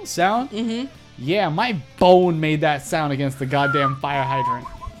bang sound? Mm-hmm. Yeah, my bone made that sound against the goddamn fire hydrant.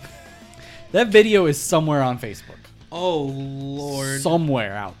 That video is somewhere on Facebook. Oh Lord.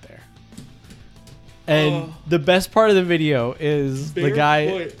 Somewhere out there. And the best part of the video is the guy.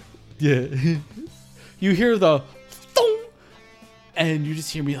 Point. Yeah. You hear the thong, and you just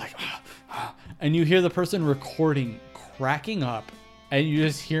hear me like, and you hear the person recording cracking up, and you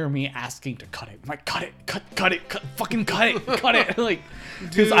just hear me asking to cut it. I'm like, cut it, fucking cut it, cut it. Like,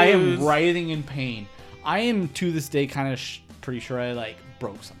 because I am writhing in pain. I am to this day kind of pretty sure I like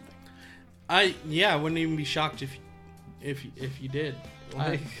broke something. I wouldn't even be shocked if you did.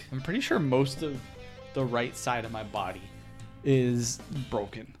 Like, I'm pretty sure most of the right side of my body is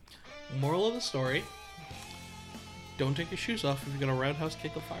broken. moral of the story: don't take your shoes off if you're gonna roundhouse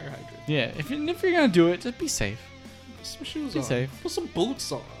kick a fire hydrant. Yeah, if you're gonna do it, just be safe. Put some shoes Be on. safe. Put some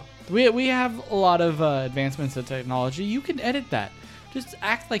boots on. We have a lot of advancements in technology. You can edit that. Just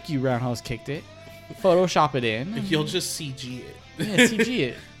act like you roundhouse kicked it. Photoshop it in. You'll just CG it. Yeah, CG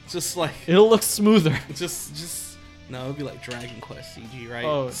it. Just like It'll look smoother. just no, it'd be like Dragon Quest CG, right?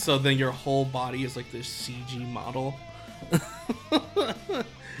 Oh. So then your whole body is like this CG model.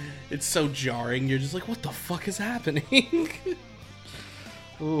 It's so jarring. You're just like, what the fuck is happening?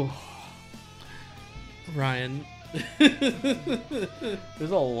 Ooh. Ryan.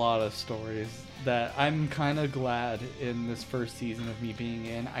 There's a lot of stories that I'm kind of glad in this first season of me being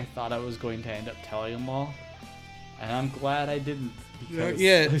in. I thought I was going to end up telling them all, and I'm glad I didn't. Not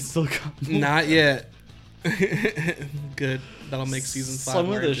yet. I still got more. Not yet. Good. That'll make season 5 Some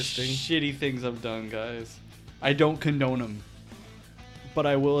more of the interesting. shitty things I've done, guys. I don't condone them, but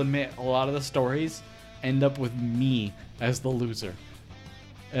I will admit a lot of the stories end up with me as the loser,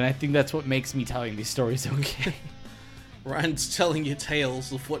 and I think that's what makes me telling these stories okay. Ryan's telling you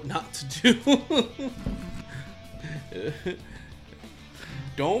tales of what not to do.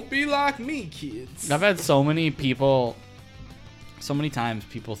 Don't be like me, kids. I've had so many times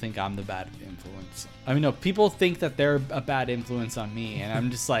people think I'm the bad influence. I mean, no, people think that they're a bad influence on me, and I'm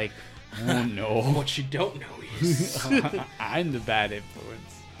just like, oh no. What you don't know is I'm the bad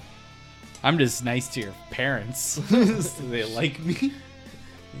influence. I'm just nice to your parents, so they like me.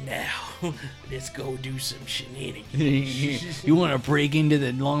 now. Let's go do some shenanigans. You want to break into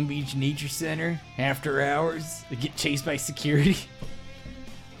the Long Beach Nature Center after hours to get chased by security?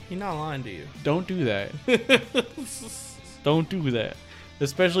 He's not lying to you. Don't do that. Don't do that.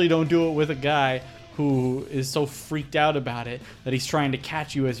 Especially don't do it with a guy who is so freaked out about it that he's trying to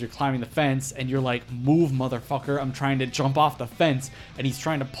catch you as you're climbing the fence, and you're like, move, motherfucker, I'm trying to jump off the fence, and he's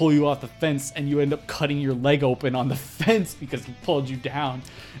trying to pull you off the fence, and you end up cutting your leg open on the fence because he pulled you down,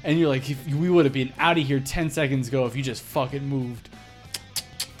 and you're like, we would have been out of here 10 seconds ago if you just fucking moved.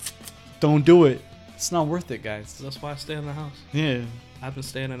 Don't do it. It's not worth it, guys. That's why I stay in the house. Yeah. I've been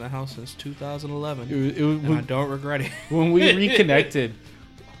staying in the house since 2011, And I don't regret it. when we reconnected,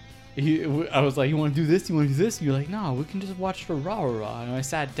 I was like, you want to do this? You want to do this? And you're like, no, we can just watch the Raw. And I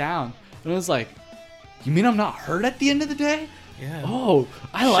sat down, and I was like, you mean I'm not hurt at the end of the day? Yeah. Oh,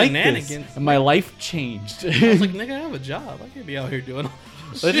 I like this. Shenanigans. And my life changed. I was like, nigga, I have a job. I can't be out here doing all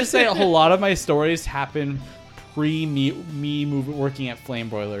this Let's shit. just say a whole lot of my stories happen me working at Flame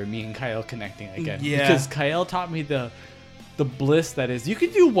Broiler, me and Kyle connecting again. Yeah. Because Kyle taught me the bliss that is, you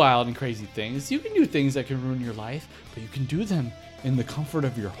can do wild and crazy things. You can do things that can ruin your life, but you can do them in the comfort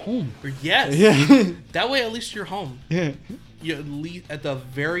of your home. Yes. Yeah. That way, at least you're home. Yeah. You at the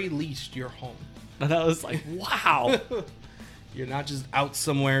very least, you're home. And I was like, wow. You're not just out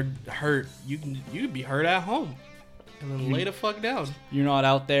somewhere hurt. You can be hurt at home, and then lay the fuck down. You're not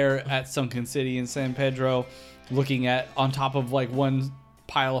out there at Sunken City in San Pedro looking at on top of like one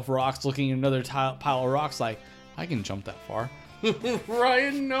pile of rocks, looking at another pile of rocks like, I can jump that far.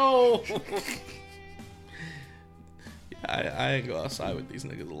 Ryan, no. I ain't go outside with these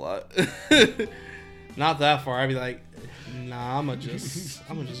niggas a lot. Not that far. I'd be like, nah, I'ma just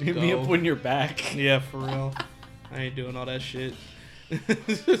Hit go. me up when you're back. Yeah, for real. I ain't doing all that shit.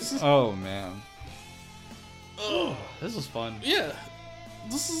 Oh man. Oh, This was fun. yeah.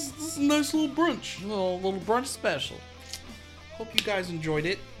 This is a nice little brunch. Little brunch special. Hope you guys enjoyed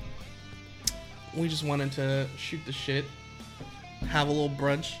it. We just wanted to shoot the shit, have a little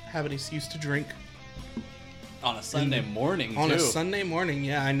brunch, have an excuse to drink. On a Sunday morning, On too. a Sunday morning,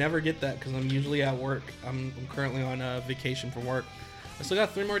 yeah, I never get that because I'm usually at work. I'm currently on a vacation from work. I still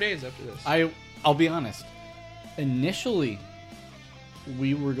got 3 more days after this. I'll be honest. Initially,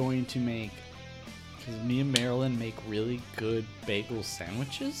 we were going to make, because me and Marilyn make really good bagel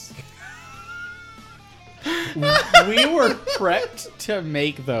sandwiches. We were prepped to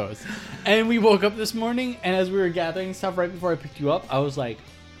make those. And we woke up this morning, and as we were gathering stuff right before I picked you up, I was like,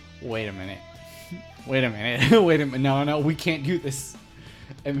 wait a minute. No, we can't do this.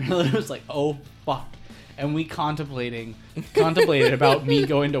 And Marilyn was like, oh, fuck. And we contemplated about me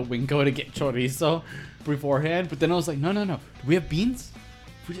going to Winco to get chorizo beforehand. But then I was like, no. Do we have beans?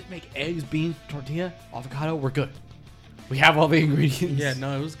 If we just make eggs, beans, tortilla, avocado, we're good. We have all the ingredients. Yeah,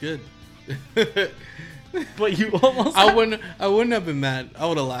 no, it was good. But you almost... I wouldn't have been mad. I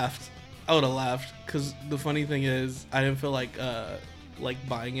would have laughed. Because the funny thing is, I didn't feel like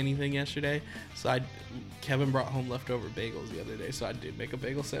buying anything yesterday. So Kevin brought home leftover bagels the other day. So I did make a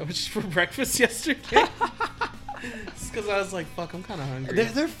bagel sandwich for breakfast yesterday. It's because I was like, fuck, I'm kind of hungry.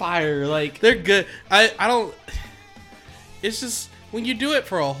 They're fire. Like, They're good. I don't... It's just, when you do it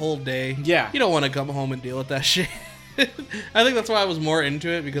for a whole day, Yeah. you don't want to come home and deal with that shit. I think that's why I was more into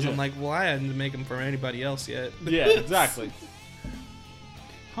it, because I'm like, well, I hadn't to make them for anybody else yet. yeah, exactly.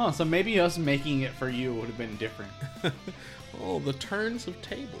 Huh, so maybe us making it for you would have been different. Oh, the turns of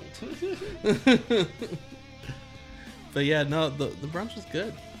tables. But yeah, no, the brunch was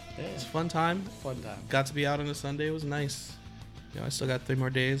good. Yeah. It's a fun time. Fun time. Got to be out on a Sunday. It was nice. I still got 3 more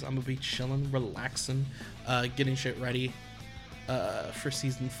days. I'm gonna be chilling, relaxing, getting shit ready for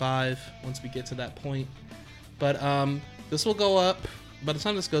season 5 once we get to that point. But this will go up. By the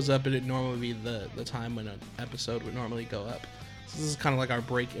time this goes up, it'd normally be the time when an episode would normally go up. So this is kind of like our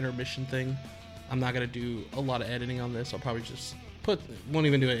break intermission thing. I'm not gonna do a lot of editing on this. I'll probably just won't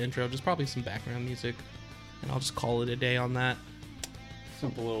even do an intro, just probably some background music, and I'll just call it a day on that.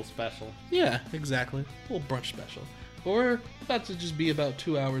 Simple little special. Yeah, exactly. A little brunch special. But we're about to just be about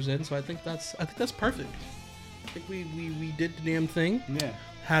 2 hours in, so I think that's perfect. I think we did the damn thing. Yeah.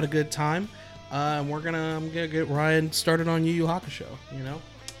 Had a good time. I'm gonna get Ryan started on Yu Yu Hakusho. You know,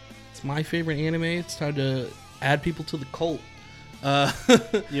 it's my favorite anime. It's time to add people to the cult.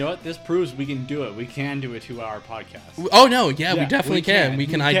 You know what? This proves we can do it. We can do a 2-hour podcast. Oh no, yeah, we Yeah, definitely we can. can. We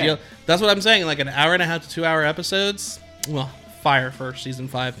can We ideal. can. That's what I'm saying. Like an hour and a half to 2 hour episodes. Well, fire for season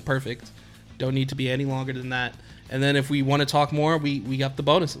 5. Perfect. Don't need to be any longer than that. And then if we want to talk more, we got the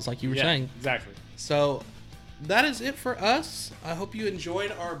bonuses, like you were saying. Exactly. So that is it for us. I hope you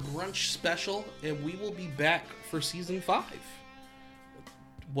enjoyed our brunch special, and we will be back for season 5.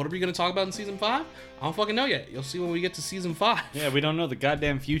 What are we going to talk about in season 5? I don't fucking know yet. You'll see when we get to season 5. Yeah, we don't know the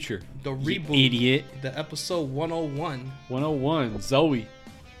goddamn future. The You reboot. idiot. The episode 101. 101, Zoe.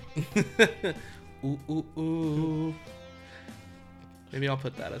 Ooh, ooh, ooh. Maybe I'll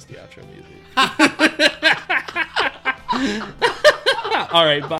put that as the outro music. All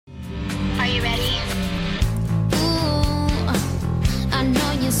right, bye. Are you ready? Ooh, I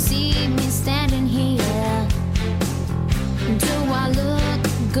know you see me standing here. Do I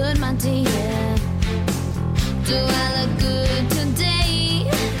look good, my dear? Do I look good today?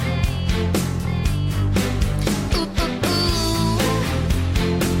 Ooh, ooh, ooh.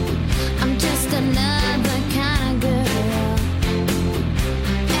 I'm just another kind of girl,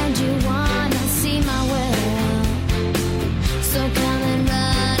 and you wanna see my world. So come and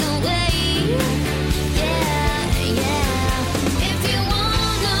run away. Yeah, yeah. If you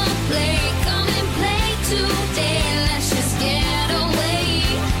wanna play, come and play today. Let's just get away.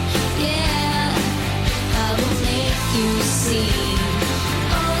 Yeah, I will make you see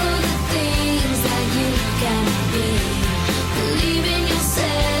all the things that you can be. Believe in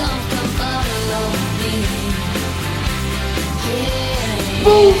yourself, come follow me. Yeah,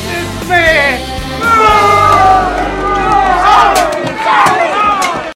 Move it, man!